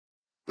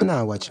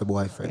Now watch your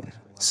boyfriend.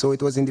 So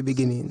it was in the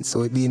beginning,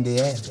 so it be in the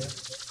end.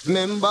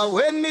 Remember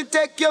when me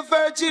take your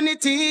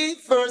virginity,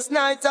 first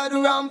night at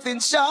the ramping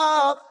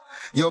shop.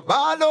 You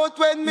ball out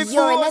when me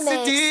force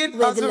it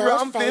in, as the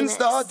ramping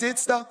started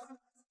stop.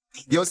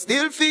 You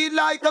still feel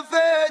like a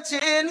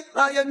virgin,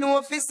 and you know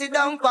if you sit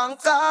down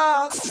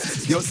Bangkok.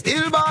 You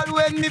still ball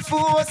when me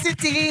force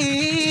it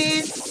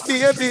in.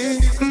 Baby,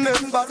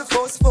 remember the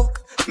first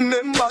fuck.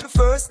 Remember the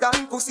first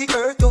time pussy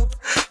hurt up.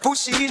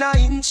 Push in a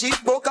inch,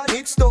 it buck and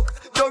it stuck.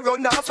 You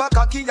run off a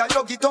cocky and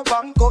you get up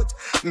and cut.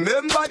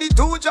 Remember the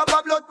 2 drop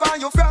of blood by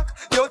your frack.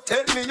 You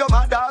tell me your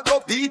mother go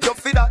beat you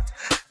for that.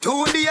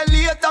 2 days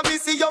later me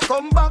see you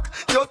come back.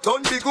 You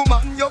turn big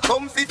woman, you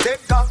come fi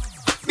take that.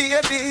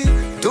 Baby,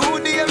 2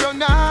 days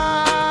run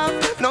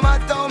off. No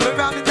matter how me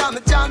ram it, I'm a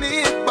jam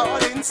it,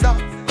 ballin' stop.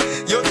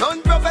 You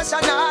done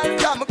professional,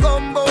 I'm a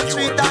combo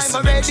 3 times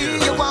already.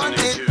 You want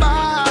it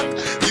back.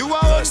 You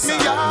want me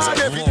yard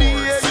every day.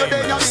 You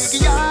day a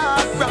big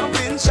yard,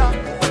 ramping shop.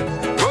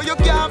 Oh, you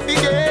can't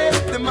forget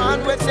the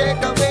man we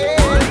take away.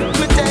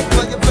 Me take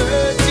for your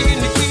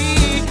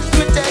virginity.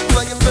 Me take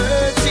for your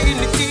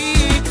virginity.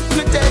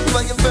 Me take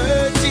for your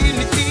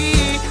virginity.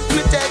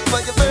 Me take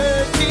for your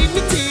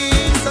virginity.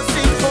 So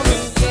sing for me.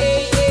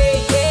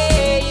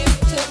 You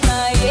took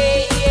my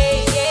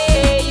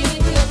you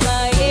took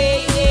my you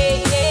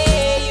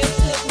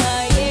took my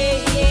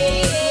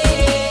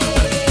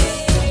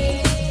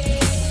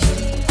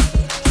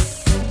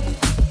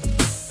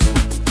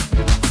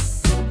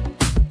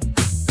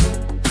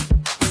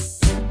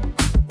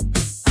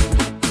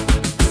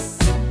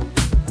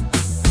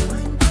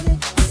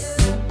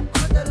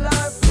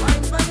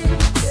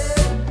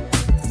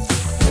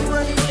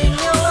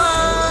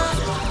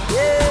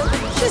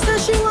She said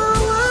she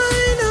want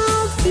wine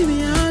up for me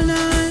all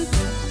night.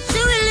 She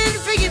willing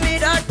to give me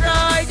that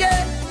ride,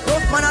 yeah.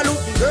 Rough man a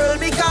look the girl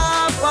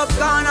because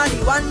popcorn are the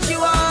one she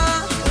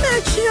want.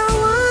 Make she a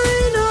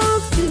wine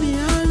up for me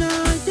all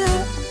night, yeah.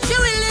 She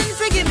willing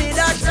to give me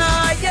that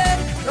ride, yeah.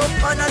 Rough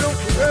man a look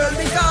the girl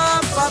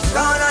because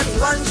popcorn are the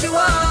one she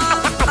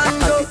want.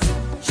 And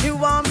she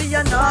want me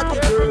a naughty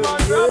girl,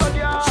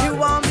 yeah. She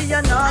want me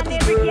a naughty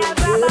girl,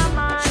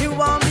 yeah. She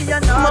want me a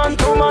naughty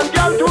girl. Man,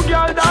 girl to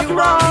girl, that's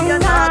wrong.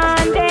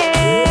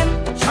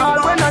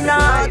 When I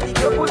night,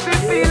 your pussy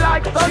feel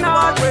like sun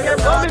out. When you're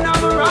coming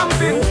on a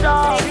ramping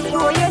shop.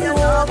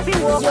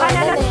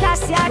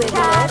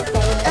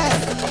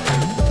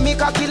 Me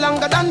cocky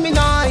longer than me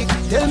night.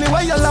 Tell me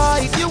where you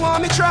like. You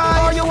want me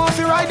try or you want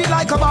to ride it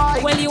like a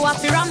bike? Well, you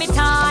have to ram it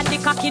hard, the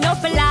cocky no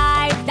for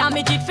life.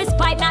 Damage it for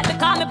spite, not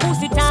because me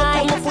pussy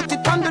tight. So come put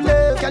it on the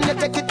left, can you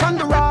take it on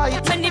the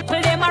right? My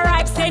nipple them a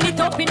ripe, send it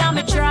up in a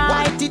me try.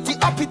 White titty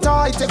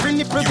appetite, every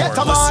nipple get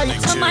a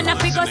bite. My man a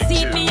figure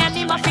seat me and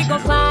him a figure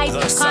fight.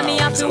 Cause me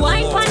have to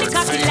wine pon the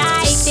cocky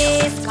like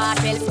this.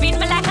 Cartel spin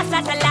me like a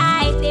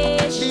satellite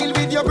dish. Deal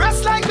with your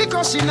breast like me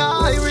crushing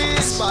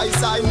iris.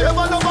 Spice, I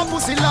never love a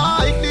pussy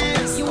like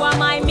this. You are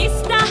my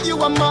mister,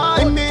 You are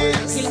my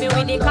miss. kill me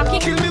with the cocky.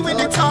 Kill me with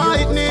the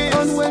tightness.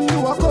 And when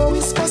you are go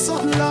whisper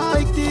something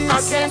like this,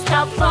 I can't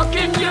stop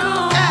fucking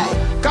you.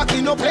 hey,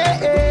 cocky no play.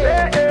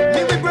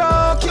 Me we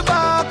broke your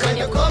back when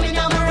you coming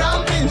on my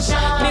ramping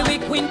shop. Me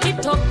we quint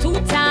it up 2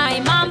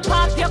 times and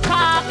pop your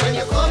cock. When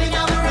you coming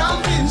on my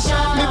ramping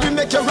shop. Me we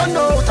make you run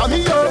out of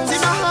me out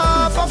in a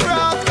half a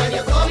frock. When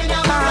you coming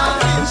on my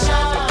ramping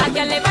shop. I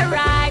can live a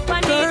right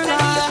on it and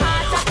your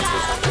heart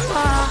attack.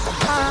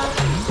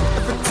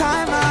 Every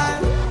time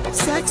I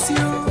sex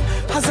you,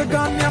 has a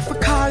gun, me have to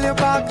call you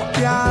back,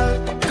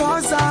 girl.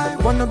 Cause I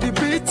wanna be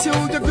with you.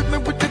 You grip me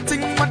with the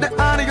thing, with the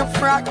out of your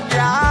frack,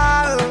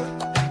 girl.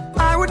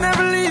 I would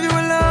never leave you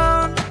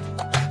alone.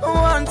 I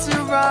want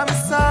you by my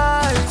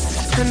side.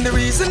 And the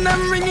reason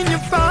I'm ringing your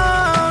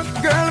phone,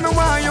 girl, me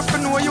want you to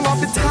know you have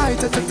the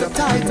tightest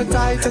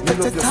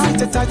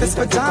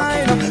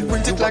vagina.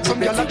 Print it like some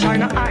girl a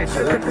China ice.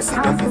 Your pussy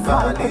make me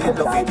fall in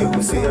love with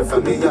you. See her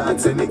from me heart,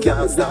 say me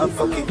can't stop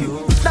fucking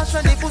you. That's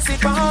when the pussy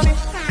for me.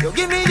 You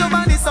give me your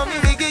body, so me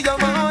we give you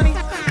money.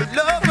 The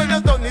love when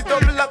you turn it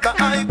up like a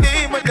high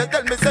beam. When you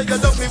tell me say you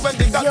love me when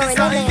the cock is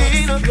sliding.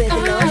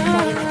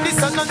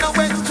 This a no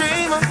wet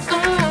dream.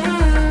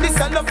 This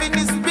a loving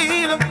is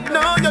real.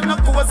 No, you're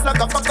not coarse like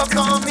a pack of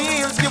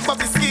cornmeal. Your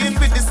body skin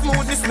with the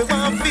smoothness me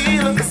want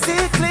feel.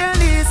 See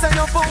clearly, say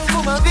you phone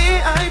for my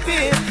VIP.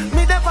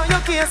 Me there for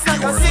your case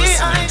like a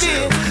CID.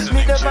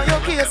 Me there for your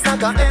case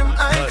like a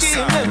MIT.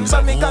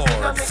 Remember me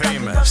got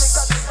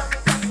famous.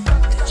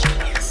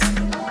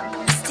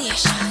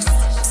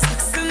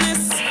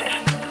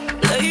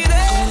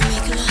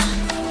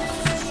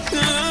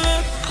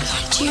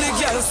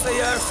 Say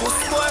her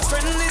first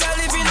boyfriend did a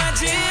live in a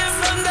gym.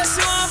 From that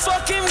she want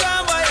fuck him,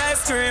 gone buy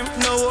ice cream.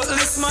 No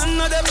this man,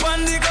 no dey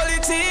on the gully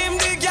team.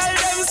 The girl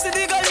them see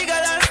the gully girl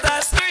and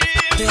start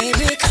scream.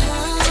 Baby, come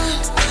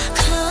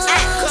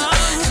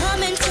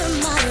into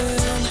my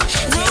room.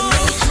 Make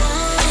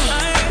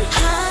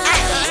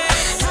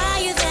me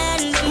higher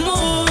than the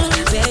moon.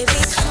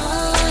 Baby,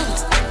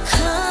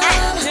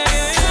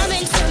 come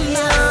into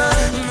my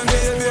room.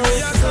 Baby, we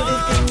are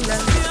come.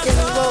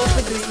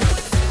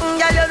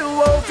 Girl, you do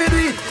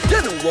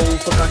how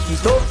to cock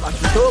it up, back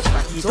it up,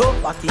 back it up,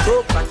 back it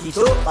up, back it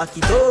up, back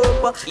it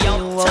up. You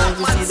know how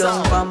to sit down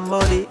from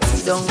body,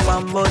 sit down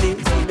from body,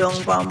 sit down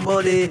from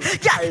body.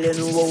 Girl, you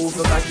know how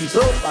to cock it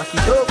up, back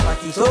it up,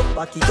 back it up,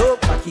 back it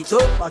up, back it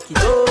up, back it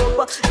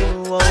up. You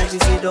know how to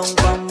sit down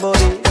from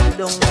body, sit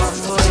down from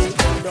body,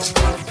 sit down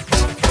from.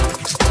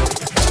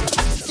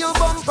 You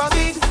bumper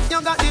big,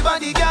 you got the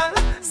body, girl.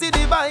 See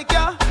the bike,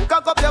 yeah.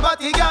 Cock up your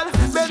body, girl.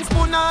 Ben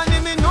spoon on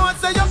him, me know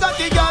say you got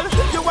the girl.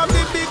 You have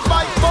the big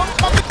bike,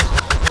 bumper big.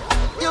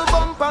 You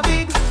bumper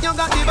big, you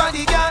got the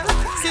body, girl.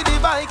 See the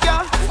bike,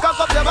 yeah. Cock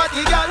up your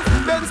body, girl.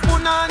 Ben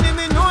spoon on him,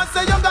 me know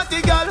say you got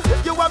the girl.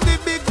 You have the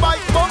big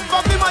bike,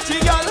 bumper big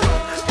matchy, girl.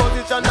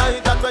 Position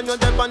like that when you're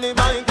deep on the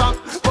bike back.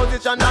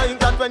 Position like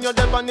that when you're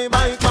deep on the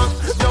bike back.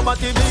 Your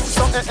body big,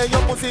 so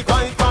your pussy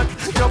quite fat.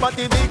 Your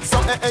body big, so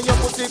your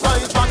pussy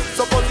quite fat.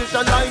 So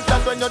position like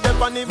that when you're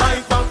deep on the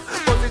bike back.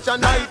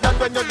 Position like that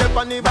when you're deep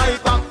on the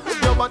bike back.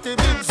 Your body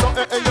big, so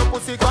your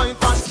pussy quite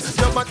fat.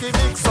 Your body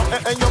big, so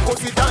your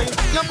pussy tight.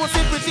 Your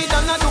pussy pretty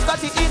than a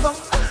Ducati Evo.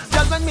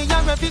 Just when me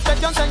and Revi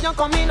you say you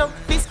come in.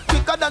 This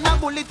quicker than a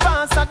bullet,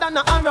 faster than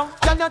a arrow.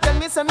 Can you tell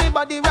me say me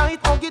body right?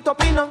 Hug it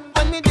up in.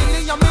 When me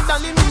dilly and me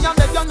dolly, me and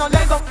beg you no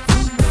Lego.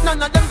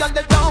 None of them girls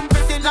they down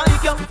pretty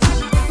like you.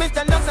 Me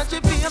tell you say she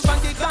feel from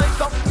the guy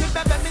go. Me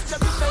baby me say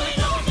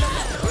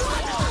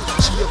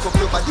she up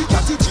your body,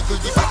 catty, jiggle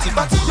the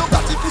batty. You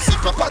got the pussy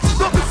property.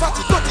 Don't be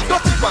fatty,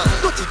 dirty one.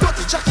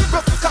 Dirty, Jackie,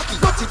 rocky, cocky,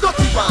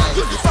 dirty one.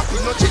 You live happy,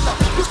 no chilla.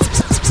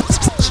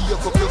 She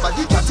up your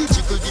body, catty,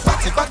 jiggle the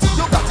batty.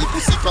 You got the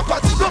pussy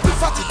property. Don't be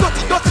fatty,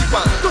 dirty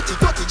one.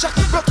 Dirty,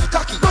 Jackie, rocky,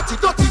 cocky,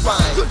 dirty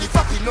one. You live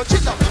happy, no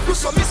chilla. Do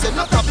so me say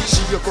not happy.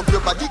 She up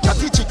your body,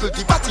 catty, jiggle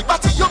the batty.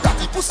 You got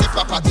the pussy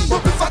property.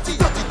 Don't be fatty,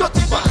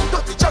 dirty one.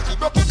 Dirty, Jackie,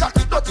 rocky,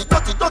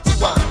 cocky, dirty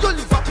one. You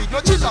live happy, no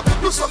chilla.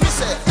 Do so me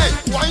say, hey,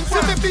 wine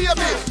for me,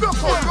 baby. Rock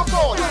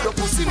out. Your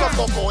pussy not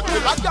fuck out. You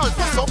like girl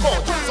be so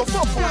good. So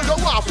fuck who you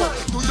want for.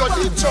 Do your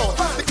deep job.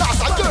 Because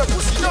I your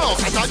pussy now.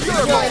 And I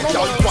your mouth.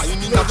 Y'all whine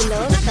in a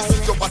jiggle. Make me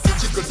see your body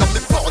jiggle. And me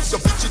pause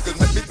your big jiggle.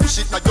 Make me push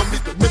it like your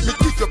middle. Make me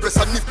kick your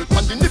breast and nipple.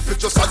 And the nipple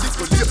just a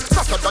little. Yeah,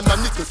 faster than a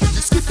nickel. Give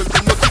the skittle. Do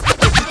not give it.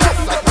 Make it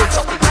tough like no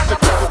chapel. Make it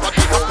tough over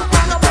the apple.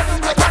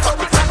 Like a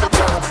chapel from the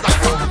walls.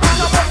 Like a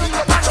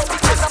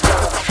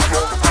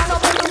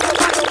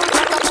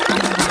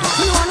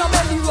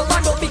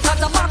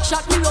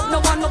shot me love, no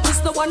one no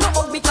piss, no one no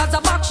hug because a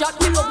back shot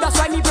me love. That's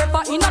why me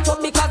prefer in a tub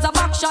because a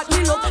back shot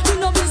me love. You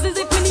know business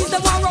if we need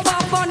them one rub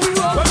off on the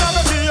road. When I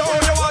see you,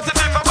 you want to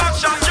take a back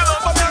shot, you love.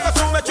 But me I go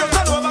to make you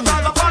turn over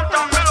because a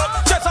phantom me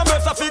love. Chest and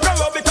breast a figure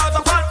up because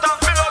a phantom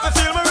me love. You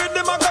feel me with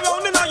the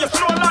macaroni now you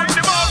flow like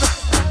the bug.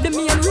 The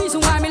main reason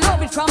why me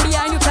love it from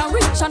behind you can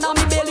reach and now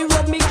me belly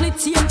rub me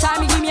clit same time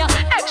me give me a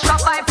extra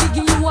 5 to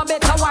give you a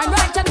better wine.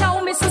 Right and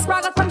now Mrs.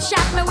 Braga come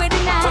shot me with the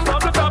knife.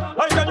 Stop the top,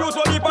 I can use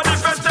one deep on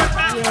different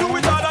technique. Do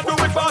it hard and do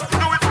it fast, do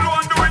it slow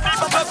and do it deep.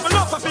 Plus me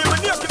love to feel me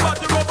naked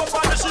but you rub up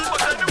on the sheet.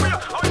 But anyway,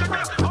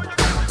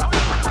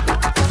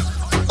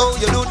 oh,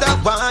 you do that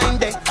wine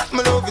day.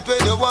 Me love it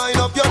when you wind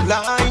up your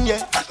line,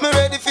 yeah. Me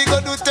ready fi go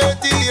do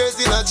 30 years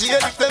in a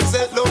jail. If them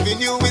said loving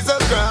you is a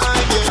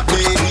crime, yeah.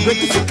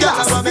 ready for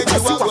gas.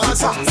 Because you want it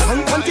fast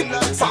and want it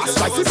fast,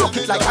 like you rock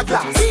it like a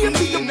glass.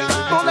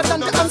 All of them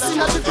the unseen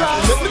at the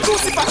grass. Let me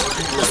crucify.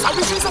 Yes, I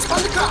will Jesus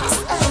on the cross.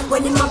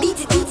 When him a beat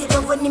it,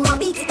 love when him a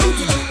beat it.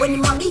 When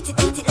him a beat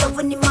it, love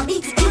when him a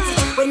beat it.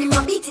 When him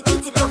a beat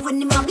it, love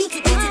when him a beat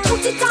it.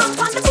 Put it down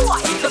on the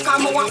boy, look how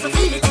I want to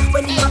feel it.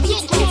 When him a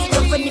beat it,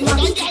 love when him a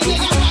beat it.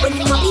 When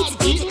him a beat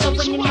it, love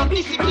when him a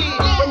beat it.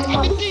 When him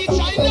a beat it,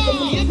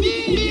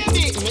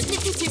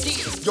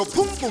 your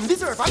pum pum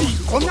deserve a beat.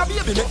 Come here,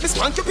 baby, make me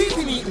spank your pee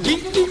me.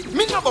 Beatin'.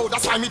 Me no bow,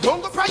 that's why me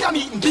don't go prior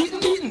meeting.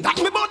 Beatin'. That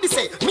me body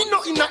say, me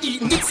no inna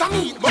eating. It's a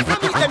meat, but I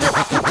meet them.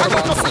 I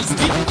don't know face.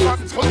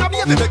 Beatin'. Come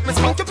here, baby, make me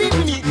spank your pee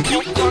me.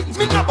 Beatin'.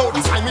 Me no bow,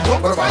 that's why me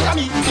don't go prior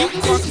meeting.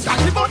 Beatin'. That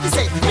me body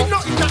say, me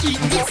no inna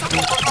eating. It's a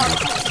meat.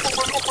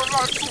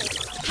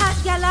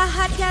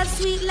 hot gal,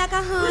 sweet like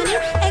a honey.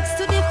 X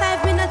to the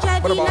 5, me no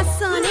drive in a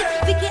sunny.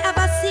 Vicky have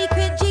a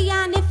secret,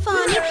 Gianni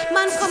funny.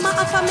 Man come a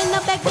offer me no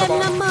beg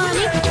them no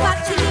money. Fat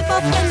chili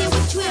buff any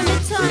which way me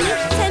turn it.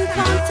 10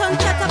 pound ton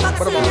chatterbox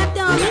in a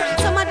dummy.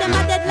 Some of them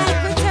are dead like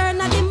return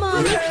of the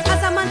money.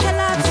 As a man tell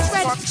her to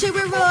spread, she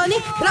will run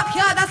it. Black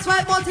yard, that's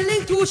why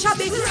multi-link too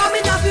shabby. I'm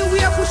in a few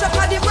weird push up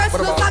on the breast,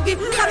 no saggy.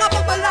 Sang a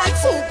bubble like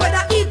soup,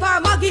 whether Eve or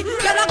Maggie.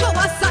 Girl a go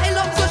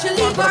asylum, so she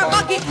leave her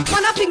baggy.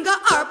 Man a finger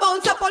her,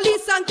 bounce a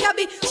police and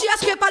cabby. She a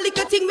scrape a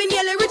little thing, me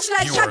nearly rich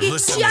like Shaggy.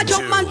 She a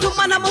jump man to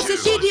man, I must see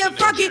she damn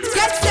froggy.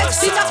 Get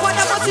sexy, that's what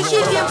I must see she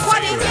damn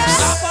funny.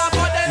 Laugh off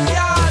of them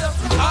y'all,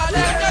 all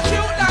them they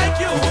cute like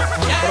you.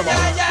 Yeah,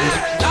 yeah,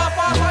 yeah. Laugh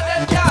off of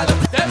them y'all,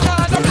 them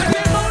all them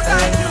pretty mood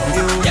like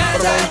you. Yeah,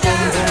 yeah,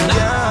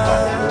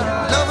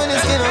 yeah. Loving is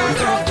skin on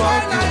your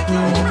fuck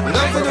you.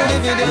 Nothing to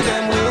live in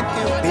them with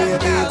you.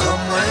 Baby,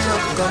 come wind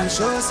up, come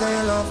show say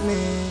you love me.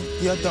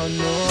 You don't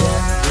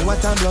know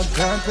what a blood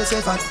clot pussy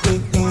fat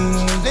big.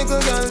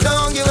 Little girl,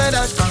 don't give it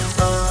that.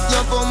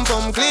 Your pum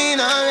pum clean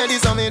already,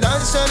 so me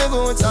dance to the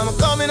boots. I'm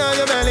coming on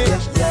your belly.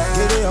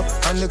 Get it up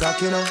on the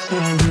cock, you know.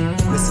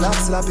 Me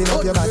slapping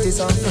up your body,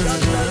 son.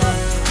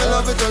 I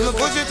love it when you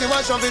push it, you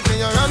want shove it,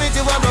 when you ram it,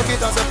 you want rock it,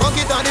 I say fuck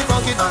it, and the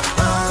funk it.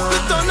 You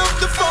turn up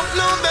the funk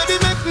now,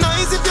 baby, make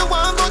nice if you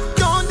want, but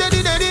don't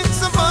daddy.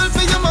 So fall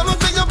for your mama,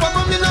 for your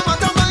papa, me no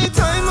matter by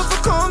time if you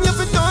come, if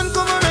you don't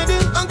come already.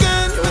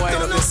 Again, you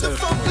turn up the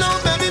funk now,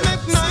 baby,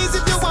 make nice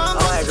if you want,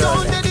 but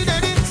don't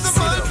daddy. So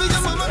fall for your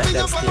mama, for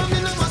your papa,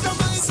 me no matter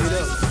by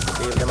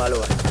time. Leave them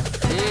alone.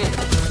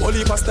 Whole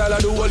heap of style I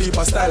do, whole heap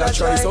of style I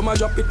try. Some a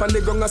drop it on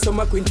the ground and some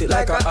a quint it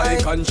like a eye.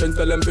 Conscience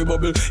tell them fi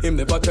bubble, him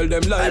never tell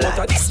them lie.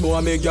 But a this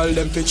more make y'all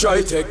them fi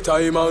try. Take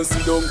time and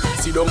sit down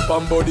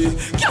pan body.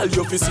 Girl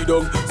you fi sit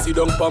down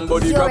pan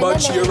body. Grab a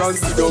chair and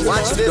sit down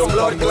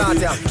pan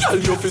body. Girl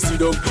you fi sit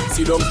down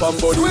pan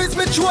body. Squeeze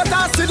me throat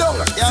and sit down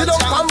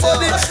pan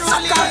body.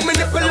 Suck out me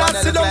nipple and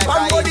sit down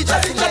pan body.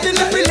 Chatty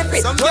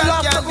nipple. Some girl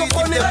can't beat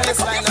if the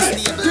waistline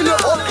is stable. Till you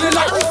up.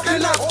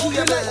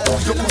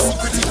 Your pussy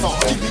pretty far,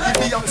 give me the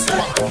Beyonce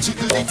one.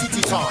 Jiggle the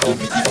titty tar, give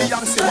me the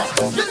Beyonce one.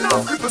 You know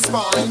cripple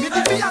spine, give me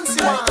the Beyonce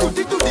one.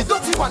 Do the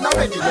dirty one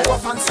already, no a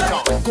fancy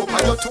car. Go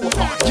by your toe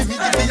part, give me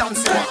the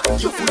Beyonce one.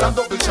 You full and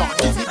double chart,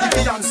 give me the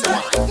Beyonce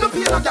one. No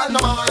pain no girl no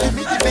man, give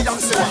me the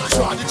Beyonce one.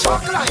 Draw the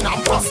chalk line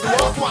and pass the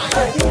walk wine.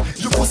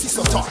 Your pussy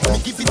so tight,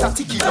 me give it a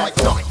ticky like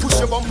night. Push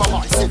your bumper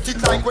high, set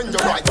it like when you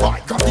ride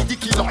bike. Grab the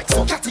dicky like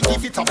so, catty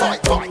give it a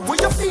bite.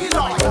 What you feel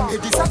like? Hey,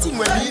 this a thing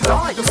when me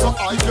lie. You so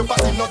high, your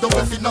body no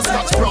double fit, no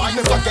scotch bride.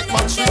 Never get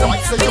much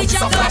like, say you is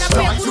a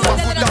flashlight. You a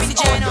good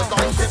that's all your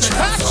life.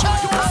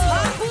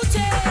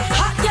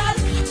 Hot girl,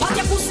 pop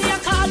your pussy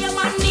and call your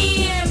man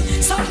name.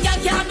 Some girl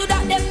can't do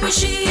that, them wish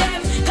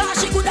shame.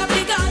 Cause she could have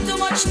begun too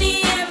much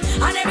name.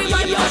 And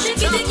everyone know she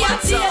get it,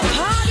 can't tame.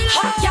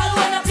 Hot girl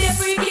wanna play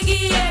freaky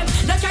game.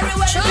 No carry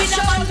well with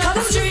the man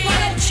come straight.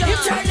 You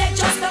turn like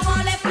just the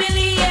one left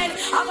million.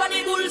 Up on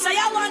the bulls, I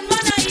have one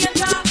man I hate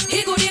her.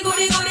 He good.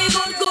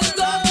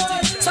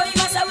 So you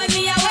must have with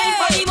me away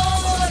for the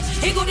boat.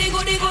 He good.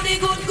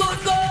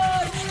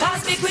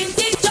 Cause me queen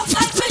tick just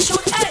like me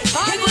should. Hey,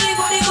 he good.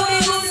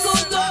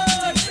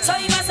 So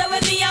you must have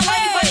with me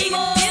away for the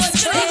boat.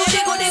 He good.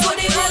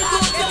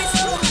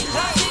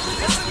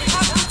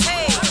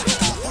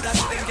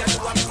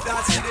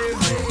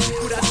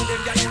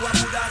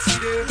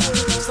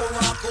 So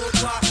walk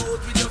out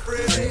with your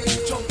friend.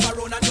 Jump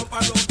around and jump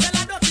around. Tell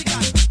her nothing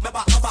got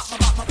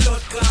my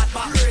blood clot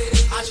back.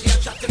 And she a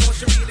chat, you know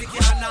she really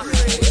can't knock.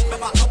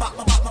 My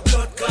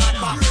blood clot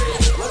back.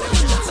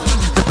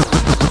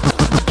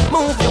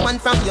 Move your hand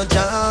from your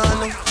jaw.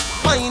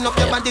 Wind up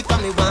your body,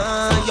 come me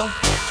want you.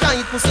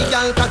 Tight pussy,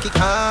 girl, cocky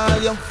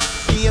call you.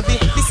 Baby,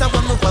 this is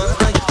what me want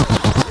you.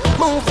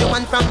 Move your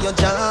hand from your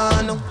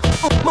jaw.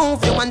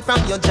 Move your hand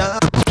from your jaw.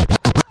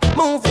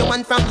 Move your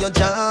hand from your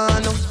jaw.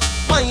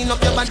 Wind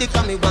up your body,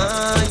 come me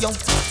want you.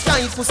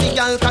 Tight pussy,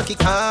 girl, cocky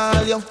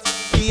call you.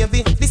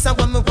 Baby, this is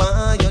what me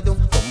want you do.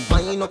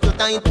 Wind up your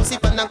tight pussy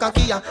pan a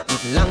cocky ya.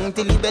 It long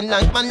till it bend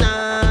like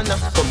banana.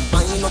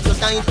 Wind up your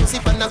tight pussy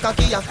pan a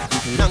cocky ya.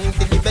 It long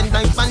till it bend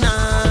like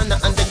banana.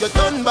 And then you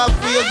turn back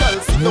with your girl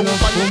sit down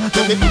pan it.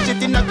 Let me pitch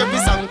it in a every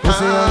song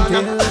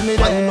corner.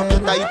 Wind up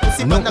your tight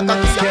pussy pan a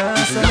cocky ya.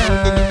 It long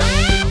till it.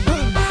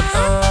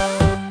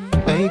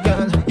 Hey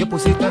girl, your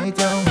pussy tight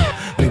down.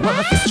 Me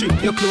want to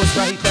strip your clothes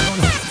right down.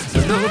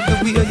 You love the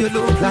way you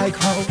look like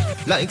how.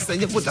 Like say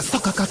you would a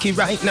suck a cocky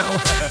right now.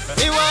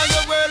 Me want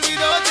your world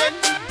without end.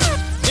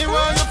 Me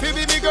want you to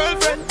be the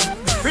girlfriend.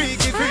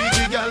 Freaky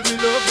girl, me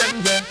love them,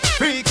 yeah.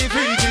 Freaky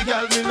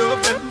girl, me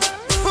love them.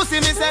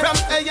 Pussy me say from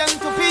AM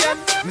to PM.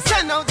 Me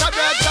send out a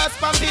broadcast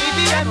from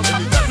BBM.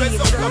 Any girl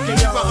dress up, cocky,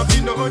 you want to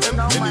know them.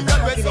 Any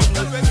girl dress up.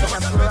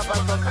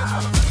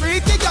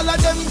 Freaky girl of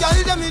them,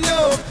 them me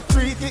know.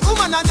 Freaky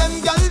woman of them,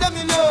 them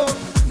me know.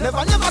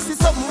 Never see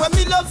something when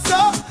me love so.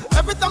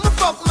 Every time I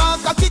fuck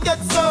my cocky get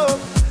so.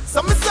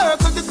 So me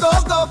circle the go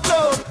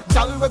flow.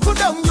 Girl we go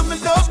down, you me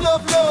love.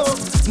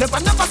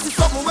 Never see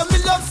something when me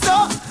love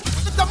so.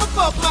 Every time I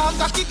fuck my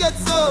cocky get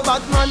so.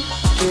 Bad man,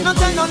 no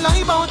tell no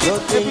lie about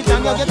it. Every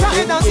time you get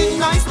tired and sit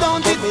nice,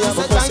 don't it? You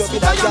say nice,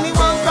 fit and me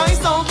want cry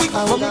so quick.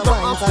 When me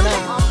come up to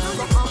them.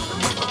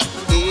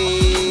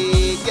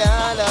 Hey,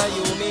 girl,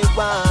 you me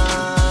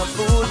want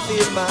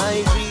fulfill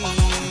my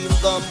dream.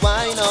 Come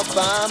wind up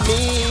on me.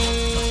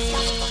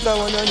 Now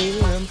wanna need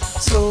them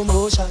slow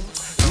motion.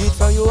 Beat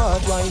from your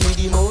heart, why need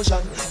emotion?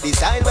 The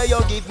style where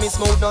you give me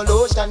smooth, no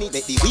lotion. It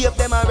make the wave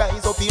them a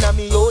rise up in a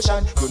me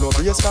ocean. You know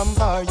brace from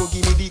far, you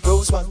give me the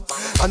close one.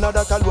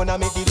 Another tall one, I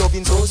make the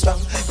loving so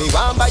strong. Me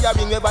want buy a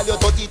ring where value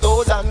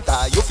 30,000.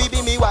 Cause you fi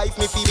be me wife,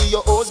 me fi be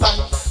your husband.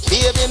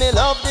 Baby, me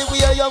love the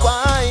way you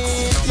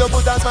whine. You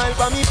put a smile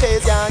for me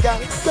face, yeah, girl.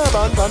 Grab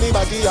on for me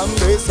body,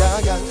 embrace, yeah,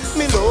 girl.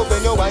 Me love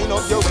when you wind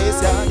up your waist,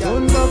 yeah, girl.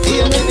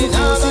 Baby, me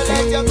never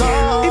let you go.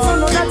 If I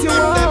know that you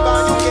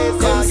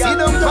want, sit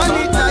down on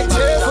it like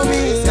for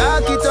me,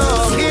 stack it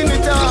up, give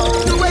it up.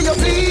 The way you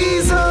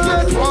please,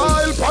 get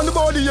wild on the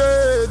body,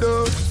 head.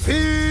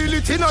 Feel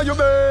it in your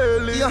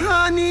belly. Your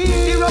honey,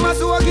 the rubber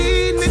so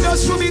again, me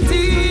just shoot it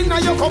in, now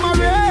you come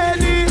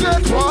already.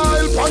 Get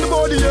wild on the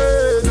body,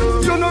 head.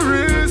 You no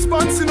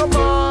response in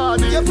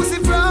nobody. Your pussy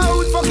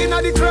proud, fucking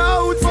at the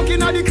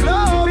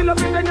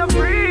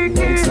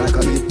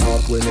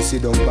pussy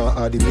don't want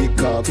all the big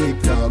cock,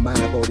 big cock. My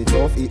body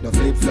tough, eat no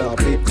flip flop,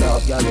 flip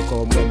flop. Y'all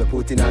come when me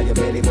put in on your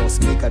belly,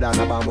 must bigger than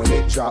a bomb when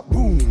it drop.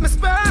 Boom. Me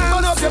sperm,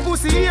 burn up your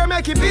pussy here,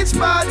 make it bitch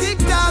bad. Tick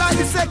tock, like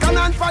the second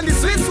hand from the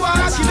Swiss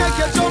one. She make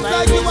you jump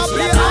like you a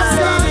play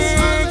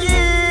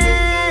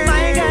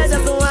My girl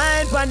just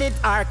wine pon it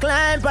or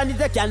climb pon it,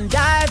 you can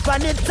dive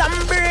pon it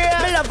and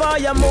breathe. Me love how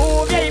you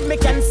move, yeah, me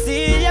can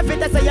see. If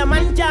it say your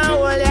man can't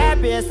hold your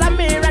pace, and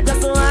me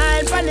just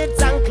wine pon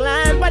it and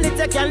climb pon it,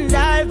 you can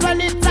dive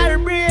pon it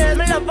and breathe.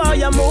 Me love how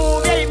you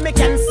move, yeah, me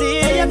can see.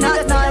 If it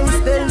say nice,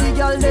 tell the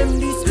girl them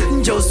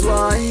this. Just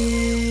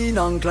wine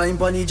and climb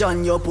pon it,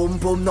 and your pum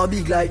pum no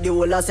big like the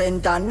whole of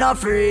St. and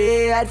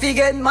afraid.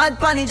 Forget mad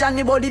pon it, and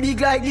the body big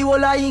like the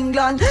whole of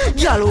England.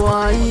 Girl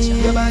wine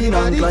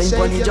and climb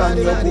pon it, and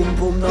your pum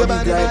pum no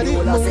big like the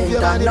whole of St.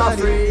 and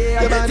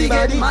afraid.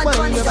 Forget mad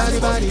pon it,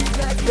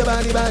 your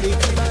body.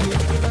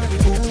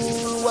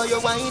 Ooh, why you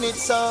whine it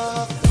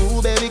so?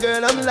 Ooh, baby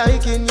girl, I'm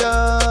liking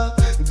ya.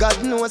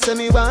 God knows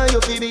me why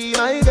you fi be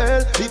my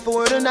girl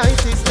before the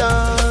night is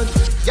done.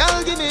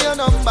 Y'all give me your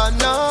number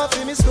now,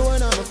 fi me store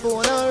on my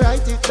phone, I'll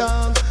write it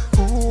down.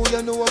 Ooh,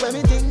 you know what me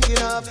thinking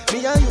of?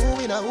 Me and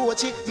you in a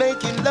Ochi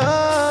making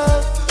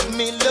love.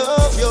 Me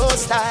love your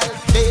style,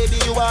 baby,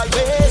 you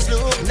always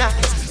look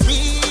nice.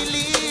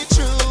 Really,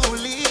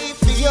 truly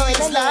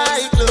feels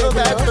like love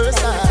at first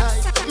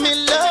sight. Me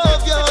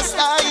love your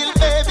style,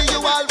 baby,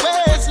 you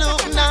always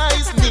look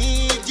nice.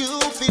 Need you,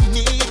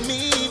 need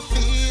me,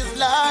 feels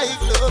like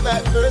love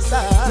at first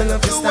sight. Me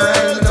love your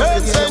style, me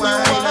love the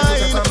wine.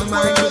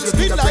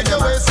 Like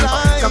your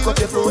waistline. Cock up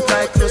your foot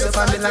like close up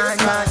on the line.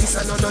 Man, this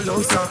another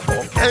love song.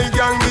 Hey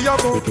gang, me a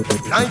go.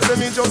 Like say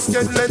me just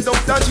get led up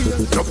the jail.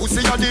 Your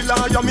pussy a the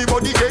liar, me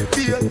body get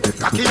peeled.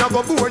 Cocky a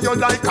go bore you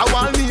like a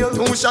wall nail.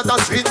 2 shot of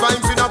street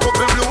vibes in a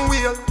couple blue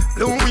wheel.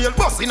 Blue wheel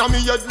bustin' on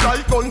me head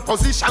like gun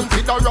position.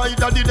 Fit a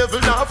rider, the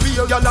devil not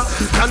feel. Yana,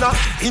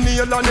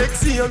 inhale and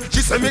exhale.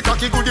 She say me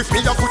cocky good if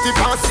me a put it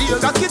on seal.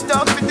 Cock it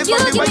up with the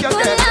body where you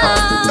get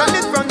up. Turn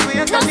it front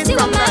way, turn it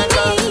from back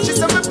up. She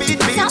say me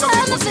beat me, so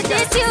me pussy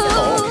get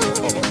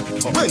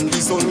when the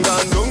sun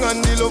gone down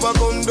and the lover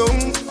come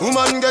down,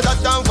 woman get that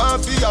down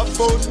for your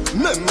fun.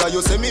 Remember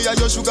you say me a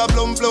your sugar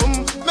plum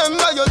plum.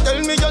 Remember you tell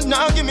me you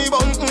not give me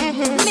bun.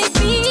 Me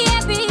be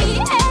happy,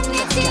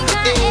 anything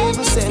I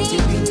ever say.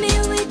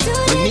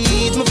 We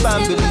need my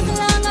family. As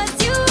long as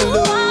you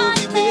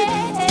love you,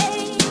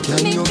 baby.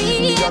 Can you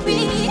give me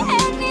happy,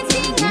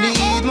 anything I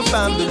need my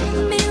family.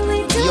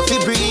 You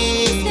feel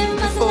breathe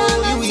before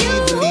you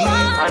even leave.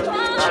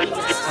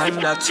 And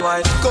that's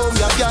why come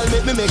here,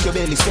 girl, make your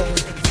belly swell.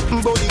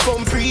 Body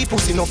come free,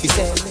 pussy no fi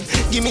sell.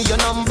 Give me your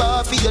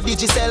number for your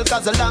digicel,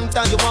 cause a long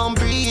time you won't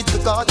breathe the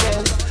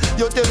cartel.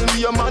 You tell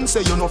me your man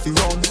say you no fi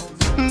run.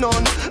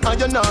 None,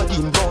 and you not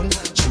in bun.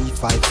 3,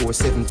 5, 4,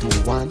 7, 2,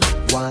 1,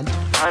 1.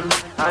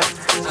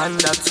 And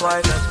that's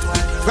why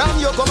from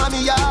you come on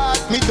me yard,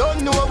 me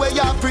don't know where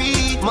you're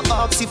free. My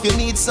ask if you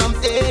need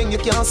something, you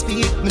can't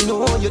speak. Me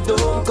know you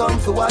don't come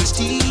for watch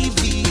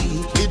TV.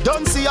 Me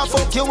don't see a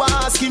fuck you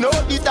ask, you know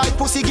the type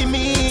pussy give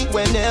me.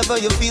 Whenever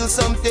you feel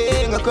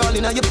something, a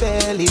crawling on your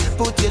belly,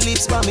 put your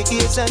lips by me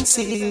ears and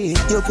see.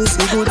 your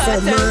pussy good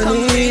for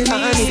money,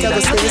 and it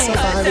ever stay so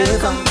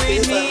forever.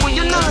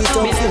 You know it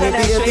up for me,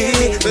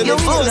 baby. When you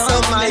force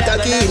up my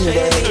cocky in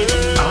there.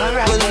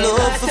 Well,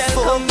 love for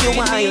fuck you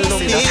while no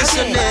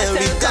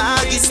missionary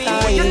doggy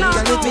style.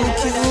 Girl, it been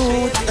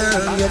cute,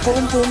 and your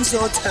pum pum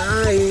so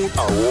tight.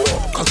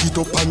 Cock it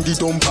up and the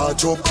dumper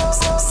drop.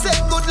 Say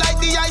good like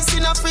the ice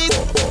in a freeze.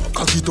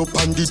 Cock it up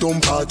and the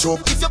dumper drop.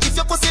 If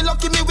your pussy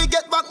lucky me, we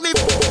get back me.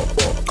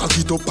 Cock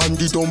it up and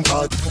the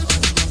dumper.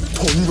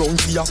 Turn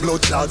round for your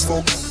blood clot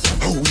fuck.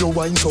 How you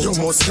wine so you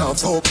must can't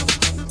fuck.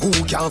 Who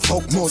can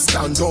fuck must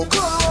stand up.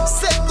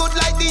 Say good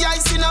like the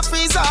ice in a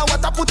freezer.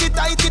 What I put it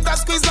tight, it a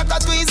squeeze like a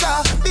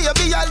tweezer.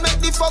 Baby, I'll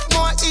make the fuck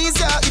more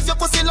easier. If your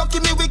pussy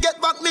lucky me, we get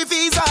back me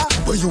visa.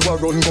 Where you a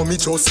run, go me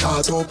just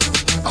start up.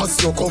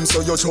 As you come, so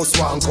you just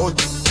want cut.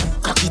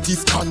 Cocky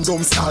teeth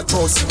condom start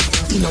trust.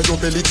 Inna your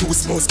belly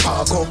juice must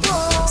spark up.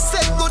 Say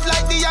good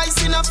like the ice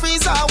in a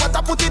freezer. What I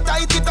put it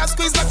tight, it a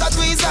squeeze like a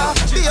tweezer.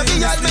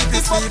 Baby, I'll make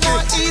the fuck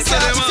more easier.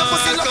 If your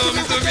pussy lucky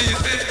me, we get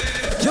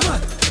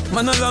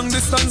Man a long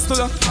distance to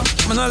that.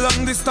 Man a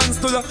long distance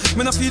to that.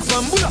 Man a feed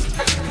from Buddha.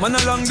 Man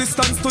a long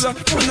distance to that.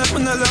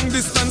 Man a long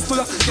distance to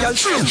that. Y'all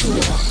change.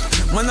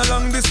 Man a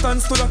long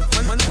distance to that.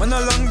 Man a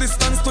long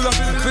distance to that.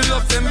 Fill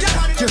up them.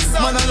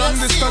 Man a long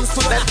distance to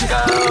that. Let's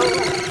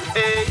go.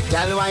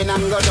 Girl, wine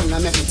and go down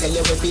and make me tell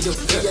you what we do.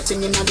 Do your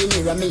thing in the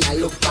mirror, me I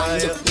look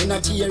fine. Me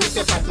not care if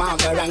you fat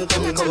marker and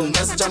come.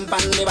 Just jump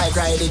on the bike,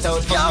 ride it out.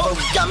 yo,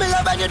 girl, me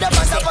love when you the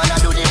bust up and I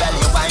do the belly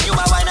wine. You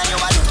a wine and you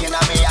a looking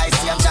at me. I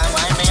see I'm trying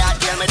wine me out.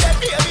 Tell me that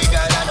baby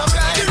girl I don't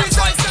cry.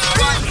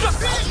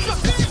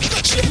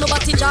 Shape my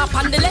body drop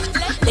on the left,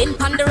 then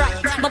on the right.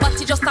 My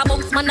body just a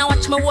bounce, man, I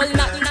watch my whole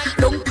night.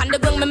 Don't on the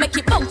ground, me make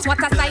it bounce, what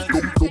a sight.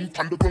 Don't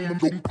on the ground,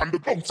 don't on the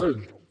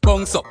ground.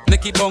 bounce up,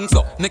 make it bounce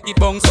up, make it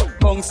bounce up,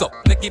 bounce up,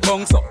 make it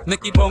bounce up,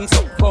 make it bounce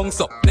up,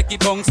 bounce up, make it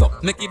bounce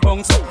up, make it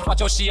bounce up.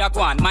 Watch how she a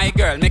go on, my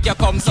girl, make your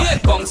comes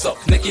up, bounce up,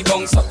 make it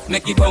bounce up,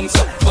 make it bounce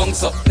up,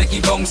 bounce up, make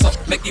it bounce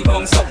up, make it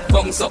bounce up,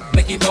 bounce up,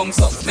 make it bounce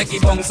up, make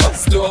it bounce up.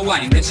 Slow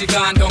wine, then she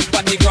gone down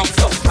on the ground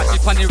up. Catch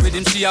it on the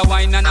rhythm, she a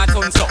wine and a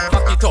tons up.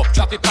 Back it up,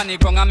 drop it on the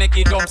ground and make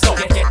it dump up.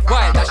 Get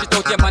wild, that she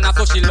out your man,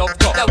 so she love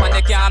up. That one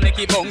they can't make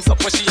it bounce up,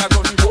 but she a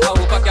run go. I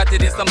hope I get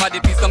it, somebody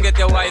please come get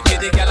your wife.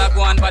 The girl a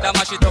go on, but I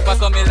mash it up,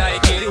 so me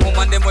like it. The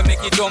woman them will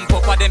make it jump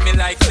up, and them me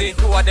like see.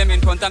 Two of them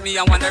in front of me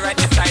and one the right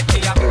beside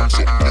me. Bounce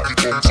up, make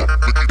it bounce up,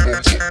 make it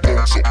bounce up,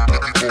 bounce up,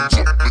 make it bounce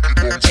up,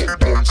 make it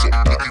bounce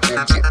up,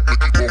 bounce up, make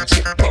it bounce up, make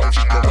it bounce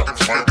up,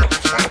 bounce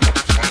up.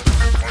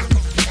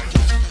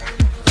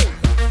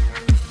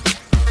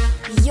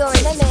 You're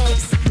in the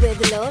mix with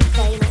Lord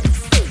Famous.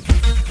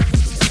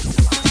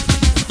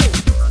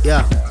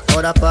 Yeah,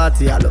 how the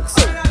party a look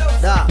so.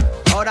 Da,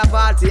 how the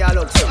party a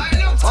look so.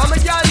 How my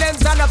girl them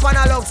stand up and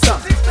a look so.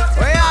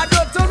 Where you do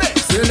to me?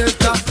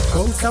 Selector,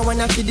 bounce a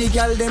wanna see the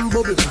girl them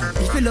bubble.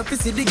 If you love to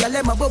see the girl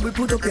them a bubble,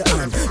 put up your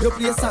hand. You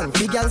play song,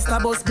 the girl star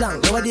bus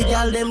blank. Now the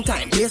girl them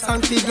time, play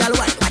song, the girl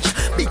white. Watch,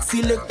 big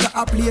selector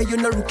a player, you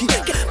no rookie.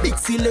 Big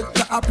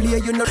selector a player,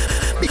 you no.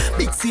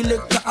 Big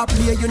selector a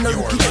player, you no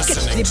rookie. Catch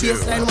the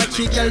baseline, watch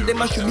the girl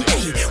them a should be.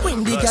 Hey,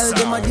 when the girl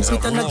them a dip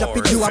it and a drop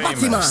it, you a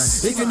batty man.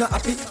 If you not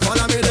happy,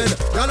 follow me then.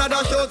 Y'all a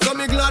dash out, so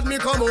me glad me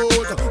come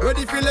out.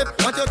 Ready for lip,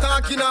 what you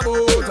talking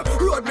about?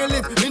 Road me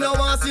lip, me no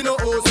want see no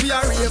host. We a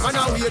rave and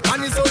a wait,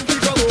 and it's on to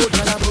come out.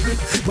 Gala bubble,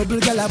 bubble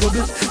gala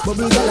bubble,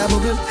 bubble gala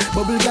bubble,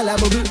 bubble gala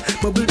bubble,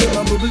 bubble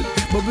gala bubble,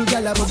 bubble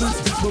gala bubble,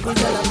 bubble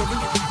gala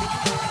bubble.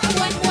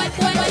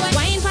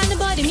 Wine from the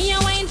body, me a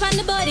wine from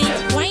the body.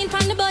 Wine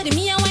from the body,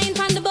 me a wine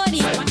from the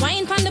body.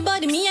 Wine from the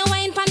body, me a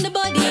wine from the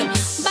body.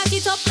 Back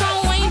it up,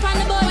 come wine from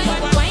the body.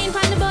 Wine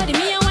from the body,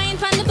 me a wine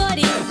from the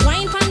body.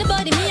 Wine from the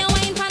body, me a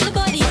wine from the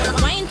body.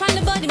 Wine from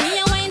the body, me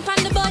a wine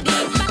from the body.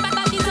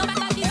 Back it up,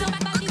 back it up,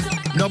 back it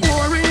up. No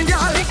boring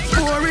girl,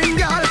 boring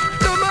girl.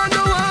 No man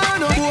no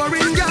want no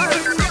boring girl.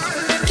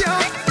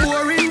 Yeah,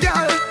 boring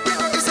girl.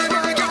 You say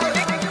my girl,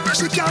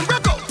 she can't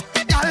broke out.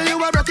 Girl, you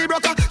a rocky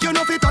broker. You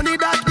know fi turn it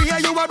that way.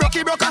 You a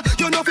rocky broker.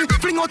 You know fi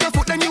fling out your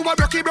foot, then you a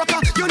rocky broker.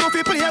 You know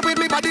fi play with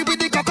me body with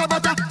the cocoa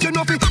butter. You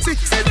know fi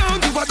sit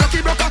down, you a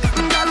rocky broker.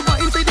 Girl,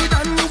 wine fi the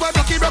dan, you a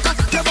rocky broker.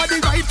 Your body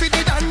right fi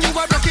the dan, you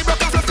a rocky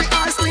broker. Fluffy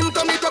ass, slim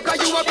tummy tucker,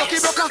 you a rocky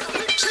broker.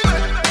 She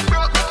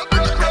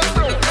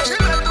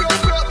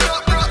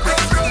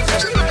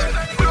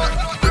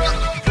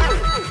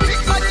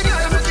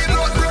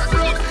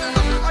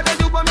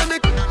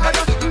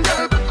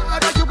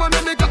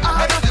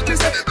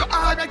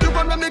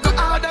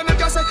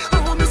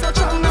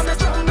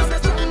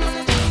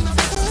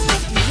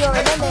You're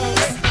in the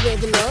mix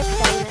with Lord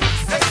Famous.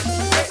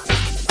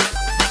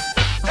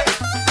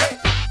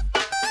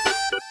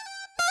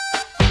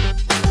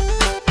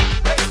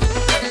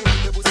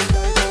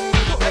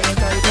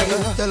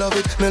 You love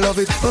it, me love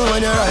it. Oh,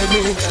 when you ride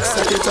me,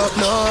 set it up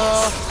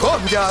now.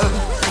 Come, girl.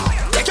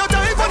 Take your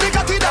time for the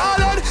cocky,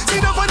 darling.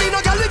 See the bunny,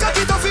 no girl, the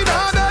cocky tough in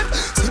her bed.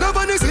 See the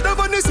bunny, see the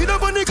bunny, see the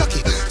bunny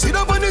cocky. See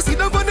the bunny, see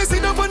the bunny, see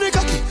the bunny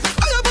cocky.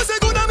 I have a say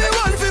good and me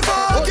want to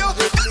fuck you.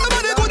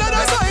 Everybody good and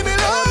that's why me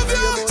love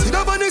you. See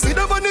the bunny, see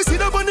the bunny, see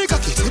the bunny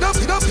cocky. See the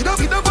bunny,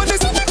 see the bunny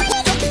cocky.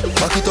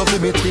 Back it up, let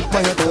me trip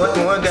by your toe.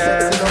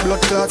 See the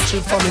blood clot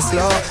strip for me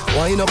slaw.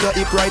 Wind up your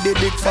hip, ride the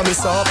dick for me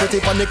saw. Put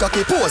it on the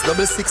cocky, pose,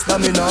 double six na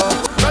me now.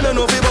 Run on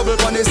over bubble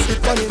on the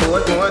sit on it.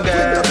 Put up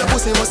your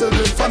pussy muscle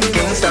grip for me.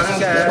 Kingston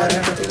girl,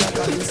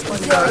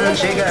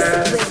 country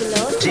girl.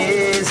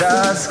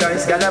 Jesus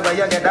Christ, girl, where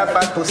you get that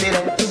fat pussy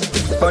then?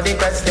 For the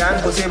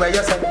question, pussy where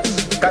you say?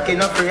 Cocky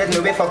not afraid, me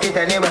we fuck it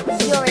anyway.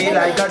 Feel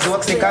like a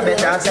joke, stick a bit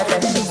and set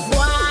it.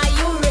 Why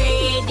you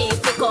ready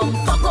to come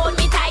fuck on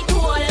me tight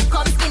hole?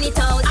 Come skin it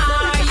out.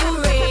 Are you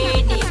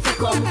ready to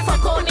come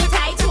fuck on me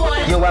tight hole?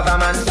 You have a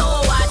man. So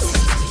what?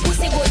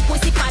 Pussy good,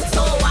 pussy fat,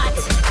 so what?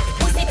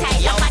 Pussy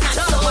tight, up and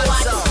so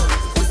what?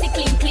 Pussy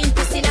clean, clean,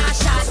 pussy not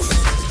shot.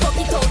 Fuck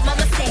it out,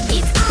 mama say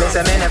it.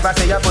 Listen, me never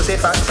say your pussy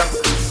fat, so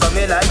come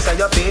me like say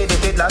you paid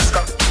if it last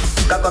cup.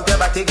 Cock up your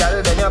body,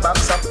 girl, then your back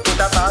up. Put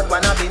a part,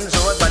 one a Benz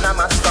road, one a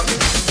mask up.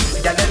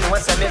 Girl, you know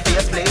say me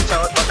face bleach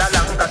out, but a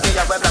long cock you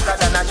wear blacker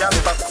than a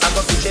jump up. I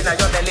go pitch inna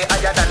your belly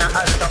higher than a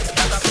alto.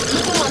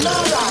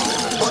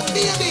 But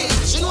baby,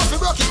 she know if you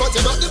broke it, but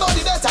you broke the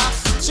body better.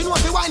 She know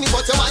if you whine it,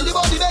 but you whine the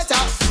body better.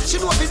 She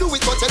know if you do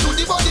it, but you do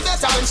the body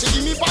better. When she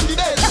give me on the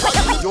bed,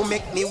 you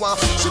make me want.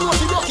 She know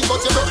if you broke it,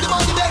 but you broke the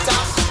body better.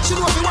 She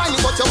know if you whine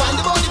it, but you whine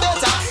the body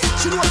better.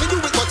 She know if you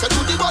do it, but you do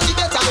the body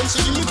better. When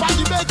she give me on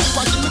the bed, you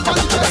want give me on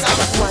the better.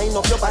 Wind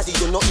up your body,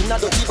 you know in a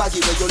dirty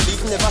baggy where you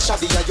live never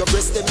shabby and your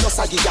breast them no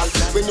saggy, gal.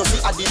 When you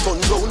see a deep on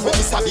round, when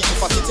me stabby, if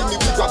I hit me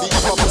we grab it,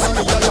 if I pussy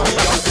me you're jabby,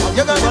 gal.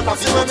 You gonna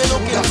see when me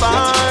looking for.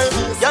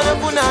 You no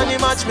punani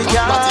match me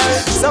girl.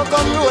 So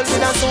come roll with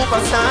a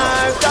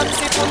superstar.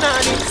 Taxi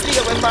punani, stay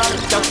away from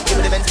me. Give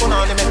me the Benz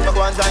punani, make me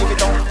go and drive it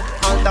down.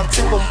 And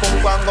taxi pum pum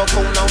go and go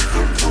cool now.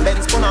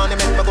 Benz punani,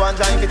 make me go and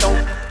drive it down.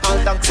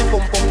 small taxi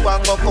pum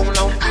pum go come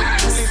now.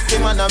 50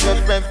 man a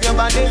rev your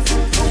body.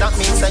 That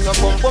means that you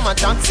pum pum a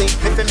taxi.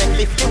 If you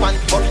make 51,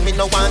 but me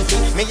no want it.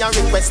 Me a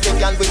request the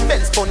girl with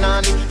Benz pun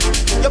on it.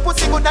 Your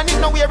pussy good and it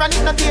no wear and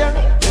it no tear.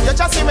 You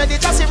just ready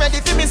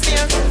for me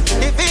steer.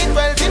 The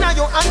V12 inna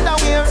your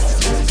underwear.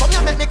 Come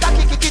here make me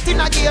cocky kick it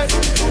in a gear.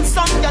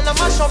 Some girl a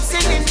mash up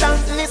cylinder.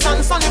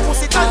 Nissan Sunny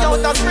pussy tie out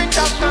a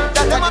sprinter.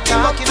 That them a be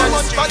walking too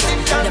much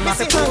position. Them a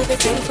prove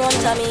it in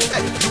front of me.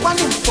 You want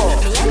him for?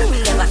 Me and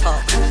him never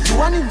fuck. You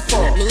want him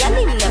for? Me and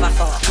him never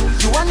fuck.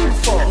 You want him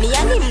for? Me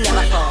and him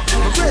never fuck.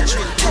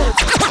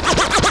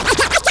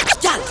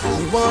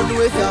 Me want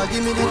you if ya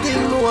give me the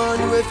thing. Me want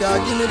you if ya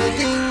give me the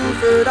thing.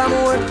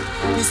 Furthermore,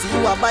 me see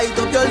you a bite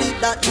up your lip.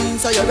 That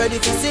means so you're ready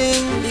to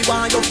sing. Me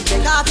want you to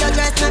take off your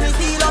dress. Let me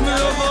feel up.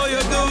 Love how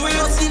you do it.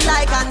 You feel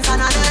like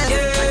Anson and them.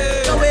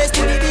 No waste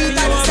to the beat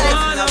and sex.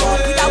 No walk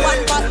with a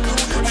one back.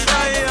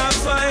 Fire,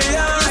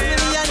 fire.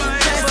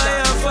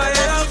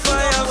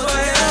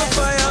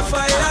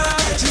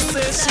 She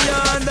says she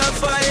under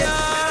fire.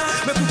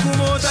 Me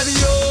come out of the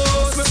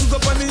house, me cook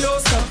up on the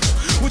house top.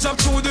 We jump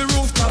through the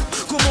rooftop.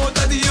 Come out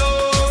of the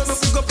house, me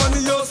cook up on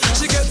the house.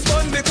 She gets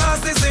fun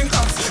because they sing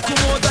up. Come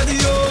out of the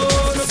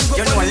house, me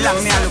cook up on the house. You know long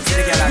me I look to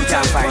the girl and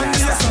can't find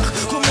her.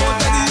 Come out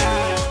of the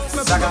house,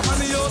 me cook up on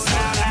the house.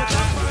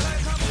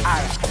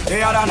 The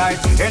other night,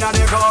 in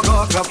the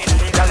go-go club,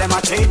 girl them a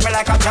treat me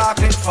like a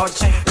chocolate fudge.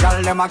 Girl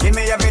them a give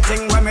me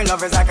everything when me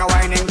love is like a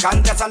whining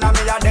contest and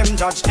me a them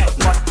judge.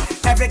 But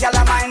every girl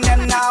a mind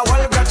them now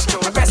all grudge.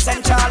 My best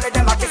and Charlie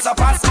them a kiss up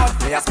and smut.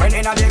 Me a spend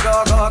in the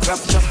go-go club.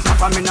 And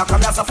for me no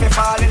come here so fi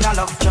fall in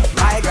love.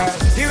 My girl,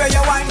 the way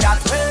you wind that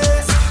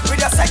waist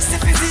with your sexy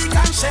physique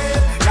and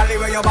shape. Girl,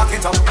 the way you back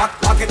it up,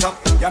 back it up.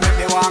 You make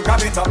me want grab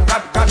it up,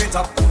 grab it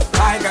up.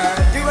 My girl,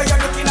 the way you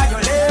looking at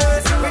your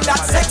legs with that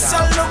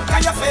sexual look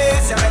on your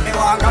face. You make me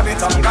want grab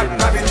it up, grab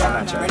it up.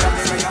 Me love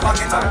the way you back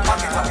it up,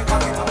 back it up,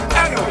 back it up.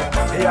 Anyway,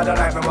 the other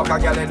night me walk a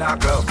girl in a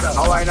club.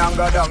 I wine and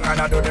go down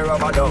and I do the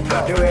rubber dub.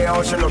 The way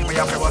how she look, me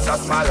have to bust a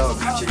smile up.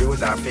 She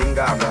use her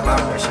finger, me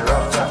back where she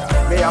rubs.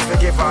 Me have to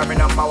give her me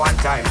number one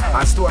time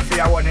and store for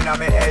your one in a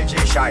me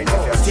LG shine.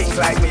 If you think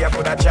like me, you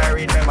could have try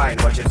read my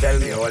mind, but you tell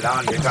me hold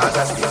on because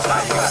I still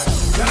like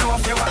you know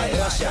if you wine, you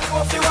know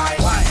if you wine,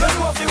 you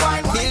know if you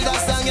wine. Build a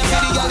song, you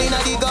for the girl inna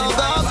the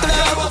go-go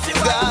club.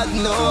 God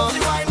no,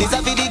 this a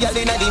for the girl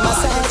inna the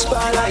massage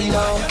parlor, you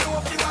know.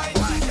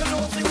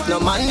 No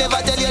man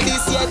never tell you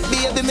this yet,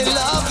 baby, me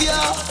love you.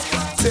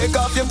 Take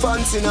off your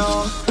pants, you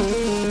know.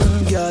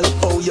 Girl,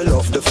 oh you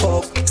love the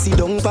fuck. See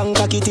down pan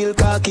cocky till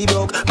cocky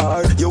broke.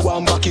 Or you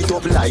want back it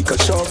up like a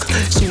shock.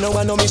 She know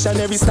I no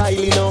missionary style,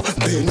 you know.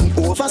 Bend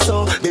over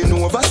so,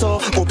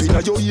 up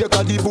inna your ear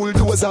 'cause the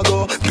bulldozer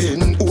go.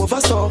 Bend over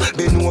so,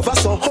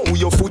 how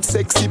your foot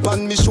sexy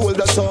pan me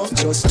shoulder so.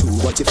 Just do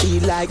what you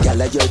feel like,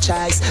 girl, your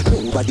choice.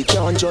 Nobody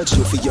can judge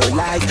you for your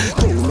life.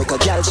 Don't make a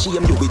girl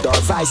shame you with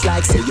her vice.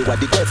 Like say you are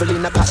the devil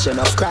in the passion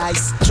of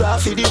Christ. Draw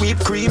for the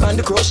whipped cream and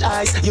the crushed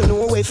ice. You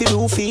know if you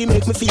do feel,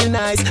 make me feel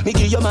nice. Me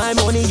give you my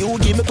money, you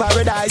give me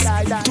paradise.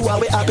 Two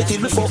hour happy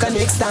till we fuck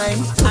next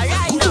time.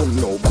 Go down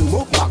now, come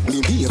up back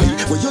me baby.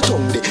 Where you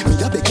tongue there, me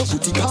a beg you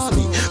put it on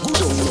me. Go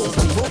down now,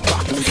 come up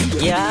back me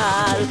baby.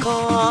 Y'all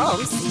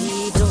come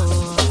see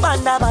down on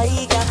the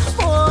bike,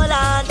 hold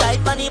on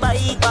tight on the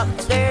bike back,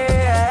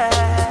 girl.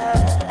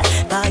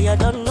 'Cause you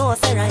don't know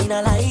say I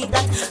not like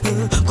that.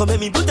 Come let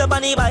me put up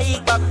on the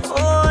bike back,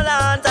 hold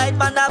on tight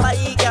on the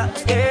bike, girl.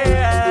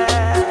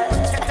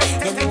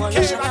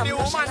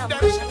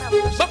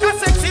 Look a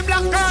sexy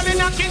black girl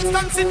in a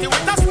Kingston City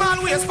with a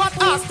small waist, fat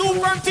ass, too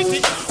firm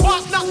titty.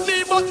 Walk not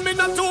me, but me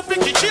not too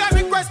picky. She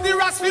request the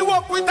rasp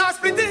walk with her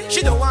splitty.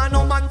 She don't want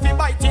no man fi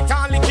bite it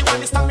and lick it.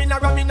 Want the stamina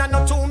ramming and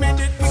not 2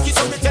 minute quickie.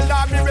 So me tell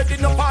her me ready,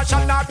 no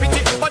partial nor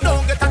pity. But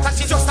don't get attached,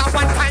 she just a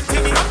one-time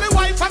thingy. And me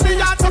wife and me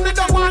yard, so me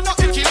don't want no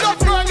icky. Love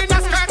girl in a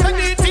skirt and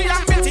neaty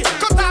and pretty.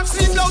 Cut off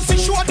sleeve blouse, she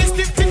show the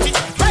stiff titty.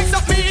 Rise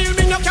up me heel,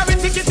 me no carry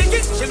ticky.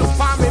 She look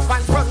for me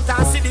pan front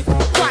and city.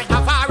 Why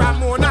have her a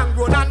moan and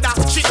groan and that.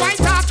 She quite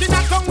talking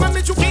that tongue when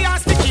me juky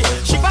and sticky.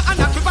 She for and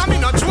a quiver, me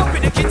not joke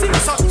with the kitty.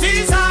 So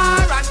tease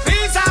her and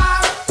please her.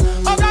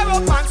 Hug her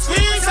up and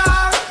squeeze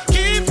her.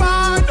 Keep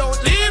her, don't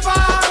leave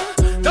her.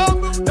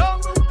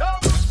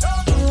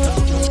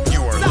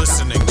 You are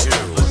listening to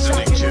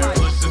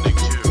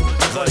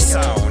the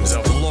sounds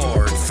of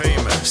Lord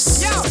Famous.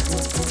 Yo,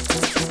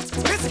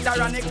 this is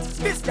ironic.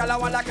 This girl I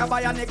want like a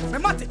bionic. Me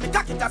mat it, me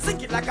cock it and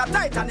sink it like a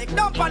Titanic.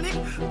 Don't panic,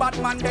 bad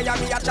man they a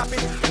me a chop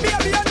it.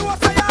 Baby you know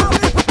say I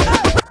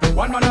will.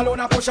 One man alone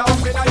a push a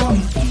up in a yum.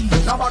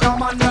 No bugger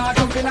man nah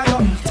jump in a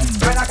yum.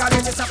 When I got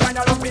it, it's a find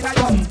a lump in a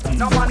yum.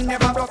 No man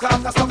never broke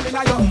off the stump in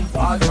a yum.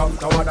 All jump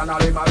toward and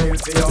all him a bill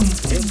for you.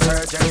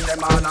 Insurgents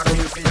them all a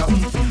kill for you.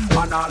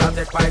 Man all a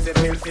take poison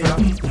pill for you.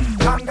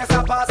 Congress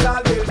a pass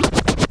all bill.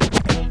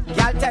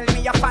 Y'all tell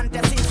me your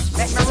fantasies.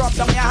 Make me rub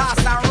down your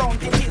ass and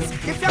round it is.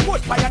 If you're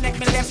good for your neck,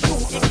 me left 2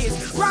 ickies.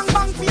 Wrong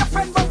bang for your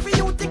friend, but for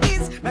you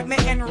tickies. Make me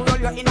enroll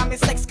you in a me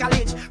sex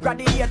college.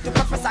 Graduate to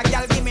professor,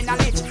 girl, give me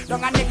knowledge.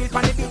 Don't a niggle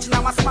on the beach,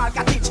 now a small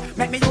cottage.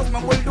 Make me use my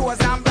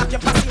bulldozer and block your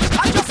passage.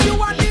 I just you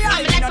want the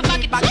eye, me no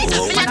need baggage.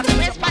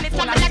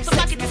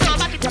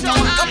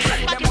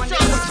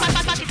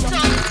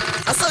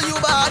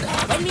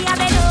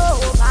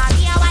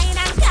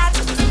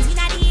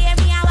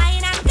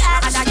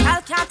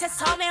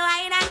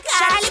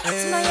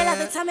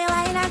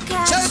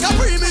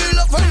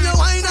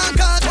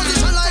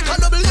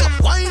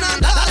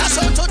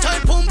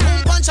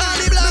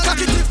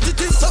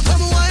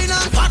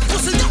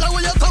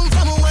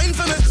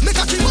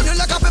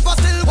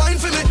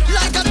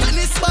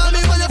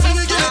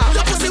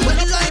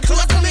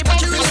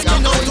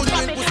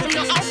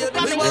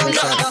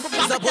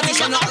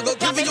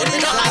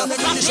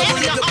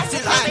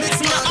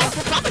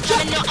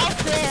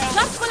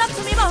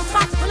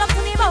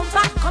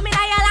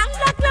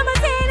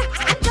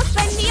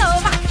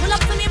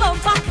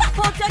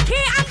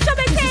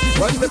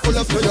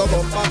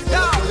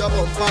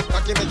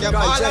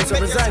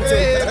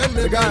 Representing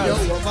the girls.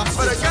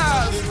 For the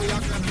girls.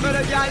 For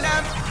the girl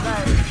them.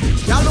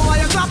 Y'all know why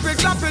you clap it,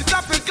 clap it,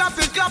 clap it, clap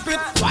it, clap it.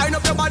 Wind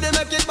up your body,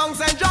 make it bounce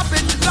and drop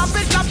it. Clap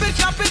it, clap it,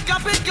 clap it,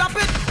 clap it, clap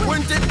it.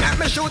 Point it, make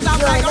me shoot up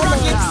like a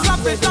rocket.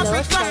 Clap it, clap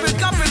it, clap it,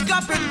 clap it,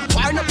 clap it.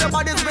 Wind up your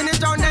body, spin it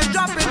down and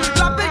drop it.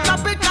 Clap it,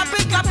 clap it, clap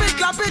it, clap it,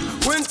 clap it.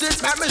 Point it,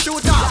 make me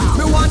shoot up.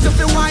 Me want you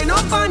to wind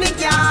up on it,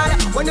 girl.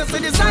 When you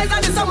see the size of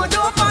the summer,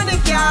 don't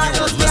panic, girl.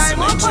 Just climb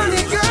up on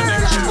it,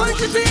 girl. Want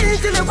you to eat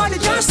till your body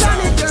can't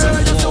stand it,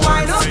 girl. Just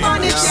wind up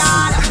on it,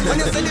 girl. When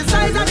you see the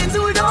size of the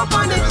two, don't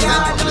panic,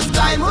 girl. Just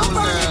climb up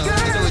on it, girl.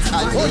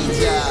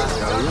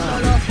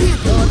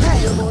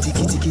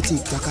 Tiki tiki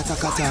tick, taka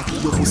taka tak.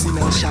 Your pussy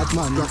now shot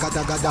man,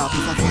 rakata gada.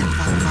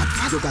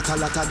 You got a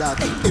lot of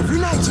that. Every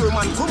night your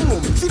man come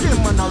home, see them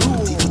man a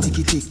room. Tiki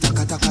tiki tick,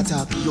 taka taka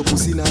tak. Your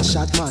pussy now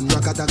shot man,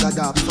 rakata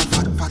gada.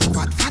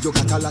 You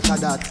got a lot of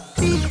that.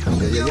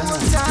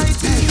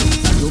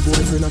 Your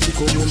boyfriend have to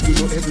come home to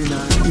you every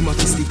night. He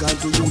must stick out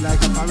to you like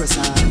a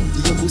parasite.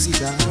 Your pussy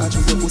da, I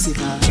choose your pussy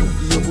da.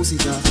 Your pussy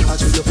da, I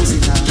choose your pussy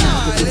da. You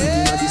put it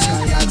in the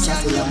sky like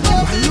satellite.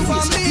 Why you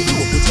waste it?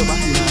 You put your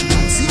back in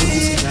and see your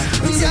pussy da.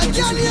 Yeah,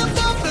 girl, you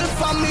bubble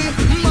for me,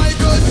 my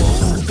God.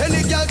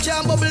 Any girl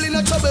can bubble in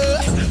a trouble.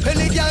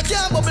 Any girl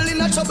can bubble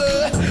in a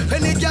trouble.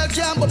 Any girl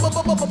can bubble.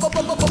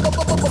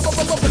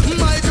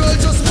 My girl,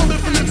 just bubble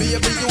for me,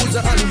 baby. Use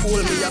her and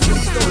pull me.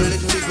 Please don't let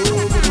me go.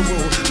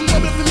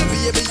 Bubble for me,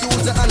 baby.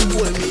 Use her and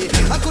pull me.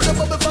 I coulda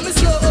bubble for me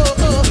slow.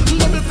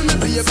 Bubble for me,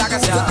 baby. Use her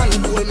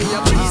and pull me.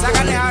 Please don't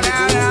let me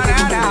go.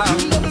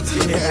 Bubble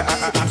for me,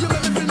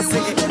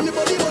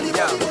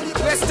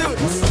 Let's do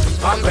this.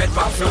 On bed,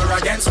 on floor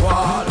against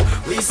wall.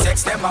 We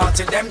sex them all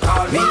till them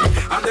call me.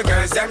 And the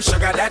girls them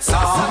sugar, that's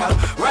all.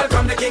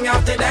 Welcome the king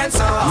of the dance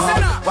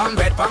hall. One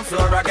bed, on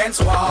floor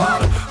against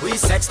wall. We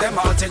sex them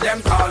all till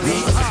them call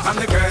me. And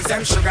the girls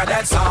them sugar,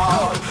 that's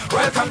all.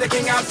 Welcome the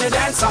king of the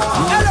dance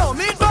hall. Hello,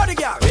 meet body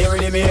girl. Here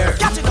in the mirror.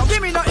 Catch it, don't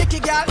give me no icky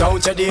girl.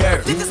 Don't you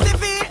dare. This is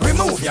stiffy.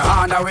 Remove your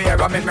hand away.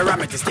 I make me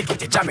ram it, stick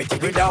it, jam it,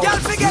 go down. Girl,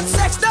 forget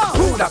sex down.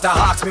 Who that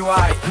ask me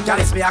why? Girl,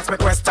 it's me ask me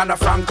question a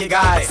Frankie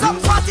guy. Some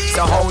fatty.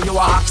 So how you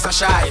a act so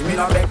shy? Me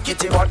no beg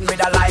kitty, but me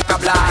da like a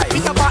blind. Me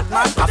a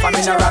Batman, half a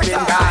me no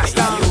Robin guy. If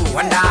you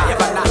and I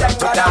ever not like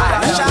to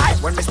die,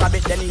 when me stab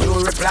it, then you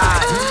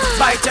reply.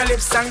 Bite your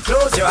lips and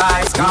close your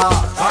eyes, call.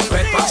 On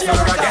bed, punch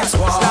your against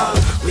wall.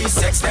 We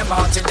sex them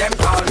all till them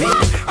call me.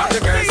 And the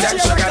girls them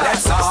sugar,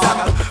 that's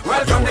all.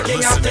 Welcome the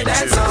king of the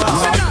dance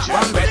hall.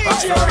 One bed,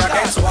 punch your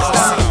against wall.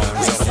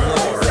 We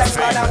sex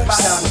them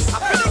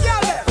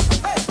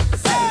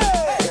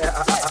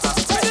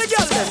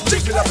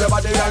Tickle up your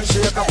body and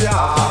shake up your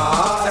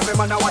ass. Every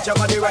man watch your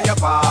body when you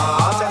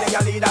pass. Tell the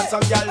girl lead and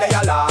some girl lay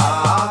a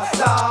laugh.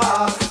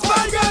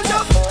 Bad girl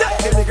jump, take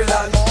the niggle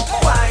and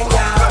wine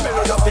ya. Come in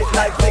with your feet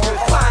like niggle,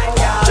 wine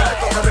ya.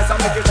 Jerk up your waist and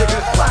make you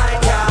jiggle,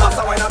 wine ya. Pass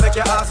a wine and make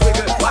your ass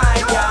wiggle,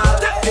 wine ya.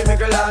 Take the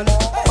niggle and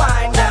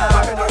wine ya.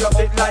 Come in with your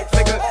feet like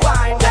niggle,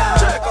 wine ya.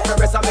 Jerk up your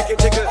waist and make you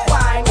jiggle,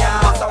 wine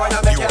ya. Pass a wine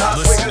and make your ass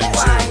wiggle,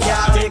 wine ya.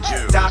 Tick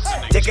tock,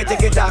 tick it,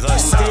 tick it, tock,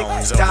 tick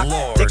tock,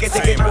 tick it,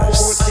 tick it,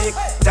 tick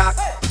tock.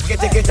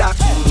 Take it up,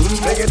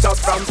 bring it up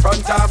from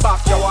front or back.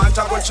 You want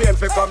a good chain,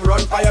 fi come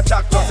run for your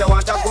jack. Plus you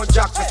want a good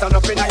jack, fi stand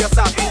up inna your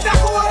sack.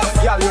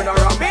 Girl, you know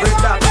run with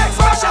that.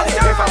 Especially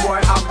if a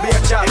boy have be a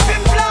chat.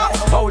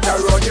 Out the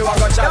road, you a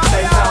go chat.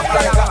 Say soft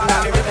like a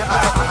nanny with the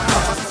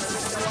eye.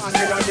 And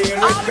you don't deal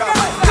with God.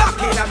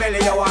 Cock in a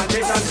belly, you want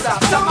it and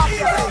stop. Some of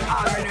you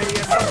already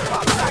hear some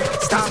pop.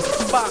 Stand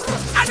back,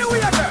 and the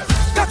way a girl.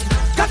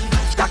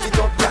 Cock it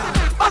up, girl.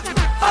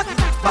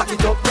 Back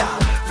it up,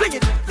 girl.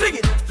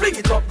 Fling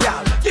it up,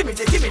 girl. Give me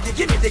the. Cock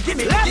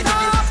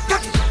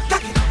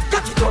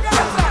it up,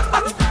 girl.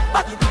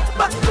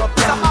 Back it up,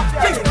 girl.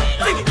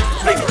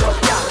 Fling it up,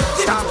 girl.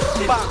 Stand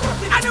back.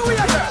 I know we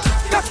are girl.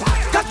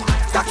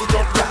 Cock it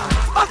up, girl.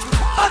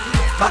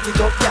 Back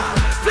it up, girl.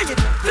 Fling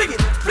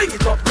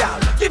it up, girl.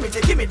 Give me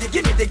the.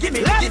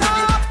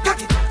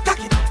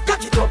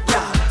 Cock it up,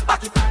 girl.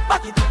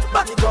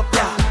 Back it up,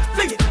 girl.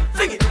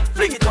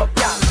 Fling it up,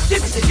 girl.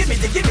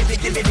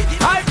 Give me the.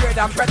 High grade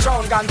and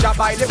Patron, ganja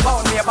by the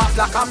pound. Me about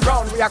black and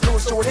brown, we are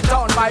cruise through the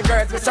town. My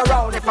girls we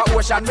surround, if a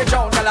ocean we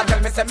drown. Y'all tell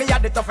me say me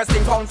had the toughest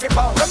thing pound for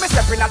pound. When me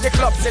step in at the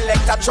club,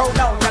 select a throw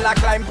down. Y'all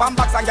climb pan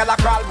box and y'all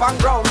crawl pan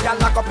ground. Y'all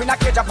lock up in a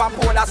cage up and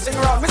pole a sing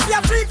round. Me see a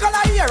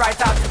 3-color here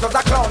right out, it was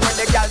a clown. When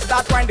the girls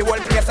start wine, the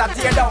whole place a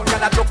tear down.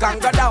 Y'all took and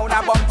go down,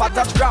 a bumper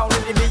touch ground.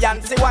 With the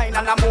Beyonce wine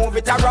and I move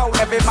it around.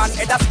 Every man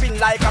head a spin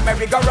like a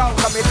merry-go-round.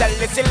 So me tell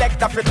the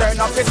selector fi turn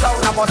up the sound.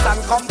 I must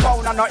and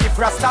compound and not if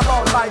rasta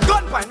bound. My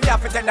gun point, me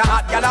have to tend the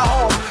hot girl a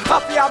home.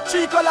 Happy have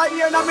 3-color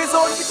here in my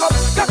zone. Pick up,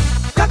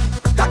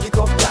 cock it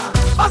up, yeah.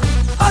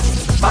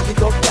 Back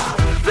it up, yeah.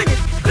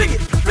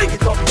 Fling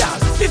it up, yeah.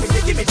 Give me the.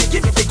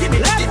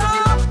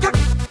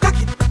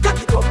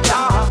 Cock it up,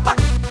 yeah. Back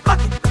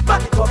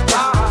it up,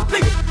 yeah.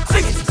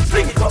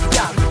 Fling it up,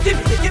 yeah. Give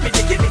me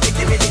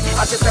the.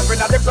 As you step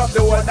in at the club, the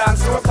whole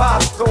dance so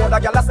fast. So the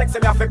girl a sexy,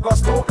 me have to go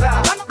to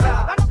class.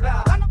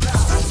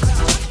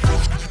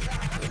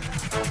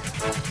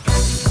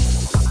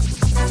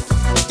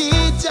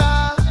 Teacher.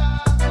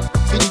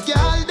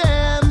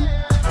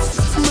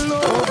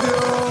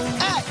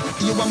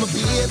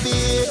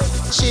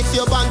 Shift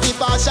your panty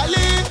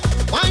partially.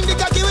 Wind the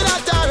cocky with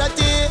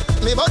authority.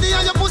 Me body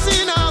and your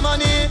pussy in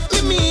harmony.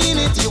 Me mean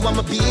it, you are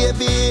my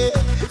baby.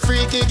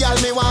 Freaky girl,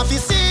 me want to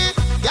see.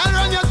 Girl,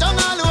 run your tongue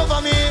all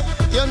over me.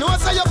 You know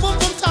say your pum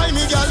pum time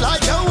me, girl,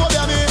 like you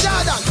over me.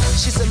 Jordan,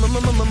 she said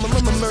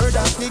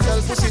murder. Me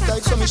girl pussy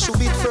tight, so me should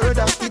beat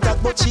further. It that,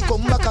 but she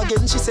come back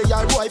again. She say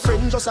your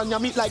boyfriend just and you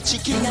meet like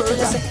chicken burger.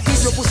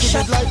 Your pussy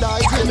good like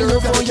that. You know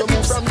you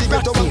move from the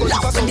ghetto and go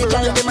to some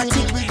burger. You meet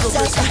with your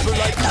best people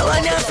like. I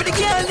want you for the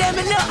girl, let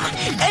me know.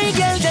 Hey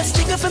girl, just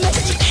jiggle for me,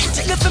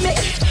 jiggle for me.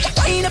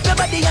 Wind up your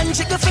body and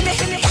jiggle for me.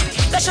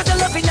 Dash out the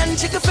loving and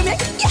jiggle for me.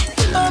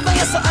 Over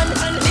your son,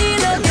 me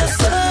love your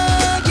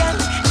son, girl.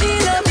 Me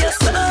love your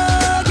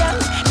son, girl.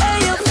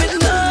 Hey, you feel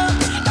love.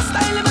 That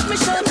style make me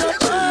shut up.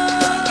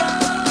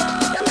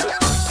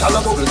 Tala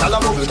bubble, tala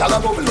bubble, tala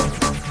bubble,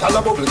 tala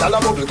bubble, tala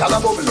bubble, tala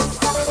bubble.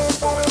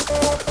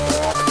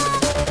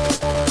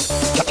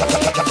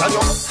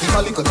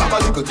 Tikaliku,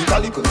 tikaliku,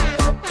 tikaliku,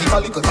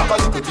 tikaliku,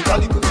 tikaliku,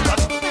 tikaliku.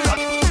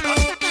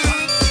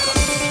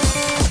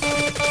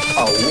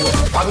 Oh,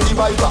 and the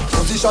vibe,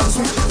 position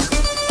switch,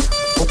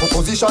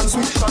 position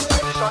switch.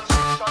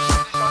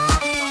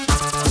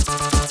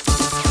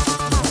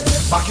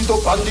 Back it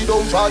up and the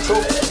dump patch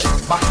up.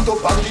 Back it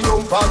up and the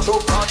dump patch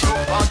up.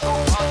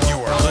 You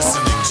are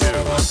listening to.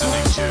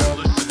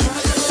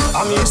 I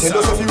mean, tell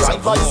us if you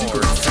ride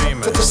bicycle.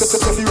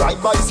 If you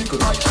ride bicycle.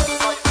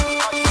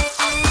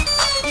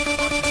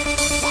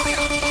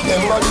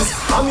 Remember this.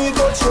 I mean,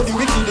 don't show the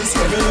wickedest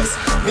feminist.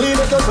 Me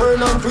make a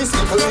turn and twist it.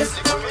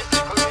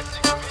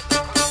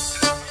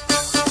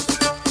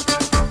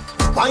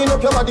 Wind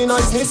up your body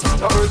niceness.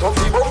 Now hurt up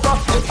the bumper.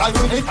 Take time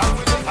with it.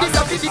 This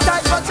a 50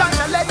 tight for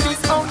China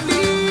ladies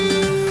only.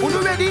 Who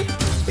you ready?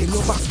 Bend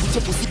your back, put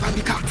your pussy on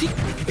the cockty.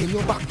 Bend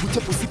your back, put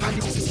your pussy on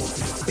the.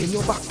 Bend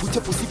your back, put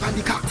your pussy on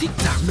the cockty.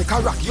 Make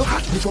a rock your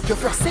heart, lift up your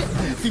first set.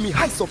 Feel me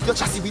heights up your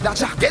chassis with a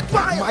jack. Get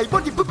wild. My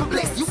body bubble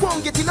bless, you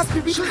won't get in a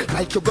spirit.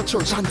 Like you got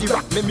church and the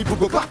rock, make me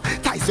bubble back.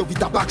 Ties you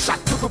with a back shot.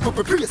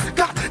 Praise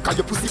God, cause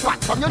your pussy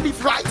fat from your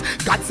lift right.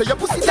 God say your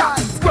pussy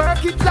dies.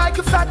 Work it like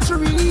a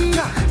factory.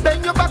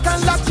 Bend your back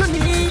and lock your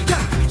knee.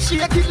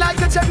 Shake it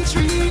like a cherry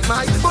tree.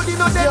 My body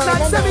not dead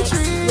like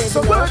cemetery.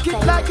 So work it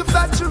like a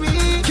factory.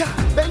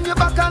 Bend your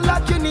back and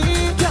lock your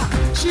knee.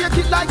 Shake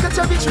it like a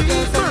cherry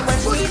tree.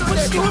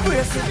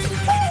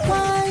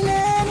 Wine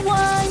and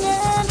wine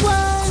and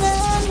wine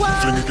and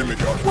wine.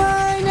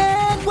 Wine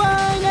and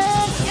wine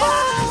and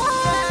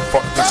wine.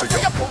 Fuck this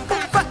again.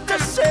 Back to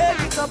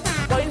shake it up.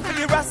 Wine for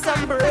the rest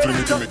and break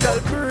it up. Girl,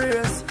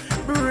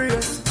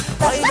 brace.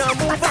 Wine and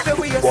move up the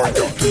waist.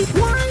 Keep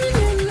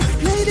whining,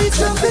 ladies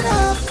jumping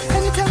up.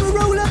 Anytime we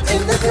roll up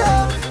in the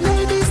club,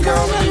 ladies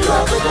come and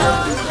rub it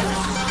up.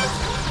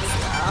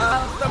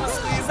 After me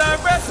squeeze her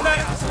breast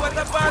like sweat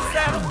up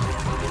herself.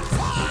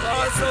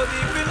 Also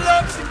deep in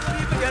love, she could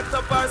even get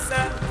up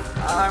herself.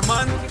 Our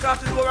man kick off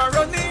the door and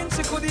run in,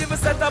 she could even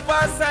set up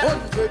herself.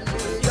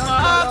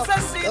 My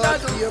access see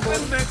that will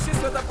make she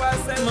set up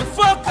herself. Me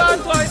fuck her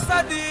twice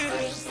a day,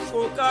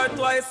 fuck her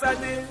twice a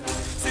day.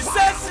 She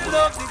said she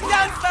love the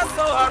gangster,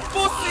 so her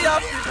pussy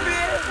up the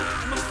pay.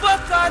 Me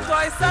fuck her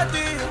twice a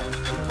day,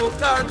 fuck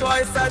her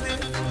twice a day.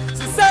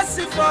 She said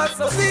she falls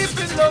so deep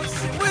in love,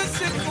 she wish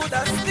she could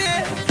have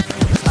stayed.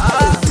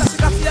 She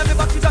got me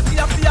back, she got me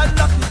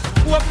unlucky.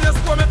 Who up your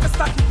score, make me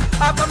stack it.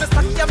 After me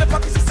stack it, me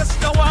pocket, she said she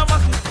don't want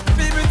macky.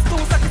 Feelings too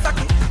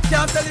sacky.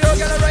 Can't tell you,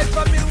 get a right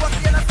from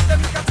Milwaukee. And I see them,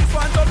 we got this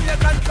one, don't be a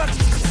grand clutch.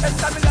 And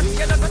tell me like you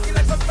get a cocky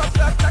like some stuff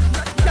like that.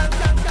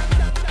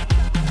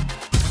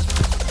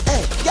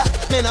 Hey, yeah,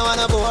 me no want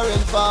a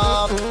boring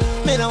fuck.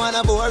 Me no want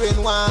a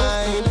boring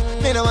wine.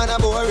 Me no want a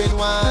boring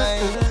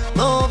wine.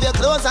 Move your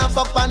clothes and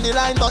fuck on the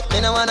line, but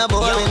me no want a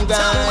boring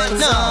grind.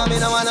 No, me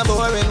no want a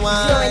boring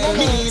wine.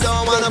 Me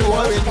don't want a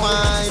boring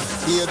wine.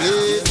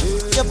 Baby,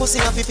 your pussy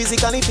have to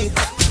physically fit.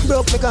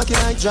 Broke me cocky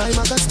like dry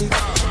magazine.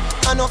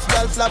 Enough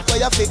girl flap where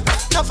you fit.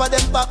 Enough of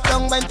them back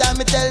down when time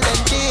me tell them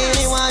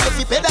me want you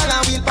fi pedal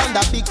and wheel pan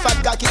that big fat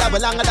cocky that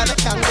longer than a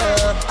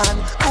kangaroo.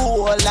 And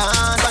hold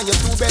on when you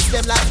two breast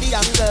them like the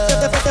angle.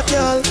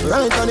 Girl,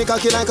 ride on the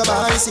cocky like a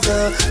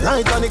bicycle.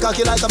 Ride on the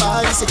cocky like a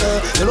bicycle.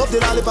 You love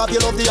the lollipop, you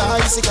love the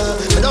icicle.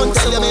 But don't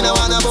tell you me no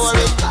wanna bore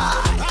it.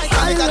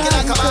 Ride on the cocky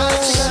like a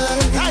bicycle.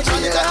 Ride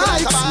on the cocky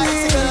like a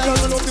bicycle. Girl,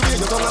 you love the way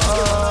you come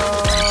on.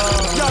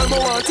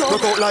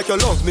 Look out like you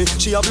love me.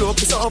 She a blow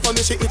kiss off for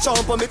me. She itch on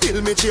for me.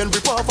 Till me chain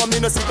rip off for me.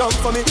 No sit down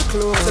for me.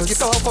 Take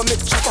it off for me.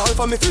 She fall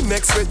for me. Fi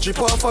make sweat drip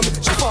off for me.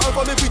 She fall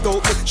for me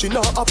without me. She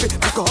not happy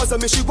because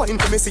of me. She whine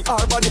for me. See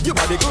her body. Your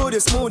body good, you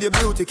smooth, your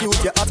beauty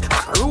cute, you hot.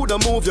 Rude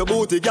and move your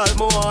booty, girl.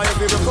 More you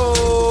feel go.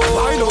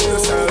 Wind up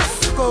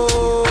yourself. Go.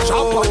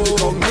 Jump on the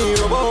tongue, me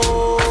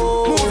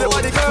move your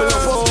body, girl.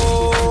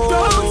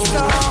 Don't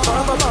stop.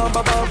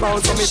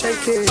 Bounce on me,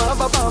 shake it.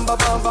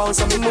 Bounce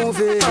on me, move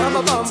it.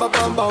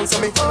 Bounce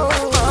on me.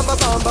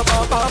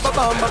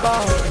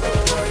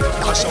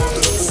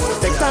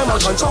 Take time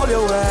and control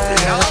your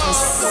ways.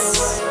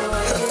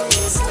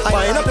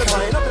 Wind up your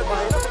body.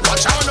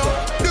 Watch out now.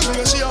 The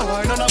way she a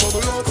wine and a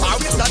bubble out. I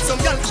wish that some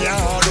girl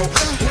can't do.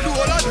 You do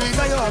all I do is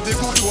I have the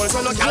good ones. So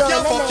no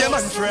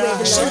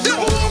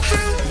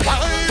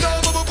Wine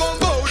over bum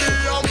body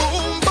and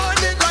boom,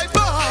 burn it like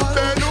bar.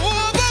 Bend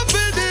over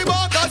for the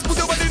backers, put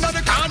your body in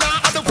the corner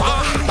of the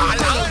wall.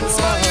 Balance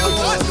for you,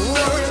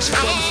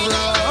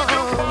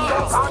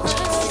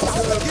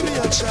 give me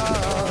a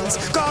chance,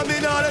 come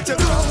in and let you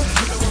go.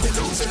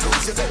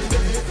 Lose your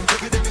baby,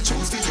 every day we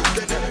choose for you,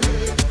 then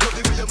love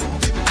the way you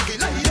move it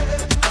like that.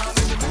 I'm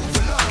in the mood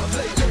for love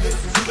lately.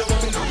 You don't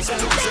want to lose your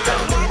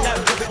baby,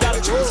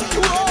 choose for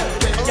you.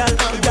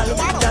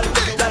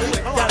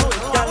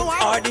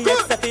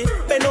 RDX,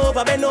 bend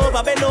over, bend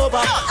over, bend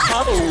over.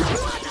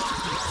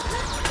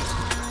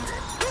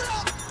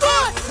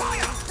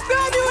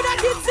 Brand new that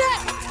kid said.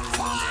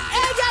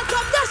 Hey, girl,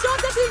 come dash out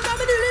the thing. I'm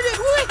doing it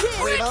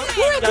wicked.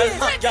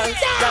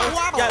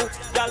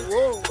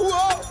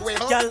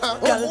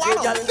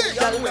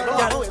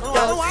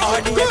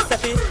 RDX,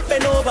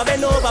 bend over,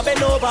 bend over,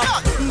 bend over.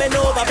 Bend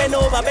over, bend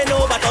over, bend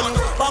over. Turn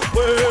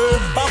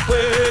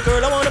backward.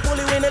 Girl, I wanna pull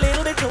you in a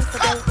little bit closer,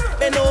 girl.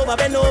 Bend over,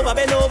 bend over,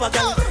 bend over,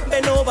 girl.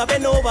 Bend over,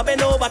 bend over,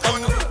 bend over.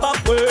 Turn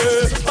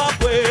backward.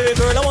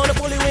 Girl, I wanna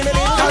pull you in a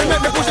little bit.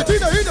 Make me push it in.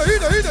 10,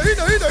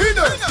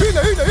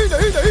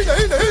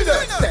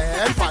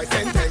 5,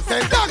 10, 10,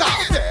 10, dagger.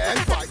 10,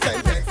 5,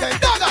 10, 10, 10,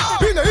 dagger. Dagger.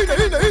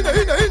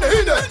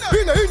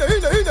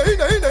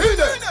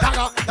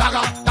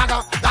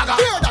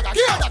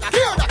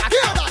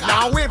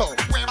 Now wibble,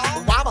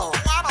 wobble.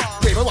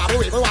 Wibble, wobble.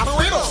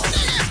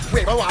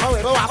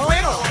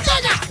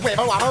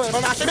 Wibble,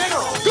 wobble, mash it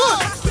wiggle. Good,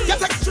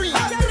 get extreme.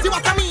 See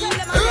what I mean?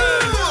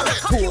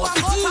 Force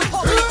the team.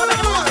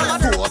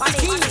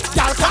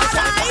 Y'all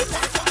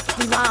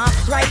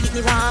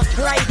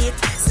Ride it.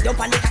 Sit down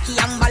on the cocky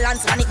and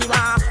balance on it.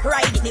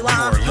 Ride it.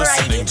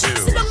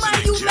 Sit down by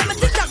you, let me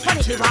take that on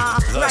it.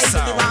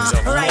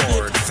 Ride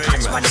it.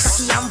 Catch on the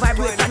cocky and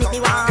vibrate on it.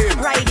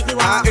 Ride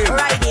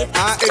it.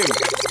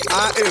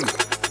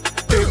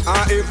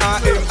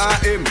 I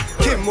am.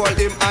 Kim wall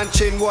him and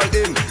chin wall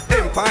him.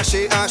 Pan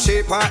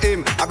shape on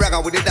him. I brag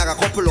with the dagger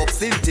couple up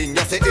sinting.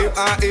 You say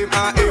I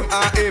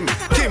am.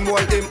 Kim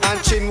wall him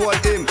and chin wall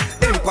him.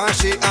 Pan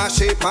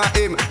shape on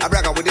him. I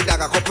brag with the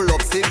dagger couple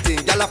up sinting.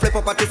 Y'all flip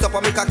up and twist up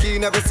on me cocky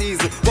in every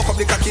season. Walk up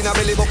the cocky in a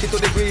belly bucket to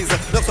the breeze.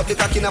 Locks up the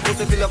cocky in a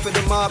pussy fill up with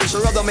the marble. She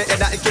rub on me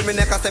head and kill me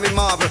neck and say me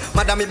marvel.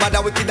 Madam me bad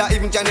wicked that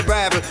even Johnny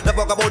Bravo. The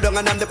fuck about down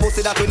and I'm the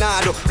pussy that we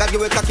know. God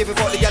give a cocky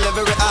before the girl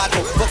very hard.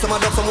 Box some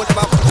dog some what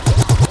about.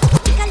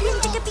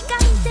 Caliente que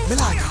picante.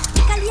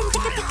 Caliente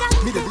que picante.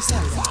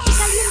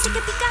 Caliente que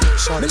picante.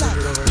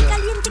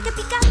 Caliente que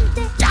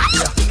picante.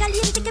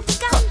 Caliente que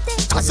picante.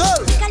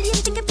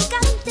 Caliente que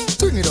picante.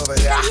 Bring it over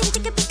here. Caliente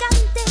que picante.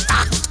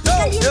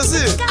 You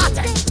see?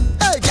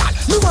 Hey, girl,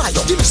 me want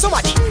you give me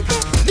somebody.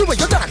 The way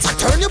you dance and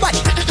turn your body.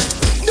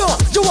 No,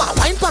 you want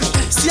wine for me.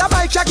 See a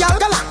bike, your girl,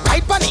 galang,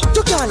 ride for me.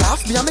 You can't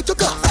laugh, me I make you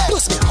cough.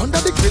 Plus me under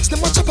the grades,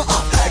 them want chop her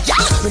off. Yeah,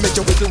 me make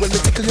you wiggle when me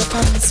tickle your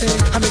fancy.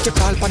 I make you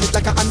crawl on it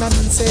like a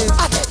anansi.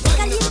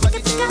 Caliente que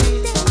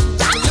picante.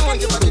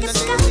 Caliente que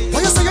picante.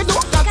 What you say you do?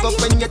 Cock up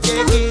when you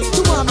take it.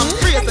 You want me?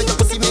 Praise that you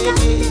pussy make it.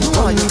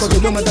 Oh, you go to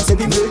the mother say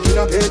we making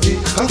a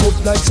baby. Cock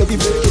up like say we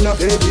making a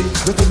baby.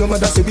 Go to the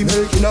mother say we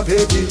making a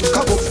baby.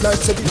 Cock up like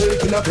say we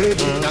making a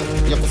baby.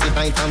 Your pussy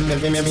tight and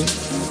merry.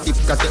 If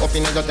got it up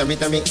in your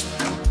territory.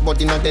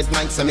 Body not dead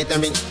like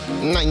cemetery.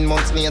 9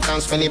 months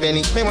later, spend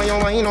penny. Me want you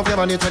wine up your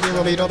body to the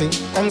rubby.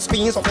 Come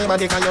squeeze up your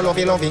body 'cause you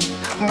lovey.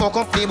 Buck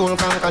up the bull,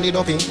 can't call it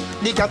duffy.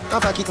 The cat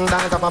have a kitten,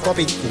 dog have a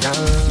puppy. Yeah,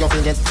 you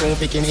feel get so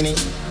picking in it.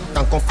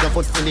 Can't cuff your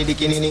foot till the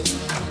dickin in it.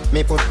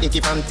 Me put icky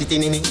panty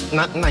in it.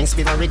 Not nice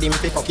with a rhythm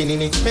fi fucking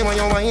in it. Me want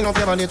you wine up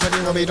your body to the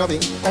rubby.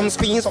 Come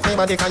squeeze up your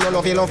body 'cause you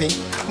lovey.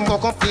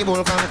 Buck up the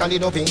bull, can't call it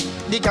duffy.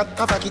 The cat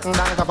have a kitten,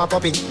 dog have a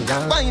puppy.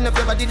 Yeah, wine up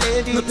your body,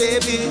 lady, me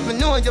baby. Me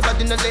know your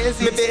body no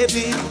lazy, me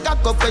baby.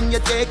 Cock up when you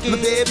take it, me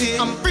baby.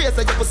 I'm praise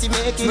that your pussy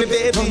make it, me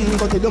baby.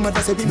 Go to the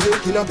mother say we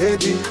making a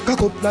baby.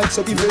 Cock up like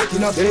say we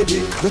making a baby.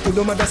 Go to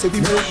the mother say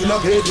we making a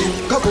baby.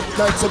 Cock up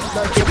like say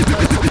we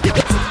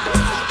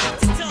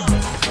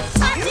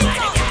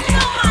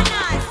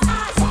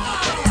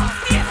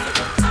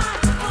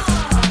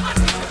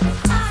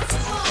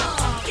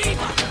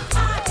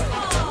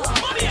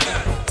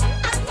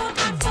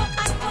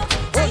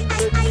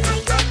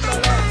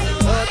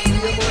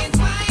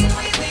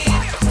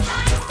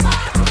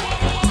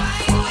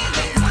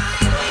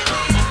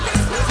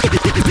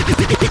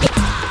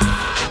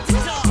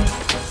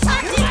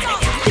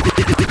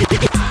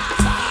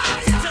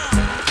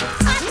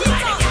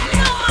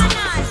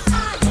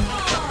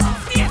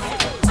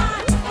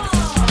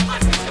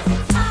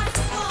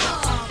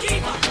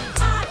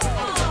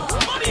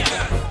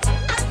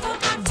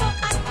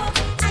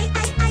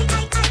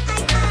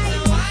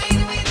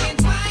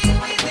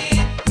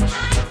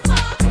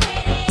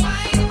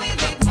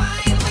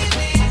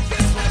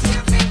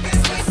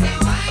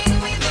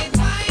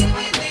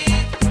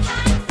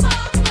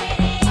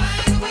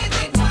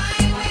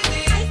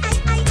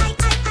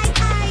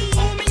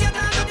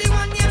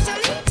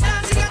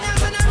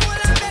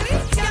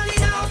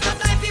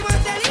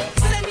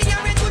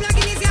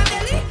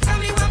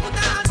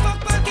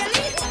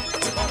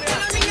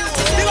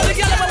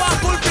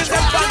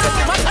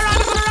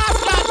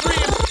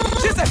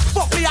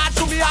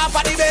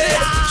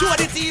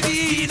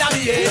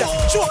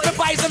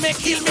make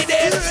kill me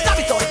dead. Stab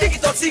it out, dig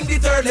it out, sing the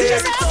turtle.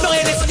 No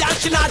any so young,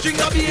 she not drink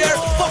no beer.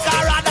 Fuck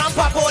her hard and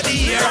pop out the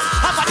ear.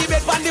 Half of the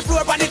bed, on the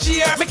floor, on the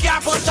chair. Me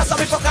can't punch her, so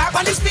me fuck her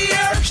on the spear.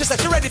 She said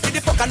she ready for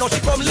the fuck, I know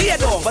she come lay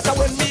down. But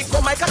when me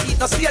come, I can't eat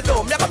no stay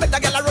down. Me have to make the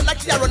girl run like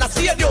she run a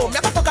stadium. Me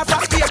have to fuck her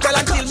from here, girl,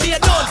 until me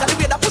done. Cause the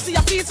way that pussy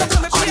a feet, so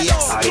me play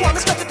down. You want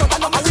me stretch it out, I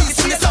know me really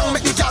see it down.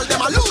 Make the girl them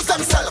a lose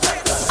themselves.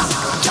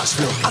 Cash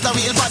flow. As a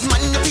real bad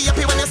man, you be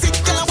happy when you sit,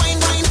 girl a wine.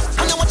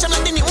 And you watch on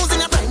the news in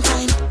a prime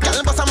time.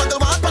 Girl bust a muggle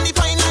walk on the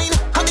fine line.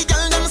 And the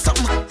girl them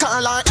something.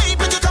 Call her, hey,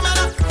 pretty coming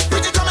up,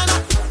 pretty coming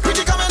up,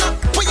 pretty coming up.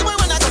 Where you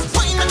want that?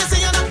 Wine, let me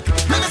see you now,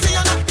 let me see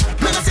you now,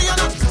 let me see you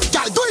now.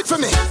 Girl, do it for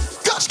me.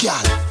 Catch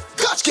girl,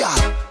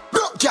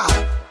 broke girl,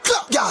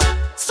 club girl,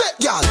 set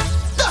girl,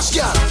 dash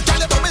girl. Girl,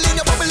 you bubbling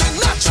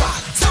natural.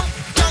 Some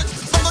girl,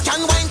 bubble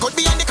can wine, could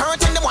be in the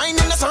curtain, the wine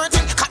in the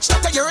certain. Catch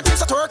that to your thing,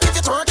 so twerk if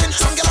you're twerking.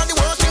 Some girl on the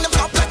working, them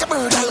flop like a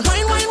bird.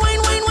 Wine, wine,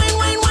 wine, wine, wine,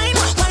 wine, wine,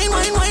 wine,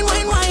 wine, wine,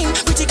 wine, wine.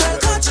 Pretty girl,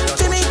 catch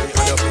to me.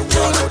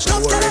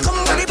 Love that I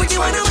come very pretty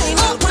when I wine.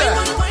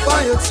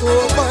 Why you so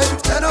fine?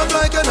 Stand up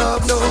like you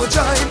have no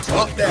time.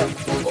 Up there.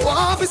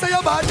 Oh, officer,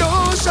 you bad,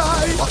 don't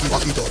shy.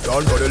 Walk it up,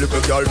 down for the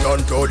little girl, down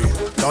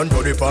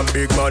to the pan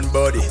big man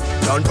body.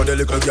 Down for the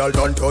little girl,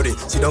 down to the.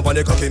 Sit down on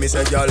the coffee, me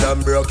say girl,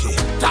 I'm broky.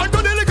 Down to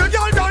the little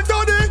girl, down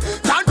to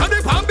the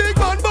pan big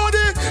man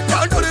body.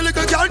 Down to the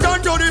little girl,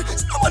 down to the.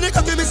 Sit down on the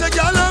coffee, me say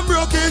girl, I'm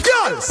broky.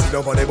 Girl, sit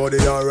down on the body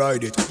and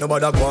ride it.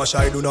 Nobody go and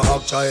shy, do not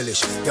act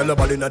childish. Girl,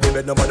 nobody in the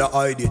bed, nobody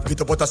hide it.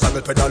 Get up out a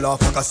saddle, pedal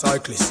off like a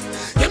cyclist.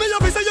 Give me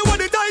your piece, say you want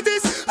the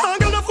tightest. And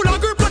girl, full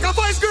of grip like a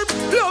vice grip.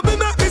 Love me,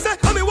 make me say,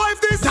 I'm me wife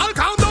this. I'll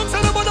count down,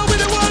 say nobody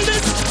with the world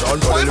this.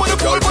 Wipe on the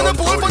pole, on the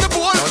pole, on the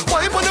pole.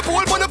 Wipe on the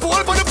pole, on the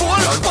pole, on the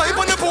pole. Wipe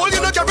on the pole,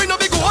 you know carry no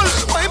big hole.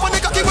 Wipe on the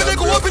cocky when they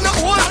go up in the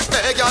hole.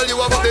 Hey girl, you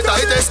have the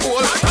tightest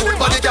pole. Good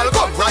body girl,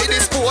 come ride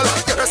this pole.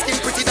 Your skin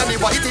pretty than the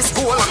whitest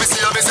gold. Let me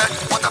see,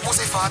 what a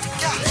pussy fat.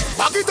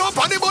 Back it up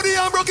on the body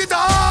and broke it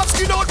off.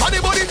 Skin out on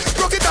the body,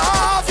 broke it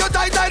off. Your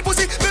tight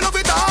pussy, me love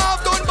it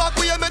off. Turn back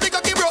with your make the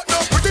cocky broke now.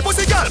 Pretty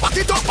pussy girl, back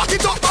it up,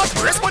 back.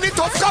 Rest on the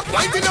tough cock,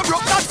 white in the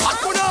broke that fat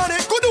punani.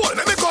 Good old,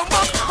 let me come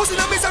back. Pussy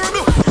na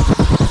miserable.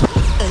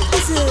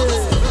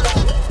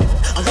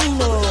 I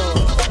know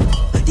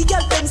the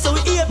girl them so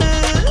able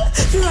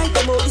to ride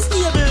them out the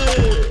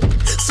stable.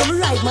 So me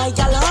ride my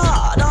gal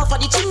hard off of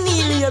the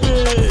chimney label.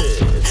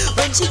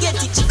 When she get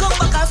it, she come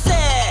back and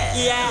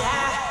say, yeah.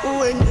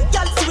 When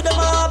gal see with them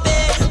hobby,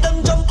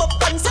 them jump up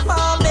and say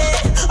bambi.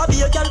 I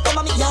be a gal come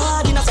on me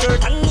yard in a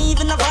skirt and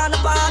even a van a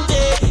panty.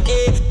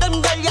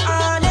 Them girl you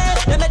on it,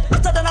 they make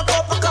hotter than a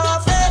cup of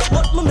coffee.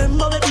 But me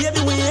remember me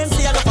baby when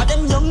see enough of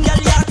them young gal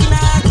yaki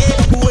naki.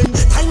 When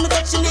time me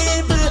touch your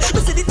nipple, me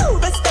see the two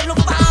best them look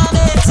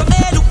funny. So me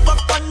look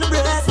back on the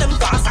breast, them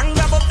fast and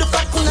grab up the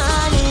fat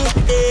punani.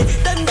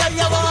 Them girl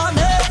you want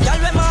me, girl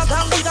we mark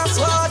and big and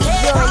swatty.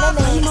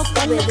 I'm up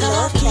on the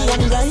coffee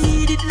and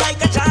ride it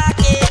like a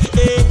jockey.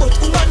 But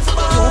woman for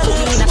ball,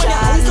 when you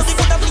eyes so we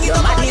put a fling it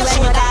up on your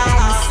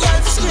shoulders. Girl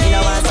scream, you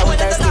know I'm so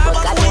thirsty but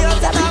God won't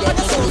need a big head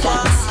so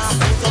fast.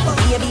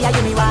 Baby, are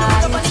you me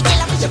wine?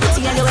 You're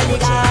pretty and you're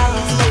elegant.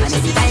 And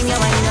every time you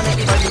whine, you make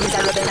me body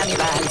miserable and me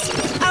vibes.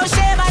 I'll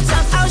share my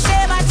tongue, I'll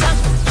share my tongue,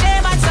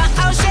 share my tongue,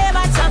 I'll share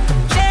my tongue,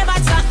 share my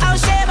tongue, I'll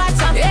share my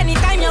tongue.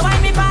 Anytime you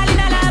whine, me fall in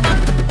a lava.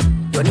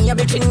 You need a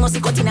big string, must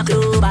cut in a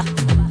clover.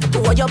 To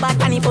hold your back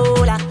and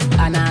polar.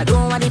 And I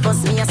don't want to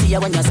fuss me, I see you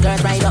when your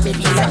skirt right up, me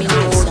feel like me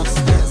know.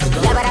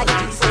 Yeah, but I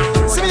get you so.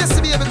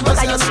 See me, because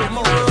I just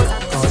more.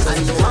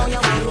 And you how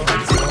you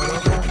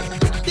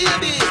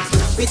baby,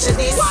 picture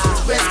this,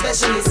 breast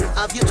specialist.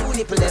 Have you two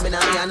nipple them in a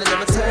hand and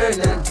them a turn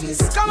and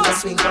twist. Come on,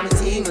 swing from a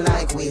thing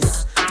like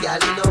whiz. Girl,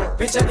 you know.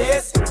 Picture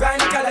this,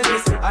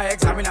 gynecologist. I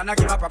examine and I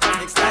give a proper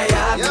fix. Yo.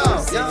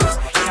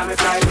 I'm a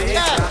private.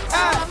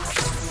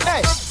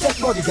 Hey, take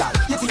body girl,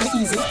 you think it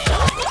easy?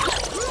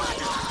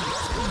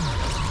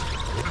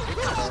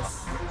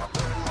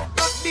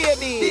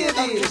 Baby,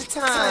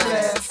 time.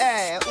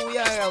 Hey, we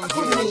are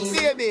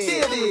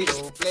baby.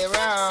 Don't play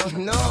around,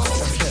 no.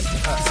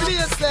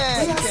 Seriously,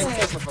 you can't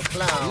take me for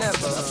clown.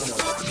 Never.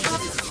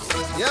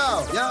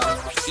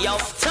 Yo,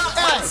 top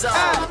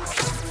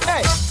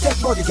Hey,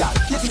 take body girl,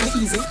 you think it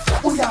easy?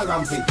 We are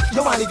rampy,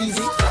 you want it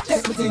easy?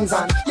 Take my things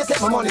on, you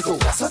take my money too.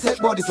 So take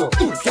body too,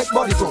 take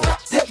body too.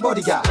 Take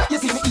body girl, you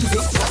think it easy?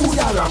 We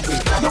are rampy,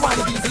 you want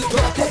it easy?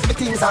 Take my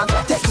things on,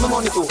 take my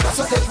money too.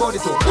 So take body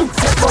too,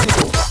 take body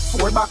too.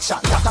 4 back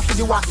shot, that a for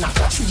the what now?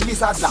 3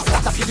 lizard lock,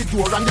 that a for the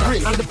door and the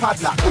grill and the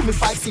padlock. Give me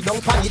 5 sit down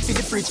pan it for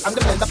the fridge and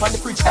the blender pan the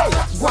fridge. Hey,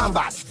 go on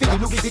bad, for the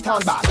Louis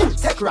Vuitton bag.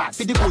 Take rad,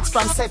 for the boots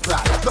from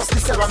Separate. Plus the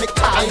ceramic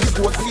tie and the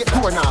gold plate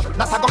doorknob.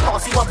 Not a go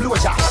cause you a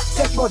blowjob.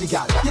 Take body,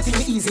 girl. You think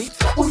me easy?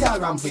 Who you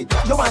ramp with?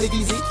 You want it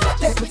easy?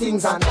 Take me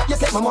things and you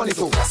take my money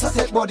too. So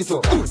take body too.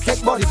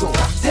 Take body too.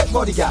 Take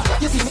body, girl.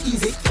 You think me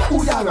easy?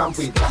 Who you ramp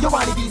with? You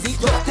want it easy?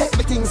 You take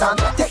me things and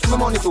take my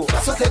money too.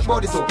 So take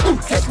body too.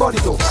 Take body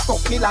too.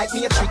 Fuck me like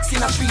me a tricks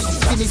in a 3D.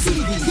 Give me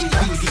CD,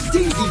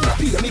 DVD,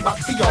 pay me back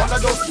for all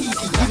of those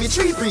kiki. Give me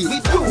 3 free.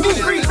 Me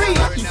free.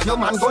 If your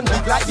man gun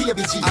big like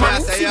Baby G, man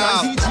sing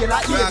and DJ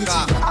like Baby G.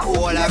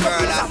 All a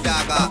girl and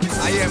dagger.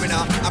 I hear me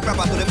now. I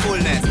proper to the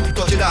fullness.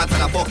 Touch the dance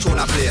and a fuck tune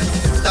a play.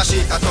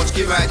 Stashi a touch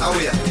give right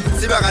away.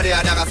 See bragga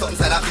there, dagger something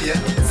sell a fee.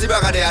 See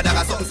bragga there,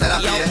 dagger something sell a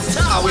fee.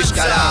 I wish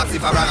galaxy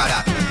for bragga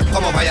that.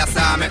 Come over here,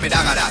 sir, make me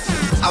dagger that.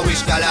 I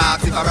wish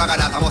galaxy for bragga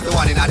that. I must the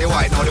one in the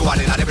white, now the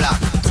one in the black.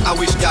 I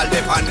wish gal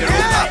dip on the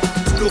rooftop.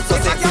 Look so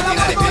sexy in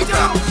the big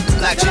top.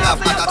 Like she have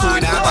a tattoo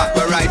in her back,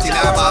 we're right in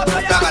her back.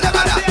 Bragga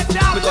dagger that.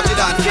 We touch the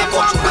dance and a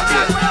fuck tune a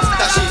play.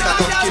 Stashi a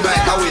touch give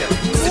right away.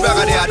 See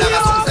bragga there,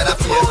 dagger something sell a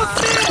fee.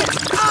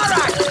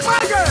 Alright, my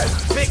girl,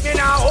 make me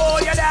now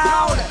hold you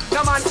down.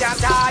 No man can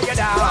tie you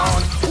down.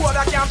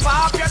 Water can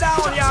pop you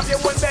down. You have your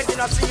own bed in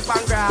a sleep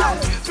and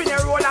ground. Spin your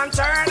roll and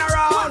turn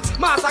around.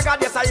 Master God,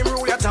 yes, I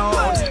rule your town.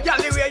 Girl,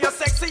 the way you're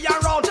sexy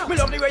and round. Me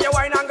love the way you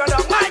whine and go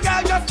down. My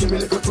girl, just give me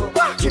a little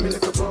pop. Give me a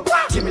little pop.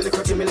 Give me a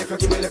little, give me a little,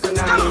 give me a little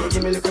now.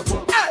 Give me a little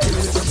pop. Give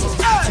me a little pop.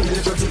 Give me a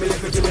little, give me a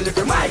little, give me a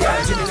little. My girl,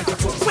 give me a little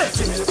pop.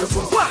 Give me a little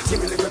pop. Give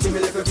me a little, give me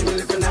a little, give me a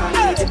little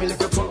now. Give me a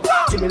little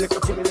pop. Give me a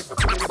little, give me a little.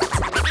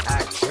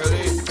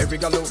 Every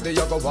girl out there,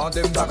 you go want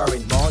them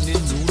daggering. Morning,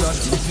 noon and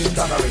evening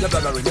daggering. The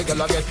daggering, the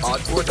girl get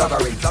hardcore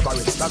daggering.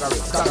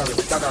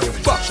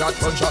 Daggering. Back shot,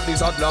 front shot, this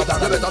hot love.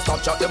 You better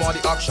stop shot, them on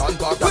the action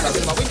park.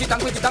 Daggering, my wing it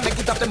and make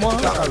it up them all.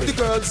 The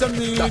girls them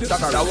need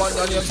daggering. That one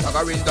your name,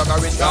 daggering.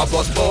 Can't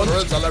postpone.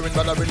 Girls hollering,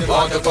 bothering, they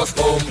want to bust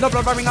home. No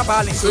blubbering or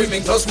balling,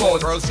 swimming to moan.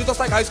 Girls treat us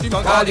like ice cream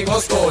and calling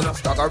us stone.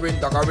 Daggering,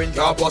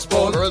 can't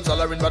postpone. Girls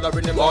hollering,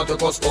 bothering, they want to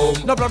bust home.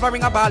 No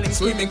blubbering or balling,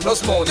 swimming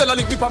plus moan. Tell a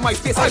link me on my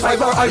face, I fight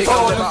or I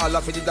phone. All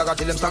of the dagger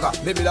till them stagger.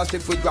 Maybe that's the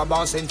foot grab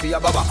and send for your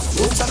baba.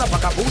 Boots and a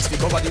pack of boots, we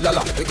cover the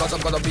lala. Because I'm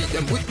gonna beat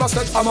them with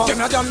mustard hammer. Give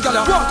me a damn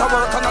gala. Want to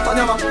work and not a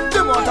yammer.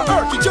 Them want a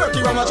herky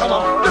jerky rama chama.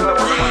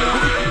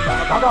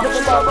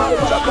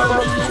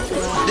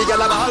 The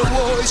girl a ball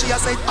boy, she a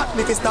say hot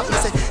me fi stop. Me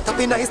say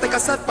tapping nice like a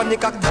sat pan the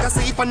cock. Take a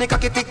seat pan the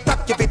cocky tick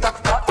tock, keep it up.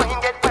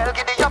 Fine get well,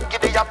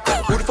 giddy up.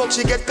 Good fuck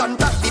she get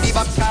contact, diddy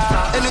back.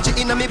 Energy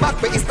inna me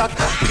back, where is that?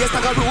 Yes,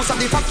 like a rose of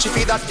the fuck she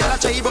feed that. Girl a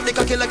jive up the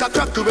cocky like a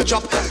crack to a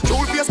chop.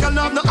 Cool face girl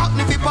have no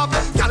acne fi pop.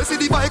 Girl see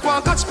the bike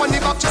want catch pan the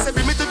back. She say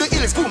bring me to the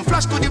hills, boom,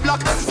 flash to the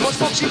block. Much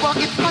fuck she want,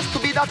 it has to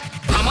be that.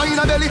 Mama in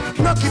a belly,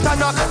 knock it and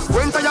knock.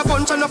 When tie a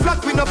punch and a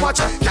flat with no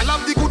patch. Girl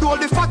have the good old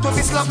the fat of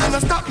his slap. Me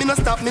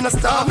no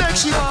stop. Make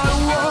she all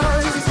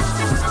wise.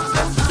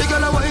 The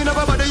girl a wine up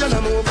her body and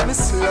a move me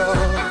slow.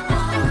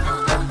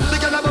 The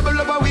girl a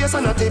bubble up her waist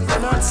and a tip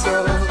and a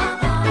slow.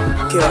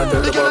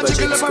 The girl a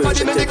jiggle up her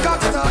body, make the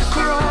cock start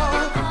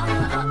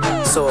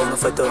crawl. So I'm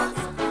for done.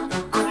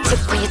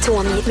 Tip on your toe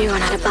and meet me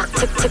run out the back.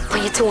 Tip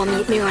on your toe and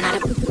meet me run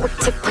out the.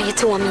 Tip on your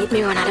toe and meet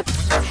me run out the.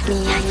 Me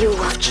and you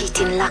have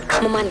cheating luck.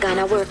 My man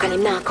gonna work and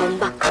him not come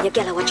back. Your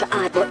girl watch your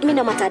hard, but me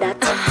no matter that.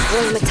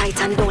 Hold me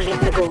tight and don't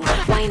let me go.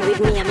 Wine with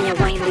me and me a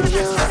wine with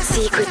you.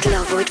 Secret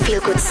love, oh it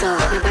feel good so.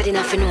 Nobody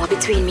nothing know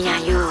between me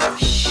and you.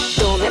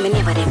 Don't make me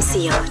never them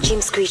see you.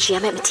 Jim screechy, I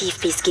make me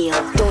teeth be skill.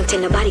 Don't tell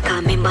nobody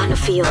cause me on the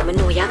feel. Me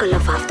know you gonna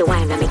love off the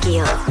wine when me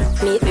gill.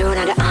 Meet me run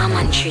on the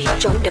almond tree.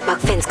 Jump the back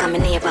fence cause me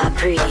neighbor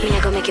breathe. Me I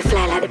gonna make you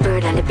fly like the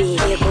bird and the bee.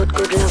 Be a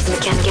good love me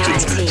can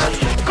guarantee.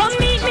 Come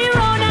meet me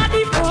round at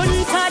the front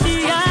of the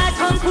yard.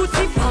 Come put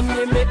it on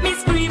me, make me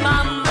scream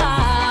and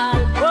bawl.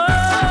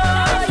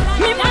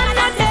 Me man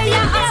I tell you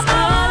I'm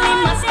all in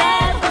my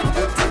style.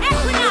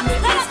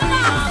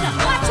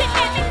 Watch it,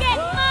 let me get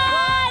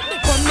mad.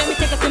 Come let me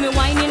take it to me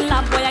whining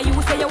lab. Boy, you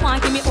say you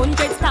want give me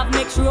 100 stab.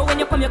 Make sure when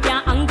you come you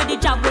can't angle the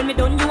job. When me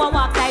done you a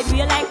walk side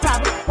real like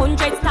crab.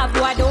 100 stab,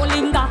 boy don't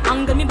linger.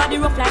 Angle me body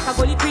rough like a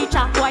gully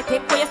creature. Boy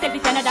take for yourself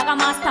if you're not dagger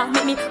master.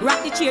 Make me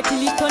rock the chair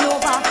till it turn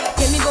over.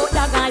 Tell me about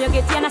dagger, you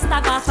get in a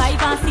stagger.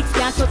 5 and 6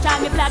 can't touch all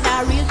me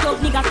bladder. Real tough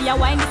nigga for your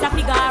wine this a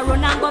figure.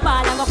 Run and go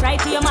ball and go cry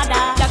to your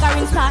mother.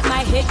 Daggering start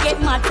my head get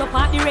mad. So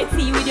part the Red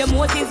Sea with your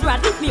Moses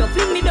rod. Lift me up,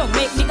 fling me down,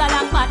 make me go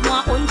long bad.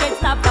 More 100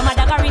 stab from a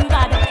daggering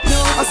god. No,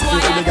 I see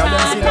the girl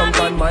them sit down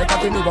on my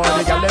cocky me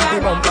body. Girl them be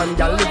bump and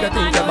girl if you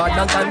think you bad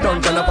and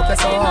dungeon. I fuck you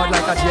so hard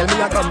like a jail me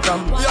a come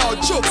from. Yo,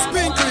 Chuck,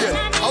 spin clean.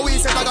 How we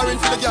say daggering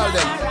for the girl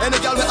them? Any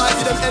girl we I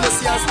give them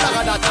NSC and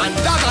stagger that and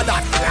dagger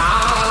that.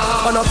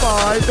 On a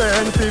 5,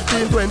 10,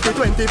 15, 20,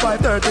 25,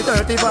 30,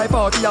 35,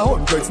 40,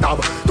 100 stab,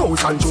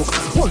 1,000 choke,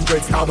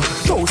 100 stab,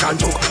 1,000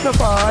 choke. No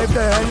 5,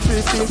 10,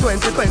 15,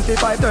 20,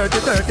 25, 30,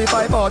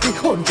 35, 40,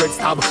 100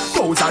 stab,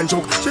 1,000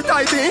 choke. She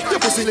tighty, your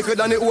pussy liquor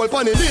than the whole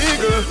pan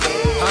illegal.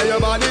 And your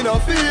body no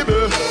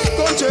feeble.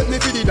 Come check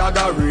me for the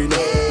dagger ring.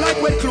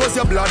 Like when close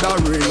your bladder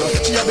ring.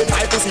 She have the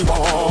tight pussy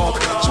walk.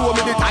 Show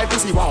me the tight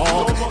pussy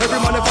walk. Every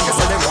man a fucker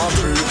say they want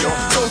breed you.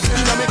 So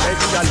clean and me head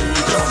to the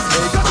lead you.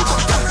 Hey, got it.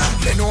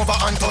 Bend over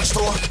and touch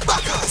toe.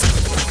 Backers.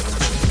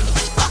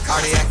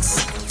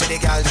 RDX for the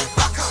girl.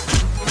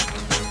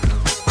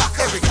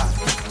 Every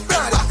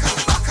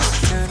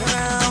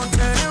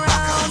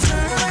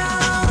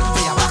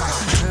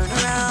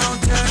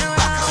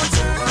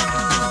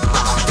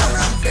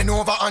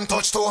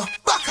store.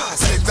 Baka,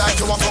 slip like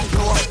you a fuck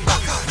blow.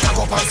 Baka, tag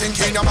up and sink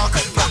in your back.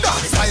 Baka,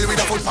 style with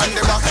a foot on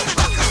the rock.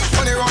 Baka,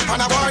 turn it round on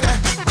a board.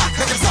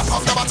 Make him stop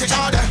off the body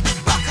jar.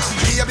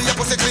 Baby, your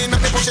pussy clean, make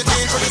me push it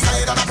in to the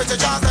side and a pretty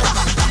jazz.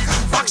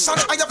 Action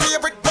are your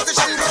favorite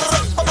position.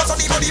 Up on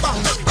the body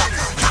bang.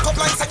 Tag up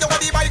like say you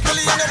want the bike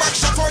really and your back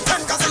shot for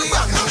 10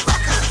 gazillion.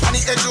 On the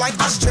edge like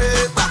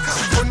ashtray.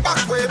 Turn back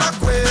way, back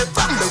way.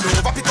 Bend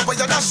over, pick up where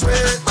you dash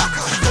way.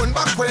 Turn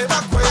back way,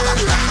 back way.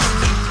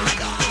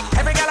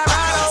 Every girl I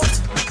ride out,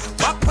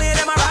 walk with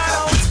them I ride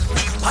out,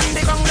 on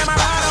the ground them I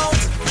ride out.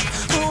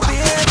 Oh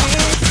baby,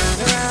 turn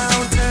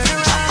around, turn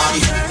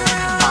around, turn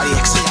around. Body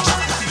exchange.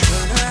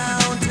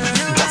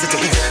 That's it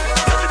again.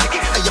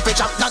 Hey, you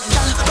pitch up that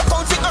gal. Rock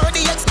out with her,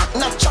 the ex act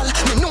natural.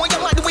 Me know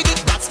you're mad with it,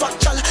 that's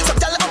factual.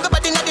 Some gal have your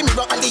body in the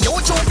mirror and the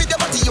YouTube video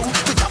body you.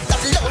 We drop that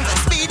low,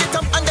 speed it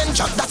up and then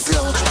drop that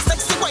slow. A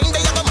sexy wine,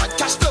 they have a mad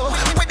cash flow.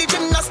 With the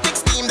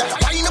gymnastics team, that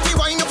wine up,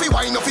 wine up,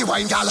 wine up,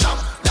 wine gal.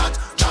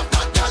 Drop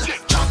that gal,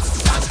 drop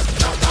that,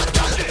 drop that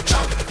gal,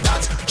 drop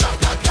that, drop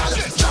that gal,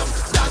 drop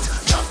that,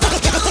 drop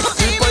that gal.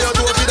 Keep on your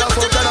toe for that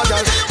fuck and a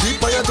gal.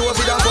 Keep on your toe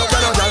for that fuck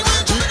and a gal.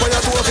 Keep on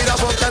your toe for that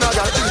fuck and a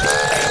gal.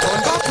 Turn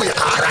back way,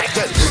 alright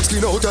then.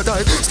 Skin out your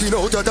tight, skin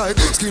out your tight,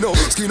 skin out,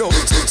 skin out.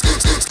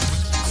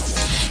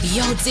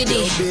 Yo,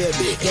 Diddy,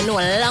 you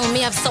know long me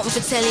have something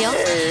to tell you.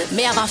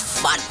 Me have a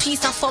fat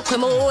piece of fuck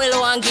with my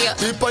whole one gear.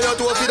 Keep on your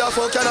toe for that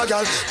fuck and a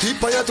gal. Keep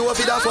on your toe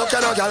for that fuck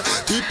and a gal.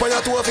 Keep on your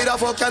toe for that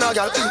fuck and a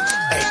gal.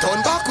 Hey, turn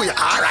back way,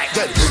 alright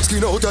then.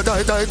 Skin out your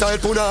tight, tight, tight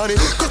punani.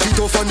 Cut it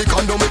off and the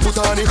condom me put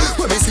on it.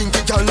 When me sink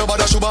it, gal,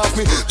 nobody should off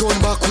me. Turn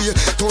back way,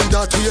 turn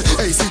that way.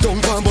 Hey, sit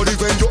down, pan body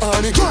when you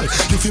on it. Girl,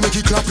 if you make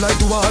it clap like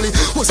Duali,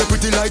 was a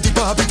pretty like the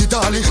Barbie, the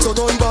dolly. So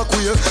turn back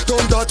way,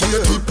 turn that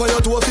way. Keep on your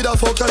toe for that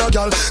fuck and a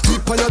gal.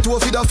 Keep on your toe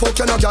for that fuck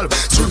and a gal.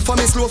 Strip for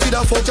me slow for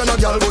that fuck and a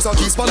gal. Boss a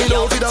kiss for me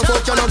low for that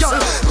fuck and a gal.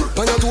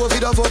 Pan your toe for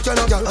that fuck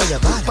and a gal.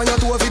 Pan your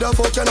toe for that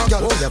fuck and a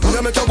gal. When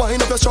you make your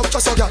wine up your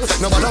structure so gal.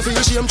 Nobody feel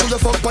shame to your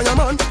fuck pan your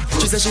man.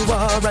 She say she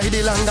want ride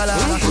the langala.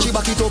 She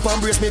back it up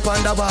and brace me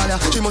pan the wall.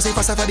 She must be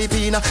faster for the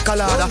pina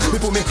colada. Me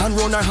put me hand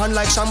round her hand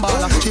like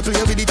Shambhala. She play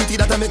with the titty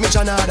that make me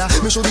janada.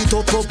 Me should be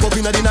top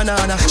in the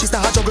nanana. She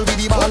start juggle with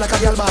the ball like a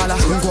gal bala.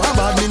 Go on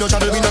bad, me no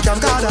travel, me no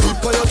camcorder.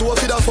 Keep on your toe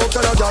for that fuck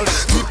and a gal.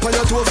 Keep on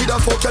your toe for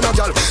that fuck and a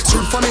gal.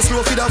 Strip for me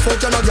slow for that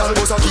fuck and a gal.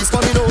 Boss a kiss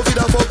for me now for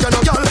that fuck and a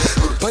gal.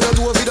 Keep on your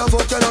toe for that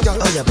fuck and a gal.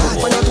 Keep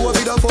on your toe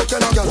for that fuck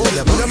and a gal.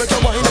 When you make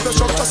your wine up your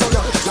structure so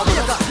gal.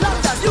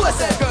 London,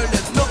 USA, girl,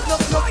 there's no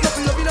love in a your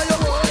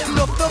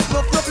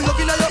love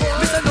in a your.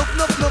 Me say no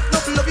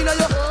love in a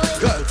your.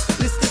 Girl,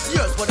 this is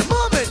yours for the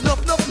moment. No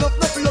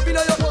love in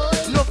a your.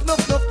 No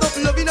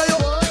love in a your.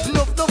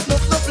 No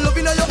love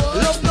in a your.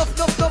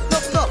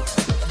 Love.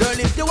 Girl,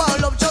 if you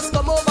want love, just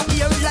come over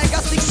here like a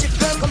stick shit.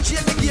 Girl, come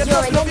shake the gear. No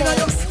love in a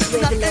your.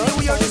 Not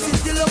anywhere. This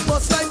is the love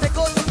bus line. Take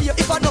out the fear.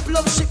 If I don't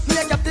love shit, me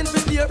a captain for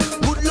fear.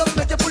 Good luck,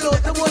 make you pull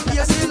out the one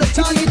gear. See you like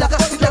Charlie.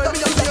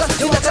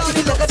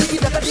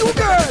 You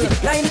girl,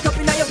 line it up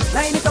in a your,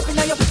 line it up in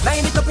a your,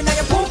 line it up in a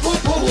your, boom boom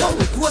boom.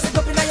 Pose it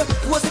up in a your,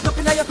 pose it up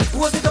in a your,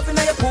 pose it up in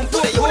a your, boom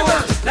boom boom.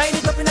 Line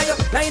it up in a your,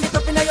 line it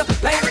up in a your,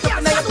 line it up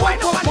in a your, boom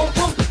boom boom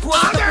boom. Pose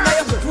it up in a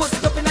your, pose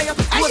it up in a your,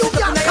 pose it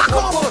up in a your,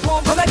 boom boom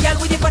boom. Come on, girl,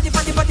 with the fatty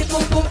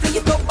boom boom. Fling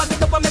it up, back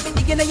it up, and make me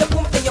dig in a your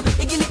boom. Then you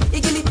iggity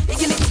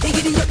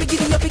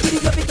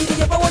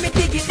up. I want me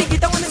dig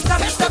it. I want me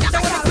stop it. I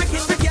want me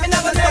break it. And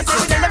I want to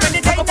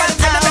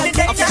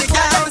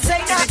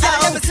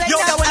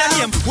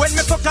when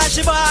me fuck her,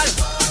 she ball.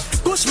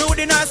 Push me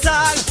within her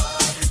stall.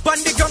 Pon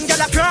the young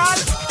girl a crawl.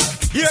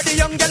 Hear the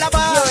young girl a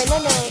ball.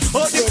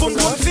 How the boom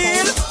boom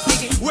feel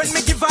when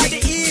me give her the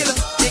heel.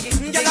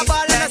 Girl a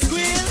ball and a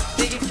squeal.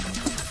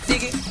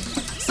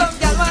 Some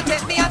girl want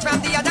take me out from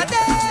the other day.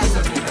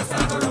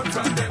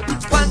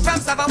 One from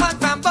Sava, one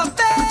from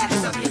Buffet.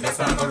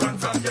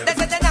 They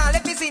say they not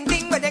let me sing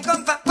thing when they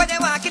come for. When they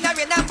walk in the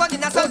rain and fun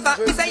in the sun for.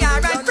 Me say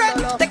alright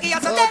friend, take it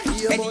out of them.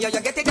 Anyhow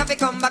you get it if you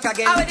come back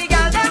again. How the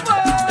girl them go?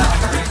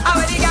 How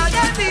the girl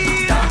them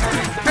feel?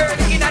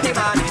 Early in the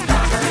morning,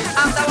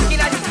 after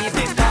working at the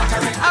evening.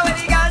 How the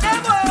girl them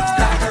go?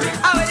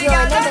 How the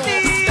girl them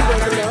feel?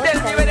 Tell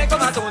me when they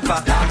come out town for.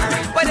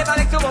 When they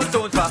back to one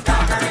town for.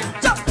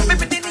 Jump, me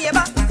pretty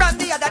neighbor from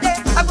the other day.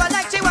 I go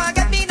like she want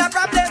get me no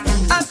problem.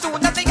 As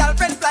soon as the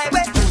girlfriend fly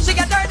away, she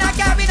get turn her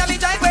car in a me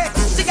driveway.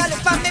 She got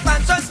look from me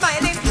pants on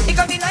smiling. He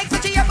got me like so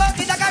she about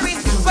me like a ring.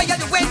 Why you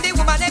do when the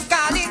woman is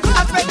calling?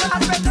 I spread.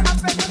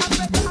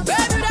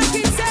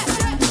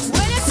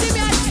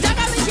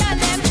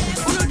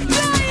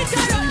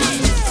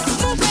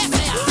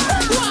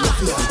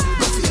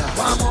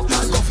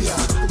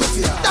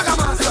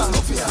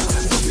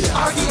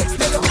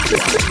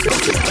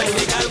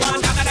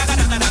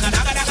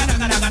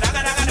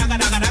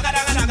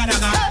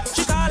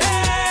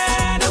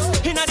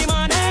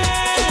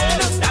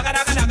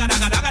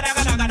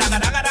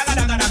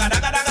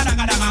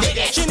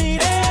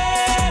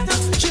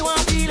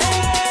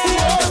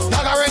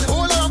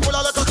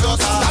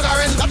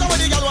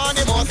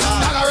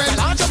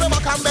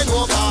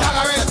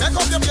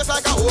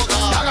 Like a hooker.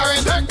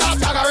 Taggering, take that,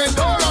 taggering,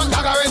 don't run,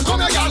 taggering.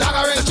 Come here,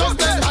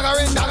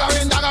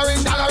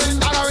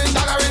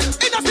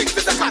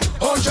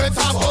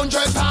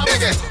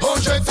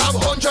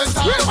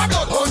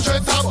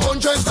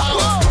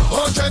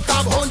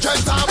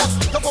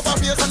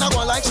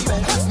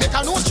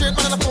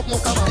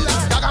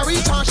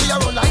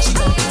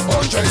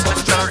 DJs on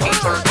the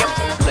turntable.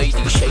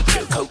 Ladies, shake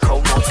your cocoa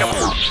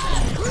nuts.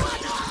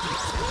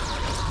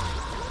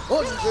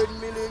 $100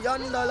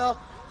 million,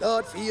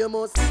 Lord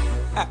famous.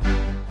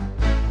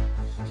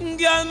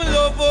 Girl, me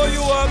love how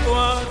you are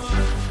going.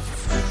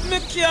 Me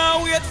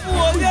can't wait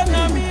for you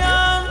now, me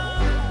arm.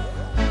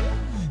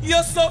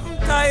 You're something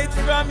tight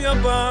from your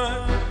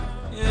band.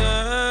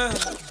 Yeah.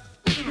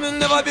 Me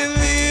never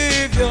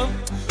believe you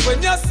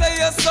when you say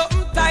you're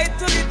something tight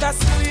to it a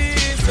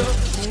squeeze you.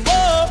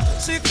 Oh,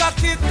 she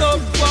cock it up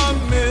for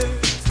me.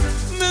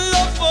 Me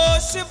love how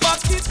she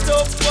back it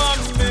up for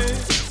me.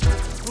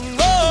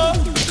 Oh,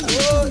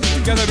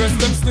 girl, I breast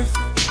them stiff,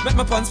 make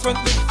my pants front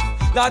lift.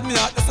 Lad me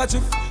out, that's a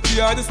jiff.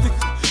 The hard stick,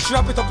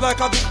 strap it up like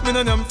a bit. Me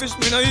no them fish,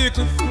 me no eat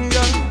cliff.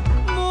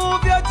 Yeah.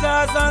 Move your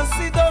jaws and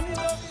sit down.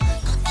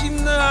 Cocky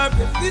nerve,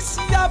 this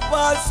your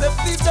ball, set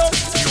it up.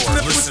 Me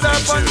put her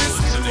on this.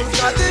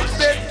 Got the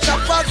bed, chop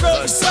her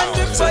up. When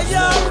the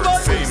fire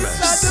burns,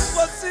 got the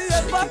pussy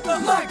and back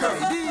on my girl.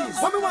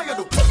 What me want you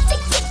do? Tick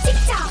tick tick tick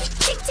tock,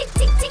 tick tick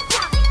tick tick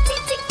tock,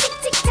 tick tick tick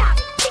tick tock,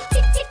 tick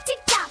tick tick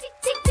tick tock,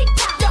 tick tick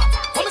tock.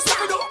 What me say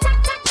we do? Tack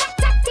tack tack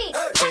tack tick,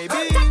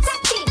 baby.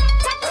 tack tick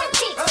tack tack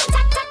tick,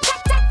 tack tack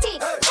tack tack tick,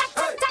 tack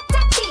tack tack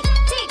tack tick,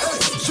 tick.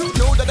 You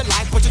know that I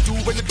like what you do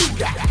when you do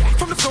that.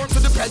 From the floor to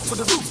the bed to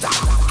the rooftop.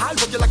 I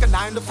love you like a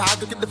 9 to 5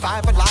 to keep the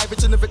vibe alive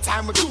each and every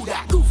time we do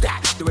that. Move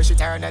that. The way she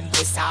turn and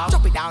twist out.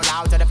 Drop it down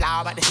loud to the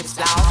floor, but the hips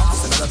loud.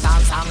 It's another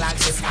song like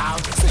this now.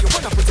 So you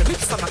wanna put your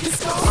lips on my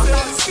kiss now.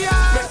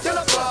 Make you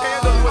look okay,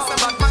 don't know what's the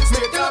bad man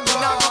straight up. Me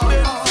now come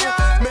in.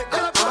 Make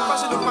you look good,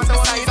 fashion look on the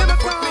side. And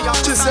put me on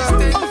the side.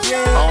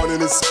 On in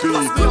his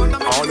speed,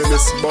 on in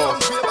his smoke.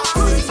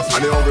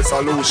 And the only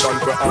solution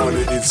for all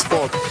it is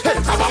fuck. Hey,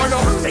 Cabarno,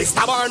 hey,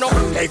 Stabarno,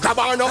 hey,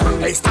 Cabarno,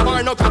 hey,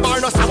 Stabarno,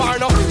 Cabarno,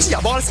 Stabarno. She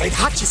a ball said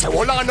hot, she say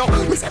hold on no.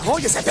 Me say oh,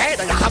 you say bad,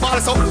 and you have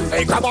also.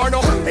 Hey,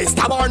 Cabarno, hey,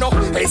 Stabarno,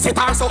 hey,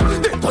 Setarso,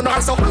 then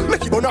Tonarso,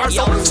 make you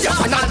Bonarso. She a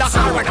Fernanda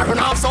Har and a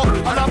Ronaldo,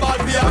 and a ball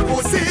be a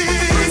pussy.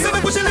 So me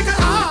push it like a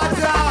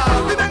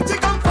harder, me make she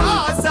come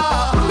faster.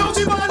 Now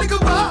she want like a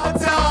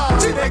water.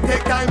 She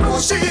take time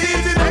push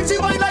it, then she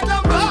whine like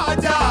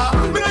Lambada.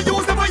 Me no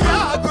use the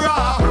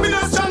Viagra, me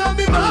no strong on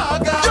me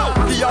maga.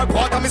 Yo,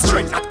 part of me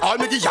strength, not all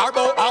me the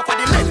yarbo off of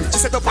the leg. She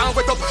set up and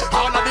wet up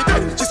all of the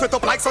dead. She sweat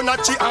up like so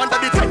not she under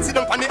the tent. Sit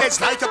up on the edge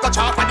like you got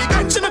off of the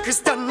bench. She no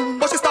Christian,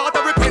 but she start to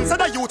repent. So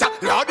the youth,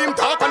 Lord him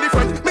talk on the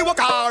front. Me walk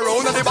her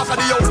around at the back of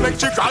the house, make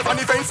she crawl on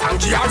the fence.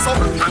 Hanky arso,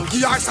 hanky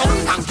arso,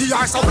 hanky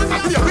arso.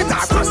 And play with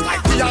her cross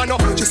like piano.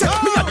 She said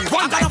me a the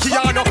one like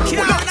piano.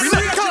 Pull up, we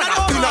like Canada,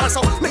 pin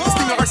arso. Make it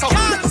sting arso,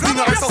 make it sting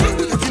arso,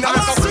 pin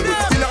arso,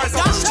 pin arso.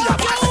 She a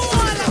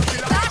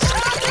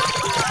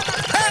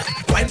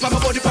wine for my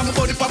body, for my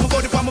body, for my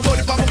body, for my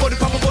body, for my body,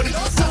 for my body.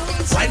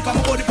 Wine for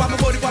my body, for my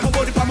body, for my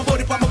body, for my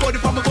body, for my body,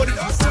 for my body.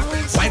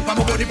 Wine for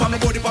my body, for my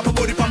body, for my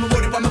body, for my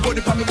body, for my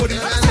body, for my body.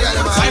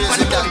 Wine for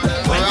the body,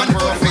 wine for the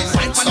body,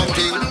 wine for the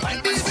body.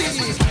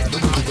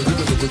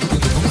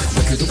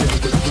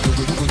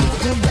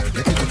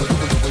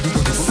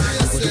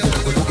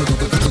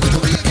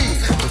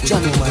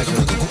 Johnny, my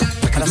girl.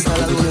 And I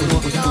style alone,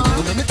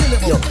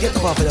 yo, get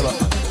up off of the back.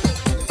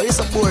 Are you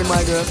so boring,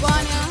 my girl?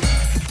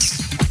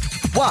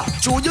 What?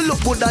 True, you look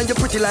good and you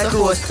pretty like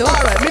rose.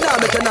 Alright, me now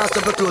make you nasty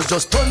for clothes.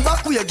 Just turn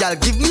back with your girl,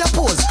 give me a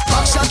pose.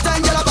 Back shot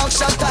time, girl, a back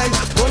shot time.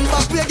 Turn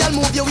back with your girl,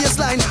 move your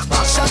waistline.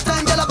 Back shot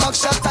time, girl, a back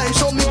shot time.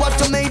 Show me what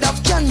you made of,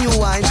 can you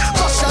wine?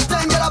 Back shot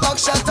time, girl, a back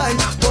shot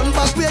time. Turn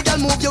back with your girl,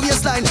 move your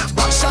waistline.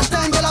 Back shot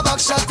time, girl, a back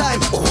shot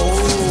time.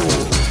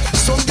 Oh.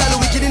 Some girl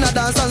wicked in a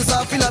dance and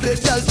soft in a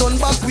bed. Girl turn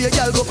back with your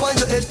girl, go point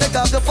your head. Take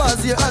off the fuzz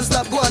here and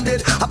stop going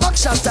dead. A back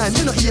shot time,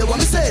 you know hear what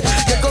me said.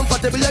 Get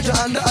comfortable like you're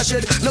under a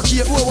shed. No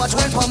care who watch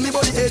wine from me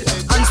body head.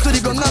 Hands to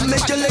the gun and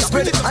make your legs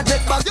spread. And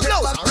take back the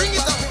blouse, ring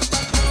it up.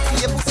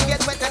 Your pussy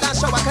get wetter than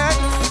shower curtain.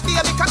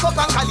 Baby cock up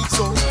and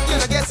calypso. You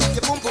know guess if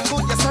you boom boom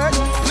boom your skirt.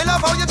 Me love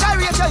how you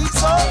gyrate your hips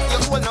so.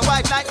 You hold no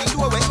white like the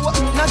doorway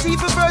open. Not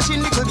even virgin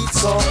little bit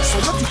so. So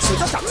you tick so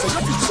you tap so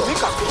you tick so. Me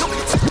cock you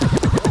it.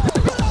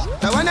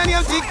 Now when I name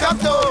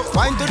tic-tac-toe,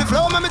 wine to the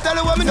floor, me tell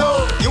you what me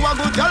know. You a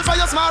good girl for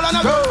your small and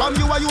a grow. From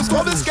you I use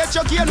bubble sketch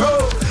your cane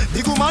row.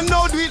 The woman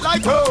no do it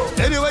like pro.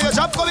 Anyway your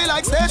chop coming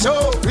like stage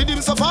show. Rhythm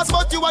so fast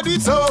but you a do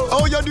it so.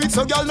 Oh you do it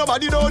so girl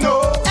nobody don't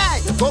know.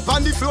 Hey, up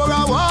on the floor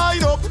and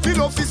wind up. Me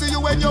love to see you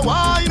when you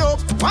wind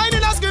up. Wine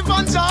in a skip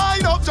and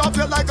shine up. Drop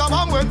it like a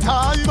man when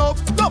time up.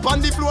 Up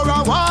on the floor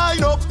and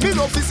wind up. Me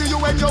love to see you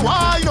when you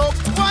wind up.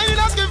 Wine in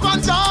a skip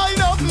and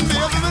shine up.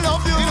 Baby me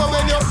love you. You know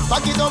when you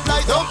back it up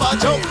like dump and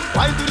jump.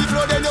 Wine to the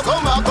floor then you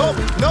come back up.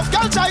 Enough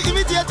girl try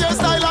imitate your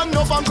style and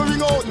enough I'm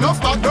coming out.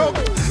 Enough back up.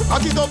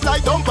 Back it up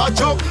like dump and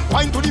jump.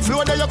 Wine to the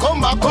floor then you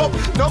come back up.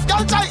 Enough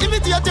girl try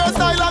imitate your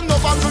style and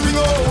enough I'm coming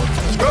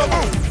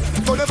out.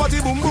 Go the party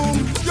boom boom.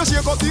 You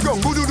shake up the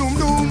ground, go do doom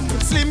doom.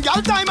 Slim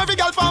girl time, every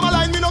girl farm a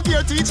line. Me no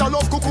care teacher,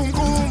 love kukum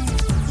kum.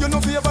 You no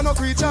favor no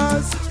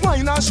creatures.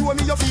 Wine and show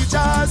me your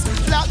features.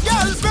 Black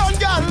girl, brown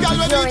girl, girl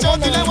when you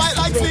jump till them white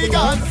like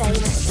sneakers.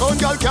 Brown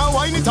girl can't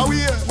wine it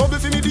away. Bubble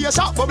for me be a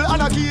shot, bubble and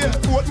a key.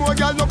 What more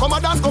girl no come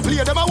a dance go play.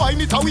 Them a wine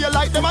it away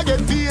like them a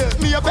get paid.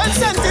 Me a bed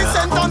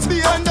sentence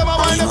behind them a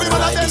wine every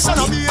man attention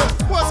a be.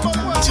 What's going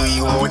on? Do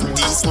you want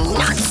these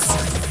nuts?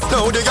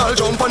 Now the girl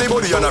jump on the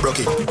body and a broke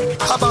it.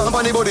 Hop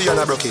on the body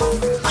and a broke it.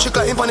 She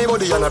climb on the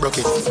body and a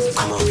broke it.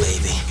 Come on,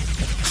 baby.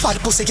 Fat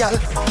pussy girl,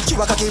 you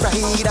a cocky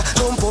rider.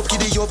 Jump up,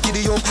 giddy up,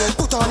 giddy up.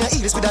 Put on your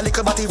heels with a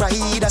little body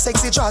rider.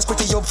 Sexy dress,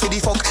 pretty up for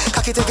the fuck.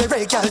 Cocky take a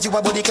break, girl, you a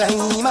body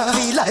climber.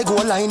 Feel like go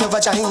line your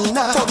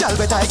vagina. Fuck girl,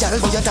 better girl,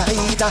 boy you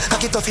tighter.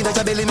 Cocky tough inna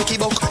your belly, make it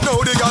buck. Now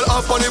the girl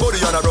up on the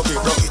body and a broke it,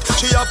 broke it.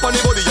 She up on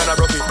the body and a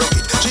broke it, broke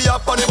it. She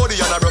up on the body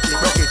and a broke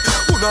it, broke it.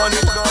 Put on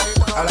it,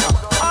 put on it.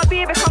 Oh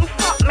baby, come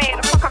fuck me.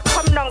 The fucker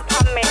come down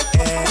on me.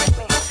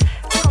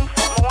 Come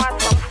fuck me, want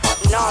some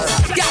fuck now.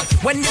 Yeah,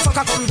 when the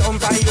fucker come down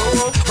for you,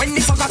 when the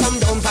fucker come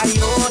down for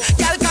you,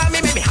 girl call me,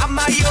 maybe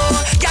hammer you.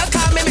 Girl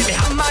call me, maybe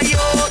hammer you.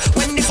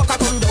 When the fucker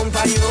come down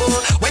for you,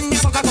 when the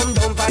fucker come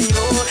down for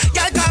you,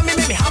 girl call me,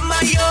 maybe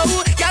hammer you.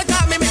 Girl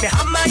call me, maybe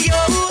hammer you.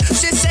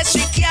 She said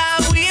she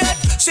can't wait.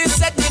 She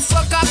said the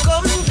fucker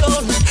come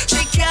down.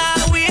 She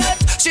can't wait.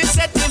 She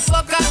said the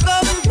fucker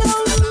come down.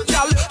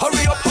 Girl,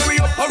 hurry up, hurry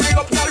up, hurry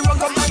up. Girl, run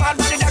come back and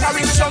the dagger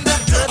reach down.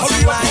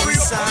 Hurry up, hurry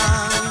up.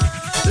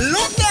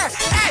 Look there,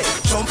 hey!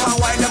 Jump and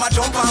wine, them a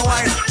jump and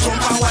wine.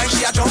 Jump and wine,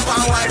 she a jump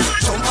and wine.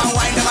 Jump and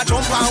wine, them a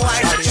jump and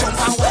wine.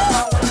 Jump and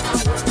wine.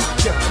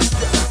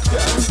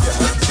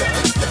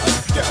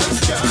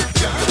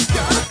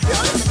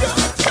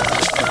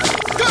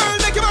 Girl,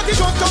 make your body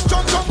jump, jump,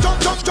 jump, jump, jump,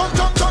 jump, jump,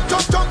 jump, jump,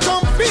 jump, jump,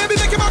 jump. Baby,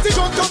 make your body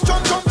jump, jump,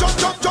 jump, jump, jump,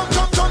 jump, jump,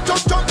 jump, jump,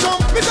 jump, jump,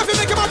 jump. Miss if you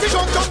make your body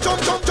jump, jump,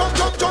 jump, jump, jump,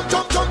 jump, jump,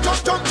 jump, jump,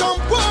 jump, jump, jump.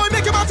 Boy,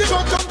 make your body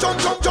jump, jump, jump,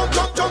 jump, jump,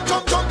 jump, jump,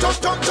 jump, jump,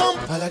 jump, jump,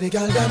 jump. All of the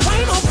girls them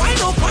Wine up,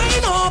 wine up,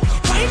 wine up,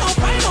 wine up,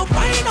 wine up,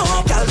 wine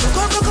up. Girl, look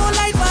out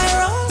like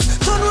virus.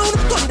 Turn round,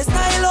 turn the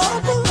style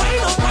up.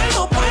 Wine up, wine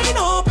up, wine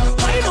up,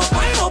 wine up,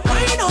 wine up,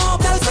 wine up.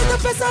 Girl, send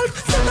up yourself,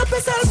 send up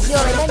yourself.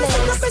 You're in the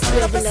mix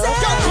with Love.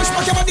 Girl, push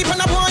back your body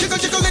on a board. Jiggle,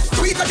 jiggle it.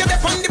 Sweet like you're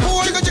deaf on the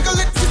board. Jiggle, jiggle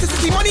it.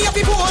 See money up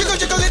the board. Jiggle,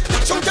 jiggle it.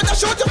 Shout to the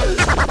shout. Shout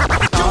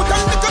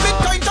and lick a bit,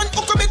 tight and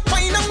hook a bit.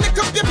 Fine and lick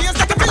up your face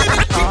like a filling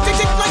it. Tick, tick,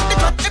 tick like the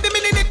clock. Every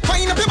minute,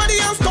 fine up your body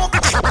and stop.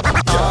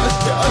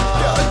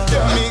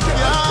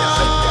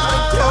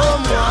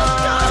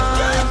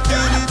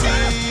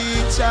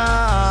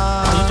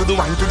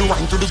 Wine to the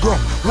wine to the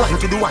ground, wine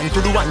to the wine to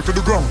the wine to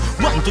the ground,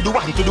 wine to the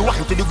wine to the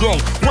wine to the ground,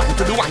 wine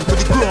to the wine to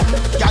the ground.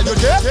 Girl, you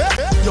there?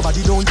 Your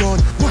body don't done.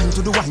 Wine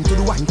to the wine to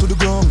the wine to the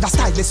ground. That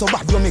style is so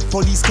bad, you make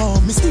police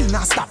come. Me still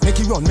not stop, make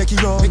it run, make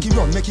it run, make it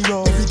run, make it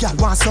run. Every girl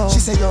wants some. She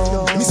say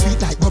yo, me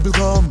sweet like bubble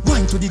gum.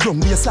 Wine to the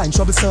ground, baseline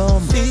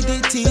troublesome. Feed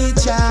the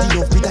teacher.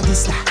 The love bigger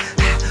this la,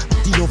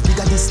 the love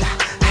bigger this la.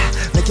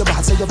 Make your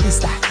bad say your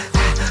blister.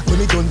 When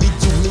me done with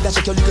you, me that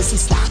check your little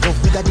sister. Love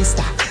bigger this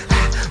la,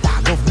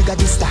 love bigger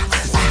this la.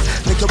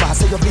 Make your boss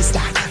say your blister.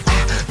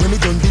 When me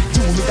done with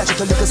you, me that check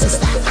your little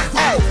sister.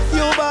 Hey,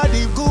 your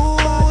body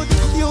good,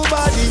 your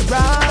body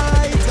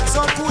right.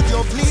 So could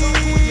you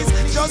please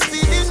just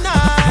feel the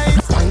night?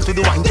 Wine to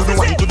the wine to the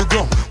wine to the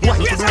ground.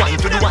 Wine to the wine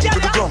to the wine to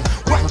the ground.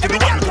 Wine to the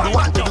wine to the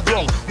wine to the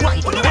ground.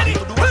 Wine to the wine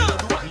to the wine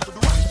to the wine to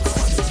the wine.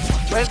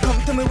 Welcome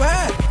to my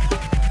world.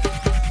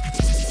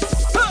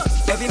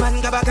 Every man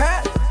got a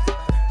girl.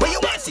 Where you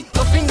want it?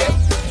 Up in there.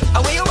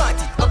 Where you want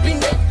it? Up in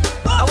there.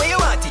 Where you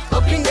want it?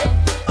 Up in there.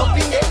 Up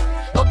in there.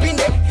 Up in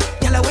there.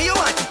 Girl, where you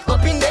want it?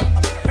 Up in there.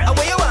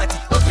 Where you want it?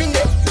 Up in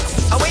there.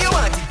 Where you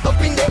want it?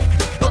 Up in there.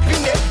 Up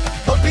in there.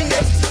 Up in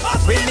there.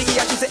 When me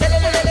get you say le.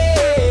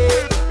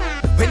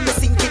 When me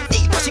sink it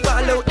deep, she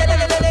ball out le.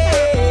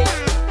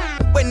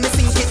 When me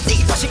sink it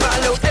deep, she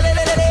ball out le.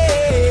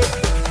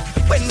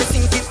 When me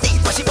sink it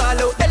deep, she ball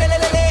out le.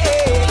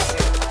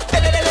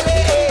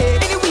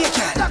 Anyway,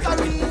 can't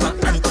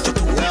touch your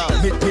toe.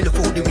 Me love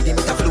how the rhythm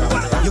it a flow.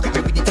 You get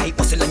me with the tight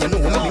hustle and you know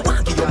me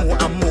want give you more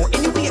and more.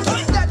 Anyway,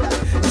 can't.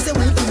 You say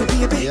wine for me,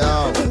 baby.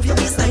 Move your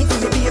waistline for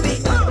me, baby.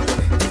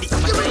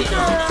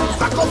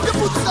 Back up your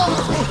foot, son.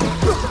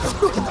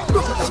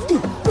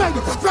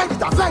 Ride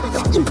it up, ride it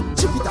up.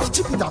 Chip it up,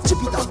 chip it up,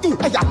 chip it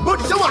up. Hey, yeah,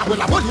 body you want,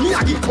 well, body me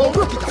a give. Oh,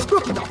 rock it up,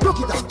 rock it up, rock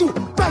it up.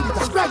 Ride it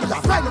up, ride it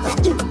up, ride it up.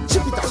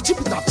 Chip it up, chip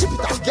it up, chip it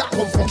up. Yeah,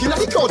 come from killer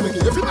the crowd, make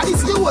everybody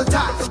see you all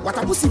time. What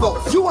a pussy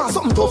ball. You want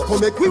something tough, come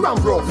make we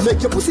ramp rough.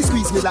 Make your pussy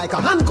squeeze me like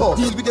a handcuff.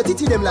 Deal with the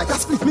titty them like a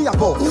split me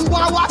above. Who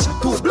wanna watch?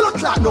 To blood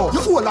clot no. You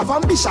all have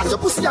ambition, your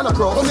pussy and a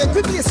crow. Come make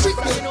me play street.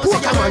 Who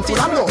can man to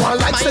them no? One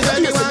like say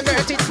you're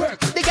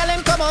the girl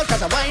them come out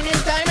cause a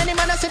whining time. Any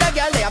man a see the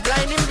girl they are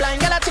blind.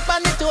 Girl a tip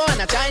on the toe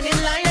and a shining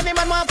line. Every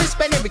man want to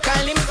spend every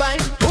kind him fine.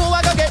 Who a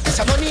go get this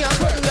a money up?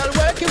 Girl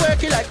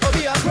worky like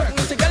Bobby up.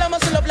 The girl a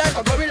muscle up like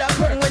a gorilla.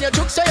 When you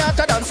juke say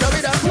hotter than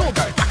Florida. No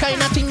girl, that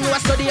kind of thing you a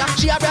study up.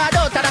 She a broad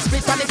out of the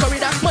split on the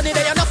corridor. Money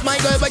they enough my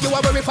girl but you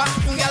a worry for.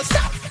 Girl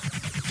stop.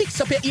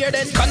 Fix up your ear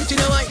then.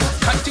 Continue wine,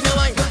 continue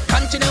wine,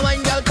 continue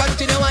wine, girl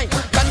continue wine,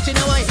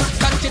 continue wine,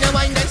 continue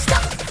wine then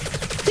stop.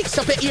 Fix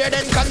up your ear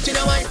then.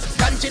 Continue wine,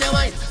 continue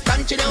wine,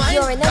 continue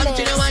wine,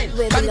 continue wine.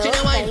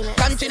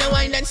 Continue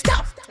wine, then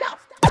stop.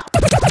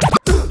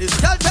 This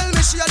girl tell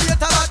me she a date a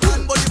bad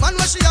man, but the man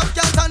where she have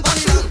can't stand for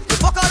me. The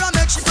fuck her and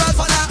make she crawl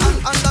for her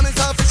hand. And damn it,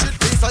 her fish it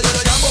piece of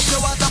yellow yam. Fuck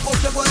your water, fuck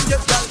your go and get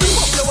girl.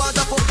 Fuck your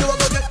water, fuck your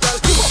go get girl.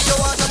 Fuck your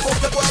water,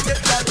 fuck your go and get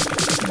girl.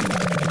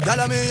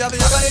 Girl, me have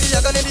yaganity.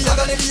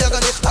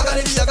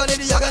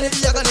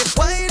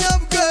 Wind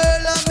up,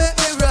 girl, and make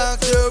me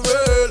rock your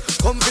world.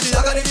 Come for the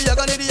yaganity.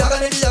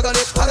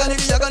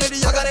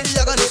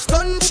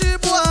 Country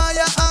boy,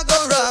 I go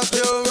rock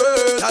your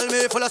world. Tell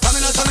me full of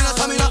stamina.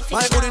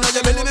 My good in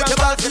your belly make you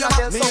ball for your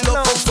man. Me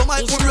love fuck, so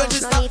my food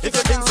register. If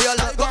you think you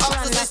like, go up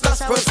to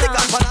sisters. First,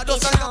 second, panado,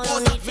 and a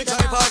post. Me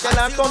try for girl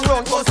and come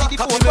round, cause the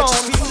phone down.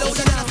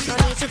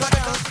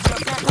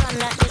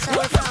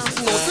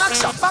 No snack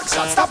shot, back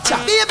shot, stop chat.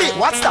 Baby,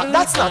 what's that?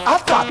 That's not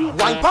hot pot.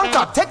 Wine pan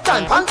top, take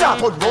time, pan top.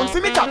 Put round for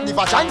me top,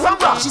 never shine from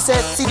rock. She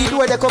said, see the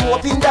door they come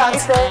up in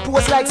dance.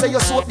 Pose like say you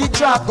soap the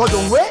trap. Go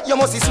down way, you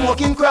must be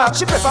smoking crack.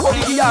 She prefer how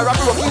the gear a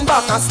broken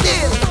back and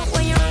still.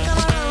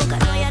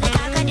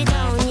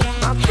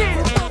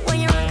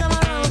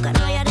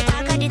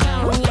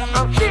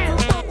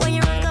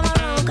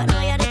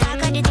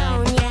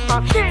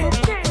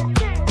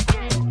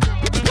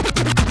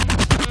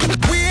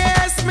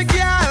 Where's my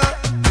girl?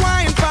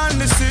 Wine pon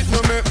the seat,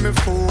 no make me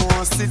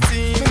force it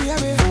in.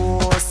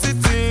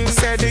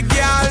 Say the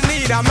girl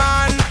need a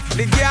man.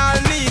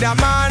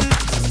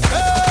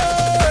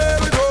 Hey,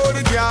 we go,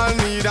 the girl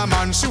need a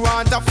man. She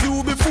want a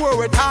few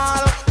before it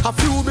all.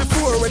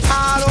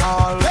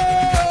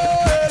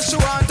 Hey, she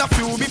want a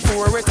few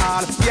before it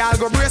all. Girl,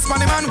 go brace for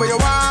the man where you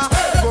want.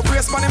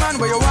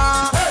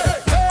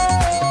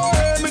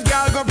 Hey, me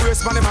girl, go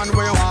brace for the man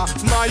where you want.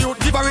 My youth,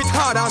 give her it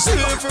hard and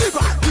stiff. Hey,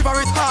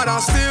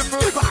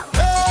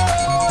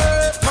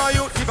 my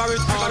youth, give her it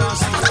hard and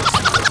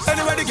stiff.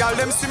 Anyway, the girl,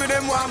 them see me,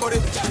 them want body.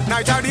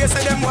 Night or day,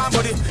 say them want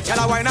body. Girl,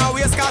 I wine her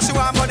waist, cause she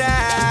want body.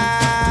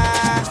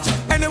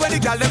 Anyway, the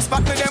girl, them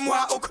spot me, them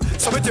want hook.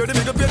 So me tear the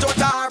middle page out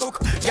her book.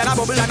 Girl, a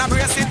bubble and a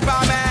brace it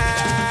for me.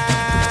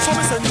 So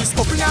me send this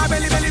up in her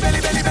belly.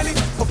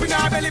 Up in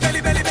her belly.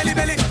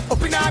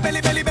 Up in her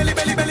belly.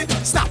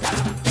 Stop.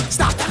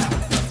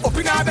 Up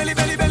in her belly.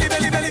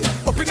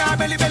 Up in her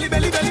belly.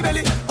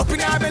 Up in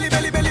her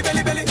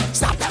belly.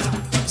 Stop.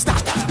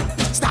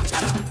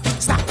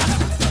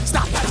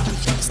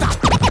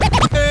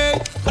 Hey,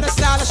 what a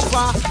style she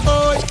want.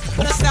 Oh,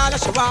 what a style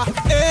she want.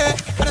 Hey,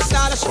 what a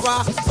style she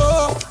want.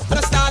 Oh, what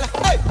a style.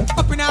 Hey,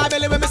 up in her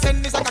belly when me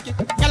send this a cocky.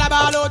 Girl a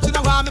ball out, you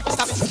know want me to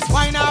stop it.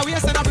 Why now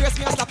waist and a brace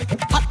me a stop it.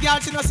 Hot girl,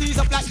 she no seize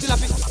up like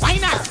jalopy. Why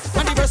now?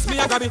 And the verse me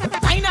a grab it.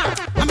 Why now?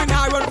 I mean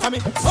I run from me.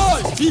 Oh,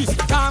 easy,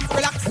 calm,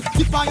 relax.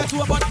 Keep on your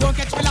toe, but don't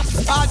get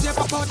relaxed. Ball J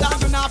pop out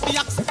and you not be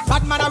axe.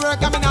 Bad man a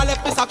work, I mean I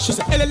left me sock. She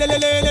say, le.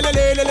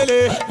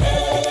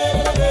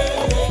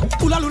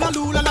 Oola lula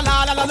lula la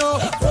la la la lo.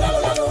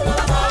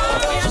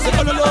 She say,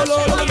 lo la la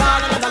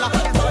la.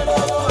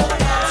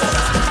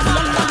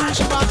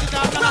 She wants it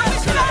all.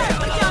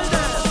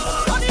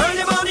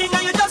 Early morning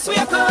and you just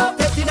wake up.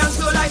 Take the dance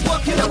floor like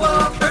walk in the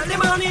walk. Early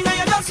morning and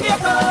you just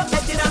wake up.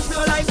 Take the dance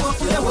floor like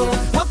walk in the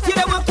walk. Walk,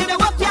 yeah, girl.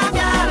 Walk, yeah,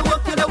 girl.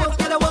 Walk, yeah,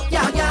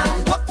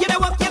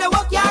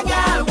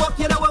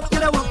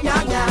 girl. Walk,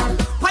 yeah, girl.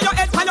 Pon your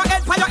head,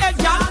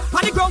 girl.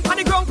 Pon the ground,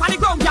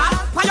 girl.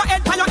 Pon your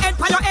head,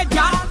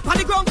 girl. Pon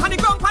the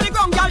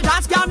ground, girl.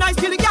 Dance, girl, nice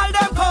till the girl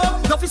them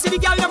come. Don't you see the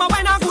girl them a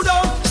wine and good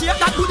out. Shake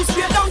that booty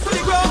straight down to the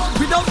ground.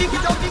 Without it.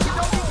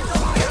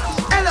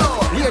 Hello,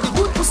 here the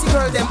good pussy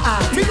girl them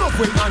are. Me love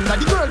when under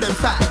the girl them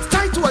fat.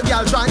 Tight to a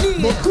girl try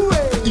need. But cool,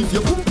 if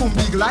your boom boom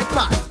big like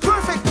that.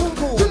 Perfect boom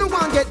boom. You know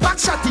one get back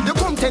shot till you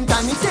come 10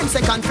 times in 10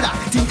 seconds flat.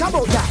 Think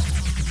about that.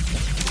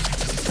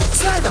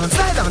 Slide on,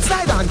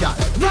 girl.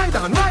 Ride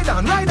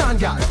on,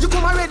 girl. You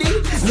come already?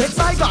 Let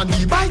bygone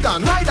be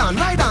bygone. Ride on,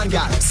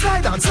 girl.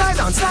 Slide on,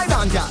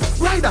 girl.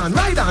 Ride on,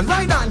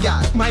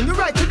 girl. Mind you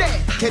right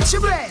today. Catch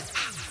your breath.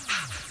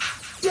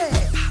 Yeah,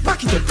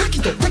 back it up,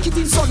 take it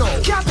in so now.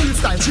 Cartwheel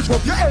style, chip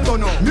up your elbow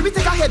now. Maybe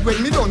take a head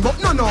when me done, but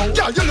no.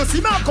 Girl, you no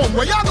see me come,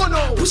 where you go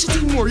now? Push it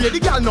in more, yeah,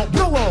 the girl no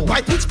blow wow.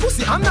 White pitch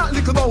pussy, I'm not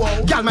little bow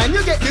wow. Girl, man,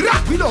 you get the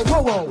rap without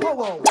wow.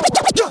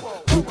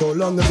 Look how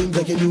long I've been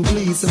begging you,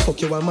 please.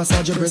 Fuck you and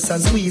massage your breasts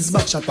and squeeze.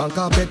 Back shot on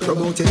carpet, rub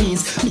out your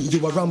knees. Me, you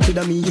a ramp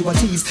with me, you a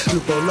tease.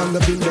 Look how long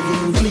I've been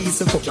begging you,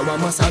 please. Fuck you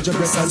and massage your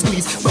breasts and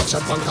squeeze. Back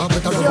shot on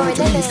carpet, rub out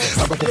your knees.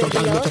 I rock up your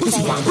girl, make a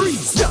pussy one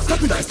breeze. Yeah,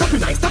 tap it nice. Make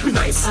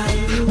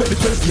me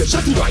 12 years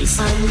shotty rice.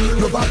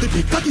 Rub out the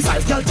big cocky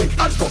size, girl, take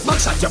hard fuck. Back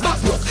shot your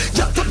back rock.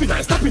 Yeah, tap it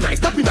nice. Make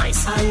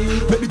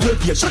me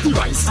 12 years shotty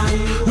rice.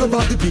 Rub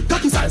out the big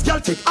cocky size, girl,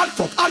 take hard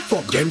fuck.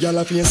 Them girl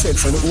have your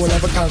sense and all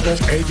have a cock up.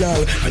 Hey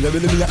girl, and you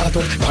really be a hot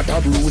up. Back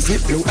a bruise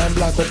it, blue and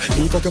black up.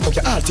 Me fuck your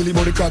heart till the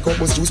body crack up.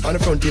 Must juice on the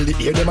front till the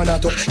ear them a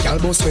knot up. Girl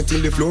bust sweat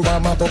till the floor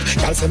warm up.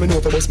 Girl say me know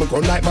for bust me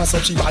gun like mass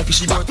up. She ball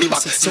fishy back me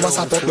back. So I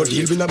sat up, no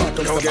deal with a back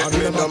up. No deal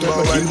with a back up,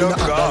 no deal with a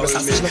hot dog.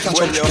 Sausage no catch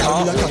up,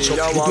 girl me a catch up.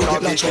 You don't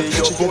get latch up,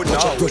 she go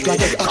touch up. Work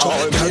like a catch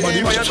up, girl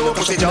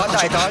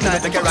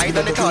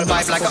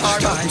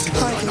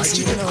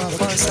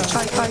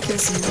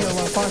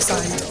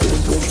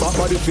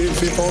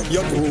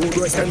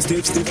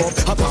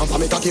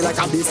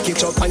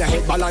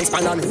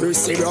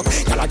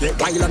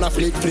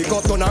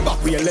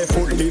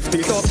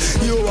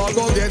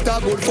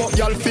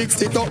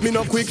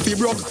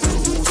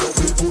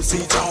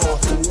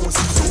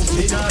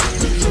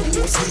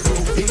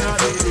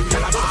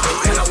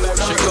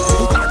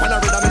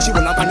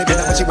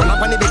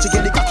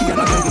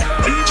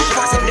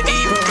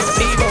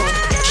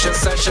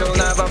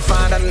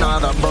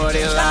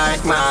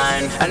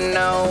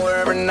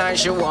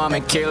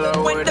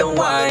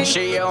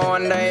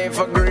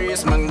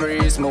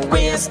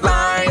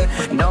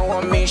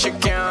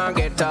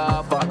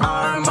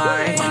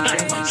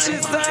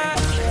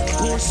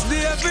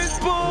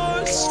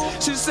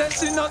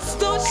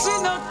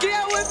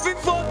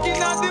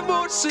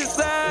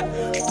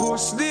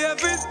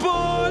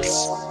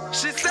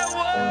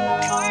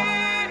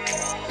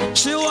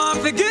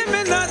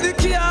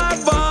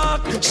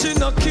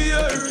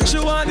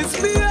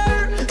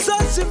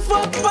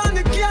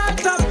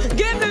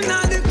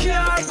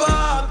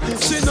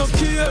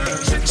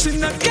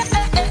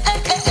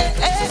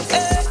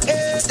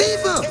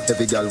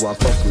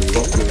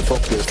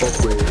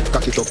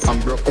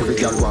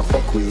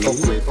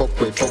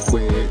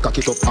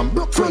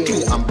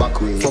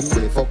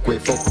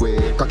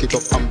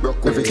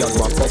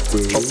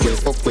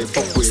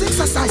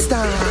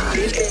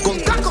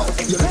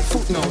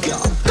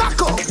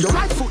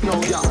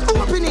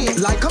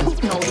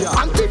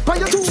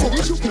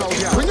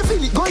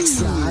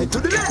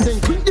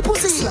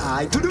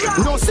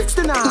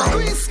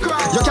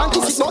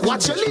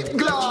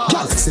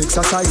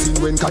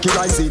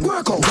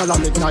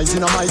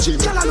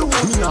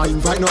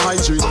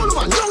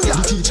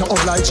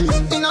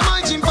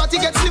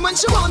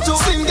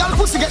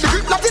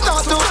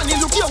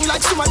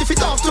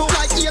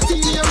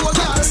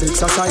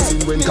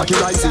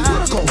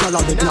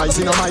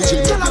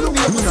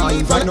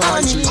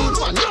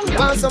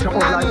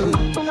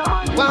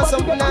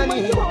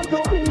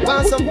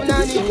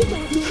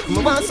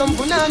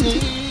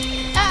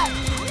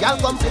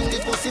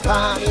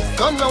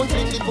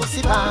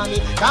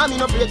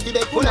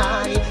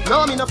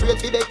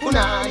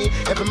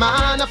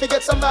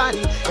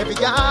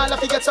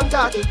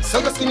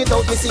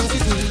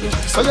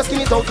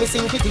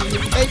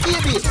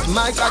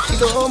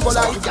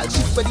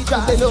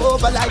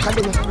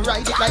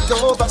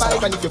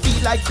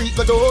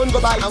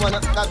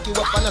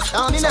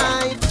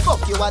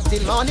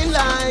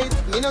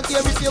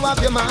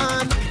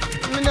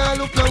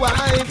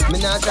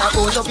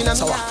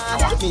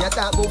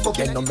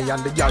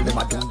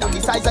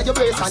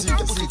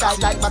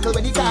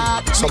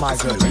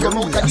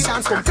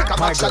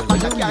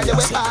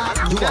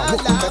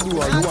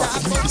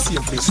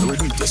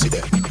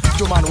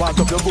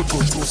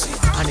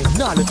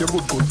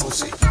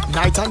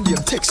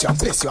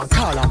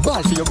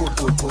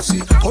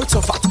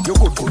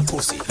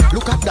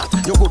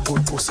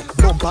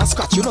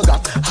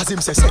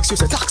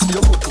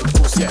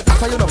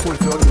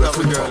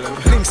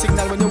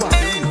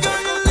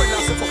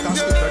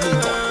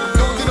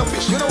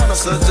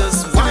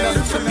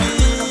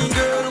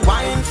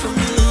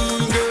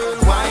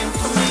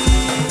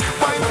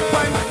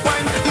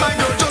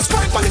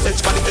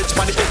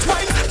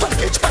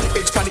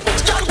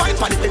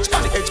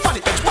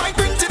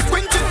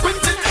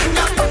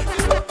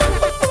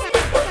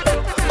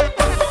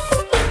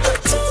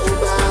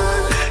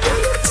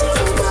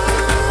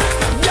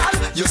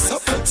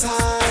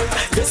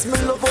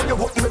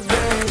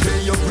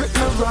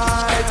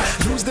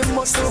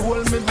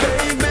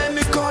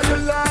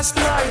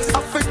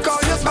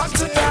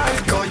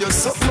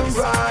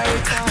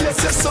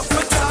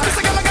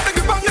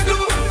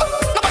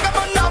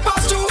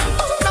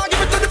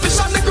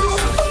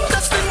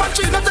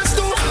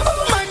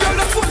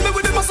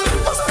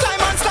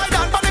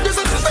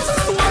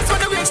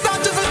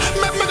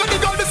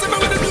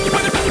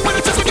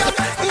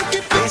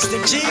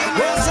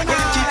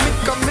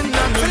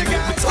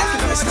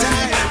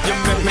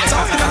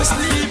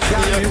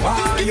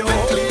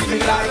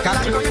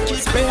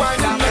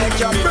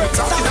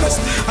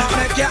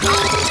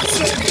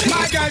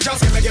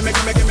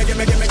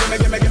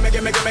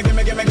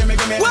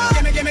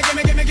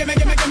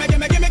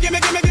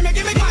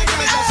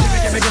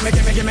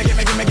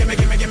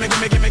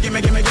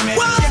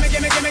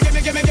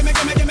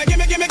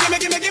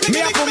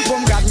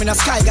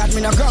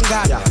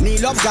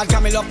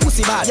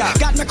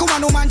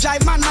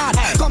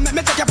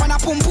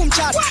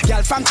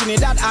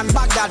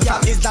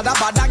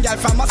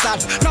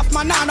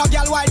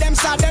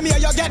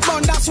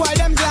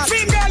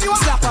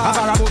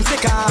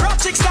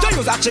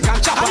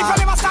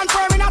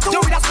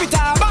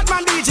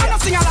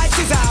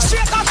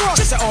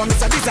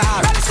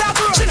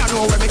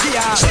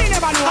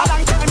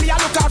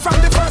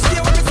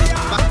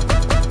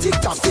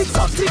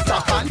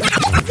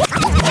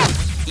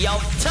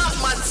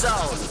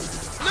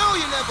know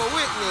you never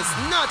witnessed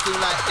nothing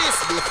like this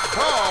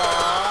before.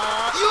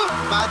 You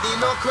body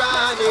no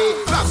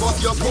cranny, grab up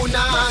your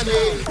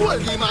punani.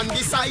 Hold him and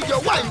beside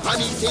your wine pan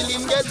him till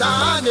him get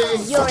honey.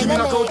 Fuck him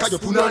in a crowd 'cause your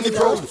punani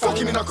proud. Fuck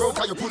him in a crowd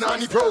 'cause your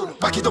punani proud.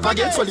 Back it up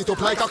again, swell it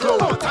up like a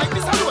cloud. Time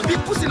is alone,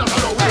 big pussy not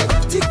alone. Hey,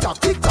 tick tock,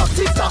 and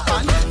this cock,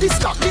 man. Tick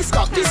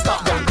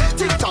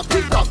tock,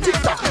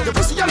 the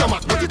pussy yellow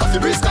man, but it off the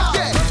wrist.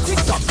 Yeah, tick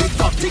tock, and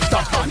this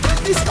cock, man.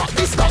 Tick tock.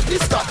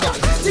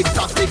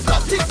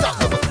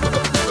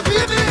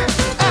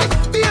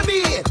 Baby,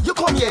 you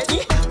come here,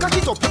 cock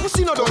it up, your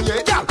pussy not done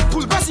yet. Girl,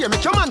 pull back here,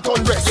 make your man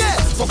turn breast. Yeah,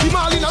 fuck him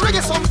all in a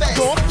reggae song best.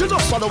 No, you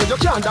don't swallow when you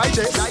can't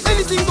digest.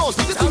 Anything goes,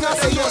 the thing I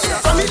say yes.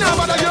 I mean, now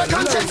bother your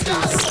conscience,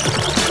 guys.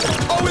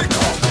 Oh, we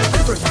come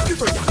different.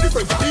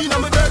 In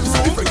my bed,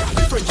 different.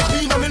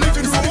 In my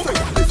living room,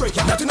 different.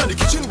 Nothing in the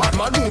kitchen, but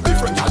my room,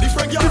 different. In my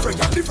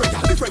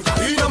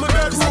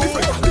bedroom,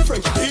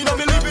 different. In my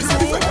living room,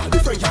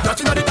 different.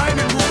 Nothing in the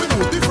dining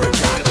room, different.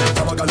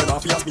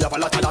 Fias me have a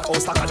lot of that, all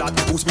stack of that.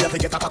 Boost me have to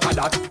get a pack of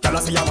that. Y'all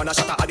see a man a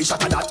shot at the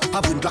shot of that.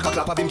 Have him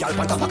clap, have him gal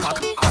pant up a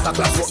cock. At a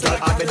clap, girl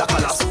hard me the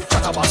collapse.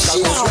 Shot a bash,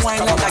 she don't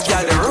wine like a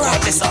girl, the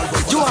right this up.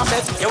 You want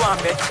bet,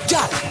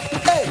 gal.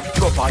 Hey,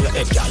 go pa your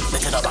head, gal,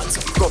 bet in a bad so.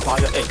 Go pa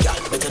your head, gal,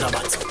 bet in a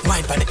bad so.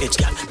 Wine pa the edge,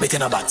 gal, bet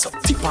in a bad so.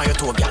 Tip on your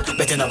toe, gal,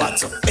 bet in a bad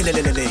so.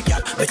 Elelelele,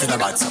 gal, bet in a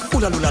bad so.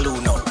 Ula no,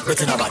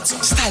 bet in a bad so.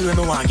 Style when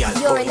me want, gal,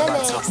 oh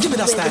bad so. Give me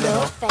that style, you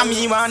know. I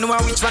mean, want know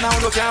which one I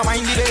wanna can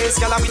wind the bass,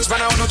 gal, which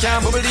one I wanna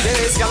can bubble the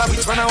bass, gal.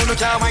 Which one I wanna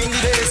can wind the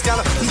bass, gal,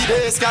 the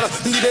bass.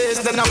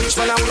 Then now which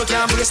one I wanna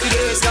can bless the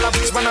bass, gal.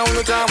 Which one I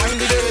wanna can wind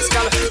the bass,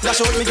 gal.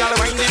 Dash out me, gal,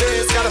 wind the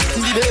bass, gal,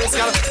 the bass,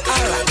 gal.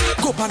 Alright,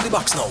 go on the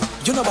box now.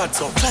 You know bad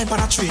so. Climb on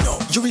a tree now.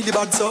 You really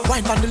bad so.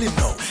 Wine on the limb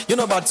now. You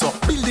know bad so.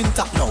 Building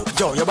top now.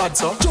 Yo, you bad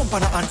so. Jump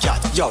on a hand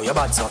cat. Yo, you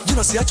bad so. You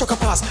know see a chuck a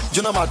pass.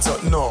 You know bad so.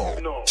 No.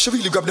 She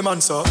really grab the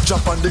man so.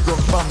 Drop on the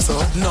ground, bam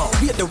so. No.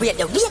 Wait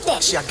there.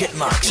 She a get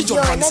mad. She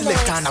jump on the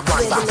select and a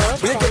one back.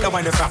 Where you get the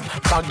wine from?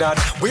 Baghdad.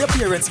 Where your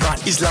parents man?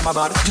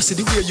 Islamabad. You see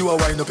the way you are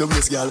wind up your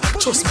waist, girl.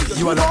 Trust me,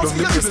 you are not done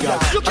with this, girl.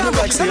 I don't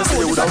like say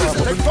you would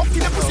have when fuck in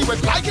the pussy when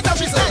like it as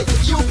she say.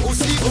 You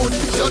pussy good,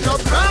 you're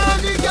not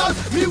cranny, girl.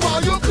 Me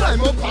want you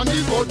climb up on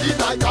the body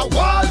like a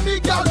wall, me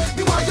girl.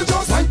 Me want you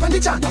just wine pon the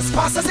jam as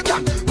fast as you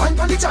can. Wine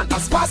pon the jam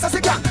as fast as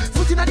you can.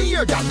 Foot inna the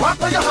ear, girl. Walk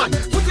by your hand.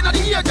 Foot inna the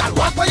ear, girl.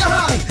 Walk by your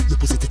hand. Your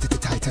pussy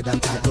tighter than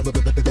tight.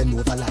 Bend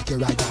over like your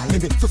right eye. Me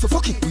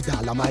fuck it with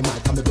all of my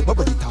might. And me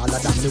body taller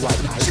than the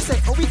white eye. She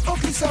say, oh it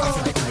ugly so. I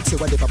fly tight, say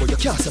whatever, but you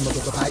can't say me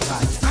go high.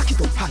 Cock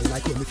it up high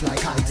like when me fly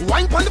kite.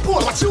 Wine pon the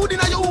pole, what you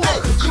inna your way?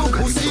 You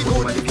pussy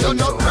good, you're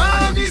not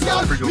cranny,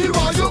 girl. Me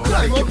want you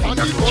climb up on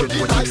the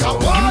body like a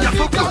wall,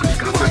 me girl. Me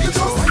want you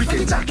just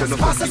pretend like you're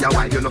not fuck for a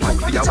while, you're not fuck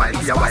for a while,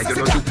 you're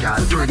not juke, girl.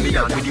 Turn me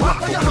on with the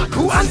walk up.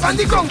 Who hands on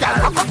the ground,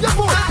 girl? Up your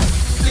foot.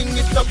 Fling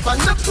it up on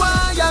the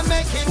choir,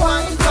 make him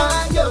wine for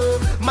you.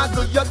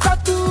 Muggle your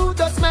tattoo,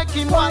 just make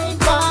him wine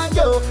for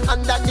you.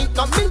 And that he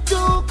coming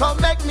too, come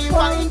make me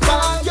wine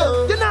for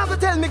you. You never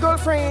tell me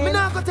girlfriend, me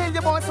never tell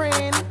your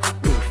boyfriend.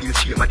 Feel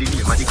shame of the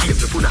name of the game.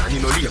 You put on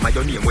in no lame of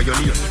your name where your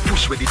name.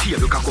 Push with the tail,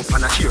 you cock up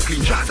on a chair.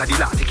 Clean jars of the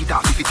law, take it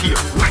off if it tear.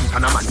 Wine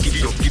pan a man,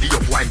 giddy up,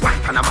 wine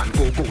pan a man,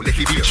 go, let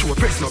it beer. Show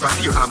press no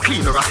rasir, I'm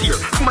clean no rasir.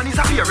 Woman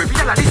is a fear, every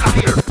yellow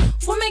disappear.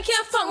 What make you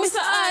fuck Mr.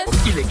 Odd?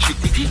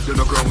 Electricity, you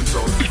no ground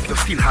so. If you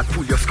still hot,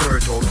 pull your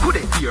skirt up. Could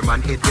it fear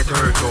man head get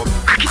hurt up?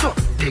 Crack it up,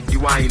 take the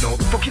wine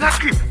up. Fucking a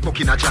script,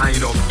 fucking a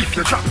giant up. If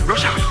you drop,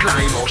 rush out,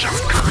 climb up.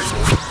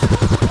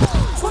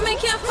 What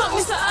make you fuck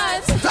Mr.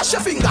 Odd? Flash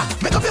your finger,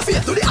 make up your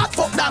face to the hot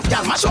fuck dance,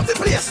 girl. Mash up the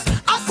place.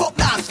 Hot fuck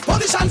dance,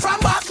 position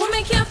from back. What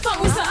make you fuck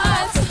Mr.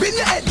 Odd? Spin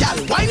your head, girl.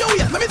 Wine your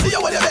waist, let me see you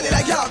with your belly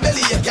like your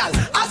belly, girl.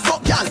 Hot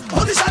fuck, girl.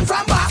 Position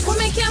from back. What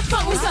make you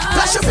fuck Mr. Odd?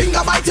 Flash your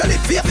finger, bite your lip,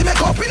 face the make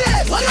up in the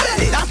head. When you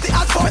ready, that's the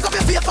hot fuck. Make up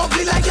your face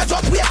ugly like you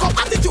just wake up.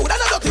 Attitude and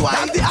a dirty one.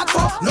 That's the hot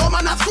fuck. No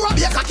man a scrub,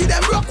 your cocky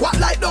them broke. What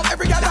light down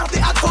every girl, that's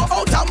the hot fuck.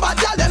 Out and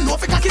bad, girl, them know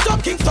fi cocky jump.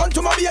 Kingston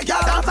to my beer,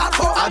 girl, that's hot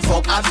fuck.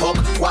 Hot fuck,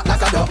 what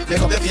like a dog. Make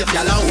up your face,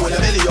 girl, and hold your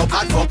belly up.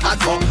 Hot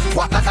fuck,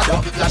 what like a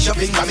dog. Flash your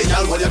finger, me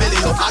girl, hold your belly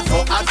up. Hot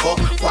fuck,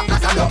 what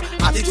like a dog.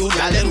 Attitude,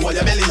 girl, then hold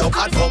your belly up.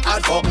 Hot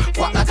fuck,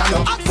 what like a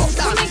dog. Hot fuck,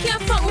 dance. Make you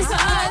fuck Mr.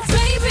 Odd,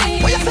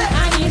 baby. What you say? I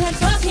need her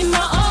fucking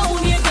my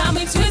own. You got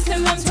me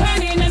twisting and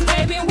turning and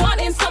baby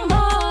wanting some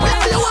more.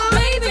 What you want?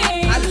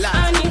 Baby, I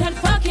need her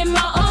fucking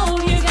my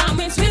own. You got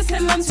me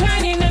twisting and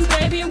turning and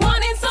baby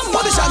wanting some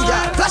more. Position,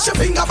 girl. Flash your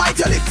finger, bite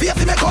your lip, face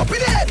the make up in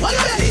the head. When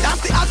you ready,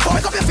 that's the hot fuck.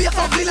 Make up your face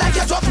ugly like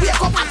you just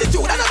wake up.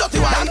 Attitude and a dirty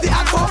one. That's the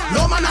hot fuck.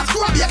 No man a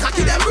scrub, your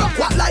cocky them broke.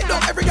 What light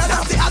down every girl,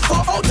 that's the hot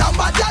fuck. Out and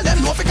bad, girl,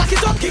 them know fi cocky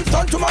jump.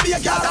 Kingston to my beer,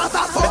 girl, that's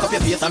hot fuck. Make up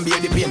your face and bear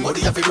the pain,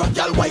 body you fi rock,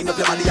 girl. Wind up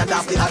your body and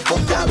that's the hot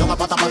fuck, girl. Don't a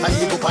pata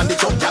you go on the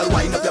chuck, girl.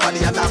 Wind up your body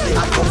and that's the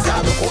hot fuck,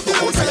 girl.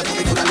 Look out, so you put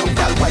it to the look,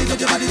 girl. Wind up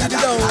your body and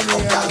that's the hot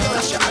fuck, girl.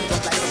 Flash your hand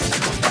up like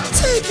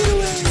take it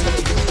away.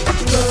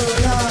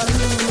 Girl, I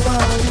really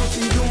want you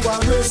to do a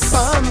rest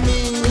for me.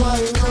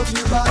 Wind up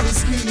your body,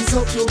 squeeze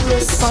up your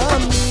waist for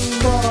me.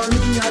 For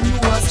me and you a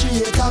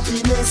straight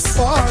happiness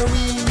for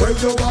me. When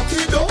you walk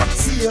it up,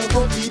 see a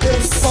puppy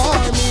best for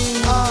me.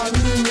 I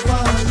really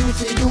want you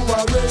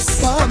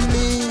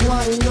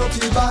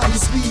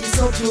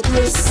up your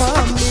breast for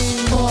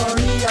me,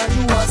 and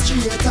you are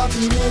straight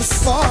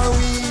happiness for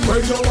we.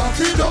 When you walk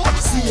it up,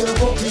 see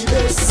about me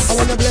best. I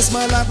wanna bless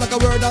my life like a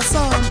word of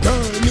song.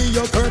 Girl, me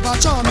your curve a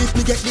charm. If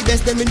me get the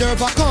best, then me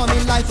nerve a calm.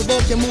 In life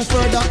about you move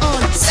further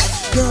on.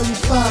 Girl, you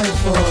fine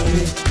for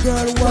me.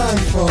 Girl,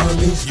 wine for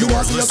me. You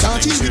want to see your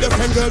can't cheat with a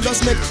friend, girl,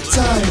 just make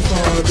time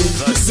for me.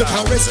 You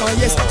can't rest for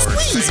yes,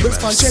 squeeze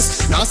breast for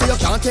chest. Now say you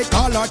can't take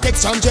call or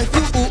text from Jeff.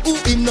 You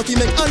him nothing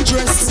make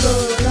undress.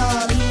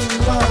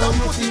 Girl, I'm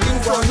putting you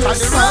for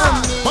this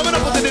song. I'm gonna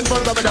put it in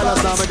front of the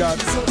dollars now, my God.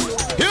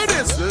 Hear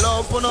this,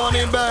 love put on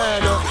in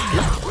bed.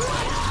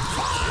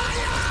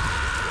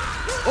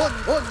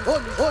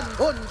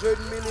 $100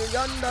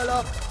 million,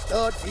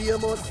 not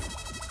famous.